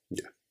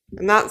 Yeah.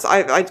 And that's,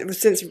 I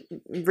since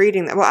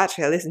reading that, well,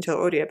 actually, I listened to an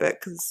audiobook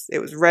because it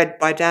was read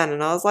by Dan,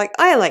 and I was like,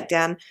 I like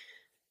Dan.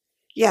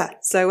 Yeah,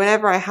 so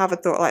whenever I have a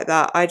thought like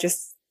that,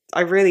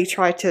 I really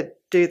try to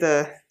do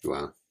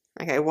wow.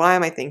 Okay, why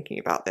am I thinking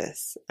about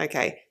this?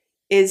 Okay,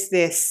 is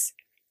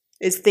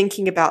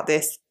thinking about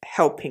this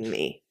helping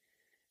me?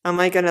 Am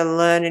I going to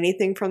learn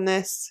anything from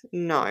this?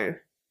 No.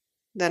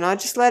 Then I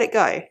just let it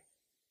go.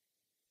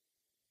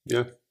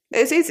 Yeah.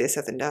 It's easier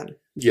said than done.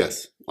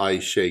 Yes, I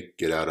shake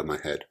it out of my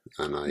head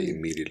and I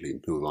immediately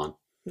move on.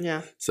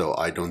 Yeah. So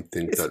I don't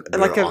think that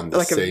like we're on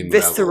the same level.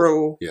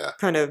 Visceral Yeah.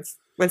 kind of,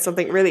 when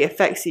something really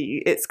affects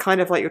you, it's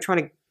kind of like you're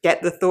trying to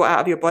get the thought out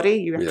of your body.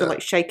 You have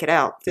to shake it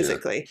out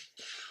physically.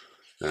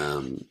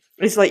 Yeah.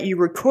 It's like you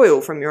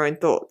recoil from your own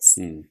thoughts.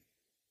 Hmm.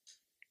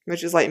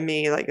 Which is like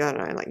me, I don't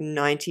know,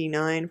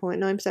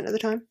 99.9% of the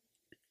time.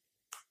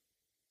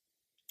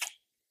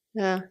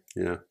 Yeah.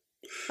 Yeah.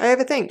 I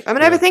overthink. I'm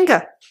an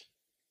overthinker.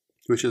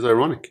 Which is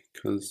ironic,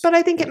 because but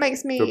I think it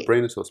makes me. Your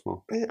brain is so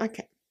small.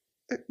 Okay.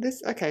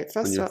 First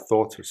and your up.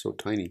 thoughts are so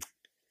tiny.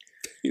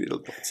 Little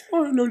dots.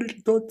 Oh, no,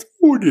 little dots.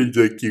 Oh, there's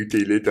a cute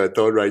little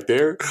dot right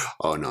there.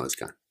 Oh, no, it's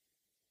gone.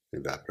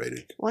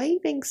 Evaporated. Why are you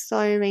being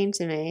so mean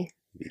to me?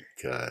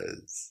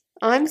 Because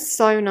I'm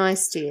so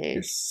nice to you.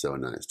 you're so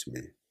nice to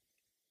me.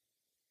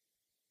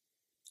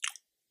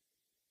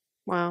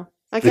 Wow.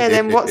 Okay,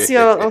 then what's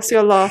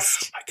your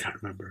last? I can't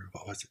remember.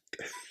 What was it?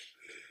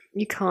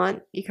 You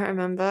can't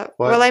remember.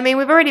 What? Well, I mean,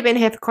 we've already been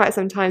here for quite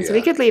some time, so we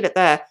Yeah. could leave it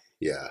there.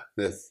 Yeah.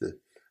 That's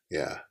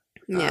yeah.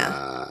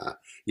 Yeah.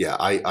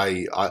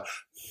 Yeah.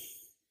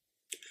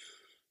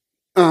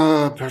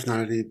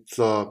 Personality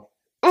flaw.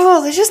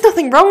 Oh, there's just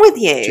nothing wrong with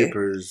you.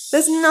 Jeepers.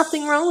 There's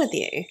nothing wrong with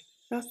you.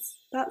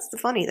 That's the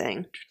funny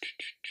thing.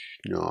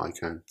 No, I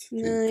can't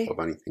No. think of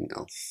anything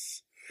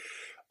else.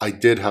 I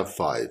did have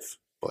 5,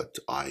 but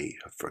I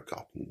have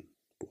forgotten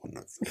one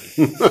of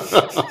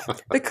them.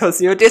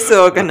 Because you're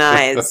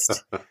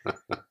disorganized.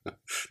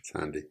 It's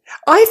handy.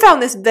 I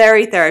found this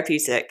very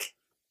therapeutic.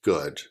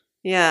 Good.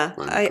 Yeah.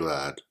 I'm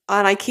glad.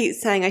 And I keep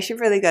saying I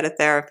should really go to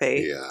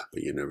therapy. Yeah,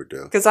 but you never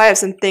do. Because I have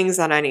some things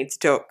that I need to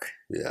talk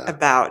Yeah.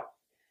 about.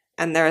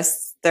 And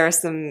there's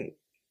some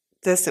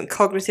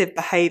cognitive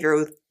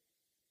behavioral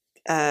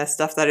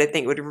stuff that I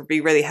think would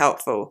be really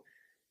helpful.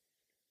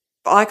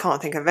 But I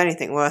can't think of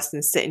anything worse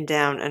than sitting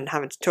down and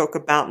having to talk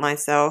about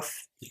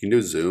myself. You can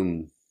do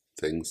Zoom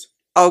things.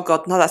 Oh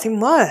God, no, that's even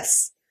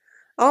worse.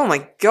 Oh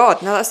my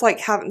God, no, that's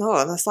like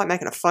that's like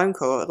making a phone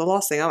call. The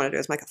last thing I want to do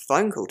is make a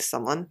phone call to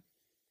someone.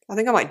 I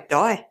think I might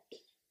die.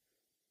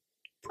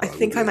 I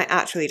think I Probably. might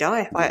actually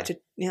die if I had to.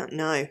 Yeah,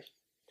 no.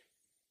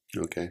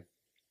 Okay.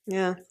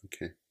 Yeah.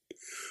 Okay.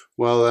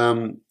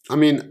 Well, I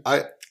mean,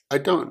 I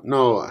don't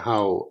know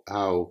how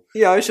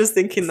Yeah, I was just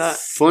thinking that.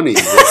 funny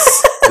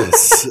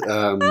this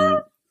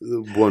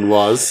one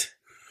was.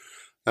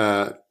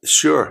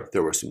 Sure,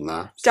 there were some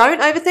laughs,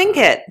 Don't overthink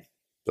it.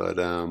 but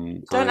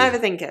Don't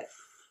overthink it.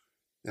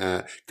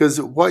 because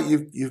what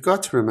you've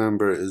got to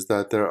remember is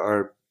that there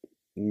are,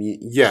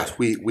 yes,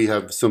 we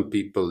have some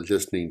people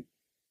listening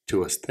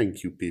to us.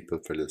 Thank you, people,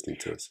 for listening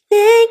to us.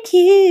 Thank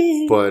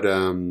you. But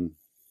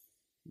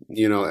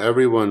you know,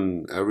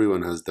 everyone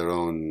has their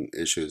own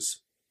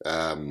issues,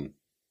 and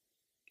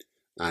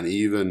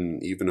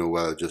even a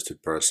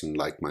well-adjusted person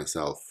like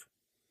myself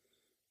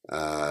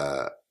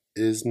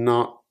is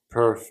not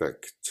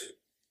perfect.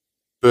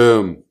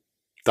 Boom.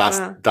 That's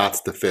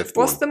the 5th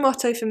What's one. the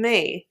motto for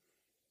me?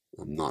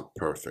 I'm not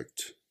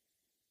perfect.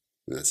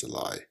 That's a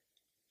lie.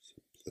 It's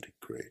bloody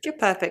great. You're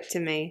perfect to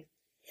me.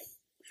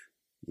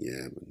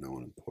 Yeah, but no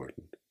one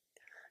important.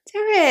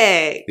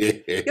 Derek,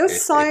 you're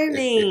so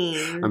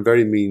mean. I'm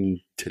very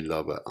mean to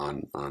Lubba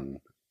on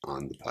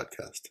the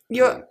podcast.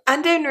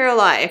 And in real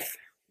life.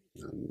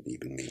 I'm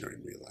even meaner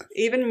in real life.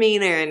 Even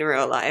meaner in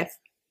real life.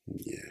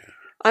 Yeah.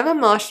 I'm a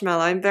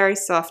marshmallow. I'm very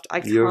soft.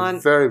 You're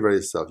very,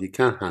 very soft. You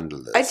can't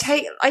handle this.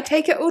 I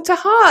take it all to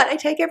heart. I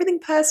take everything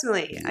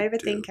personally. You I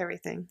overthink do.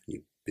 everything.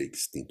 You big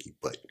stinky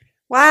butt.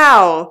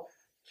 Wow.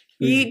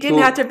 You didn't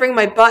have to bring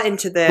my butt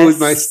into this. Who's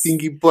my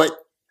stinky butt?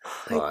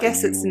 I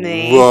guess it's you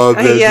me.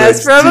 Robin, Yeah,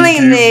 it's my probably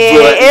stinky me.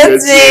 butt.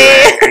 It's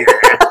That's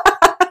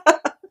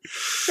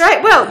me.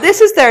 Right, well, this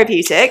was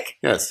therapeutic.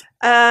 Yes.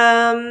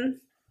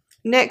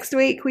 Next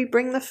week we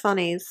bring the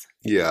funnies.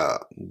 Yeah,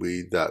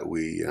 we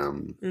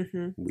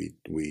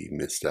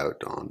missed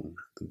out on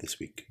this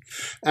week.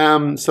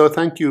 So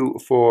thank you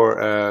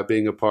for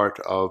being a part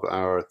of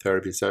our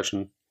therapy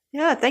session.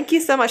 Yeah, thank you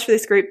so much for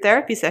this group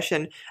therapy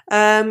session.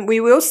 We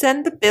will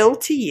send the bill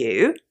to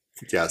you.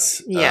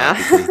 Yes. Yeah.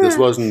 Because this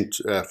wasn't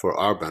for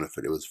our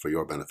benefit; it was for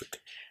your benefit.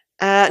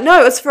 No,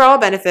 it was for our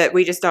benefit.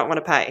 We just don't want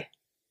to pay.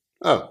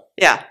 Oh.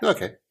 Yeah.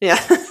 Okay. Yeah.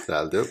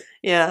 That'll do.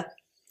 Yeah.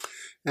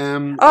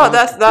 Oh,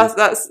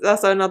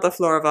 That's another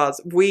flaw of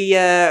ours. We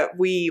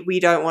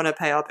don't want to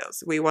pay our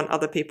bills. We want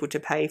other people to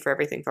pay for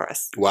everything for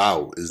us.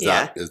 Wow, is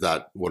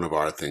that one of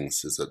our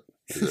things?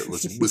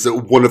 Was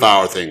it one of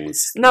our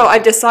things? No,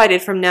 I've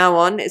decided from now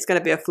on it's going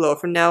to be a flaw.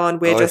 From now on,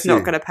 we're just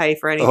not going to pay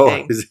for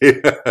anything.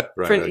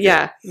 Right. Okay.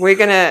 Yeah, we're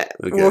going to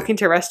walk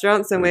into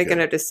restaurants and we're going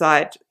to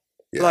decide,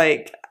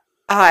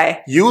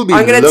 hi. You will be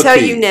I'm going to tell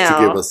you lucky now.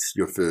 to give us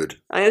your food.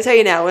 I'm going to tell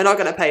you now, we're not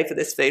going to pay for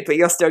this food, but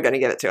you're still going to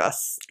give it to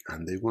us.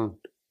 And they won't.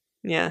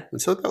 Yeah.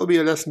 And so that will be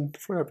a lesson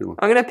for everyone.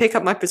 I'm going to pick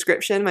up my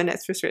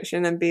next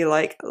prescription, and be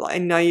like, I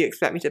know you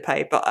expect me to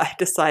pay, but I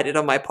decided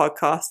on my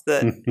podcast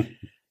that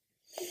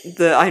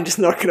that I'm just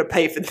not going to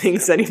pay for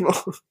things anymore.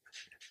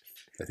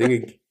 I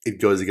think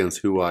it goes against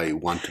who I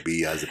want to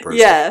be as a person.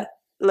 Yeah.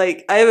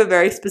 Like, I have a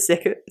very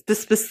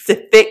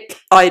specific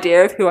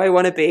idea of who I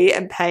want to be,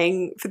 and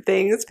paying for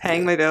things,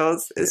 paying my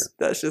bills,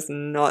 that's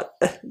not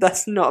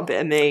a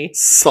bit of me.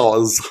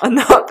 Soz. I'm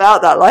not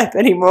about that life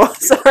anymore.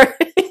 Sorry.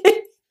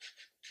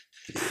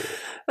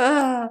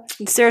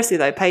 Seriously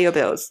though, pay your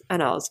bills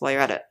and ours while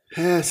you're at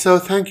it. So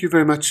thank you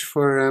very much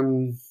for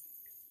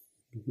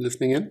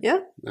listening in. Yeah.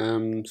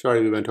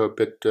 Sorry we went a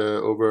bit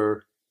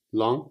over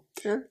long.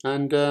 Yeah.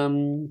 And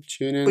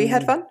tune in. We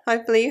had fun.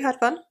 Hopefully you had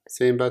fun.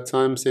 Same bad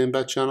time, same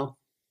bad channel.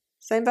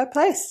 Same bad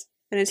place.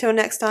 And until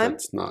next time,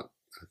 That's not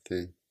a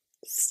thing.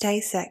 stay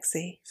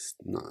sexy. It's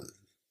not.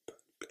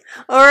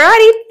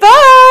 Alrighty,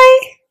 bye!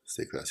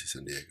 Stay classy,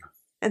 San Diego.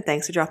 And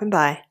thanks for dropping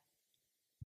by.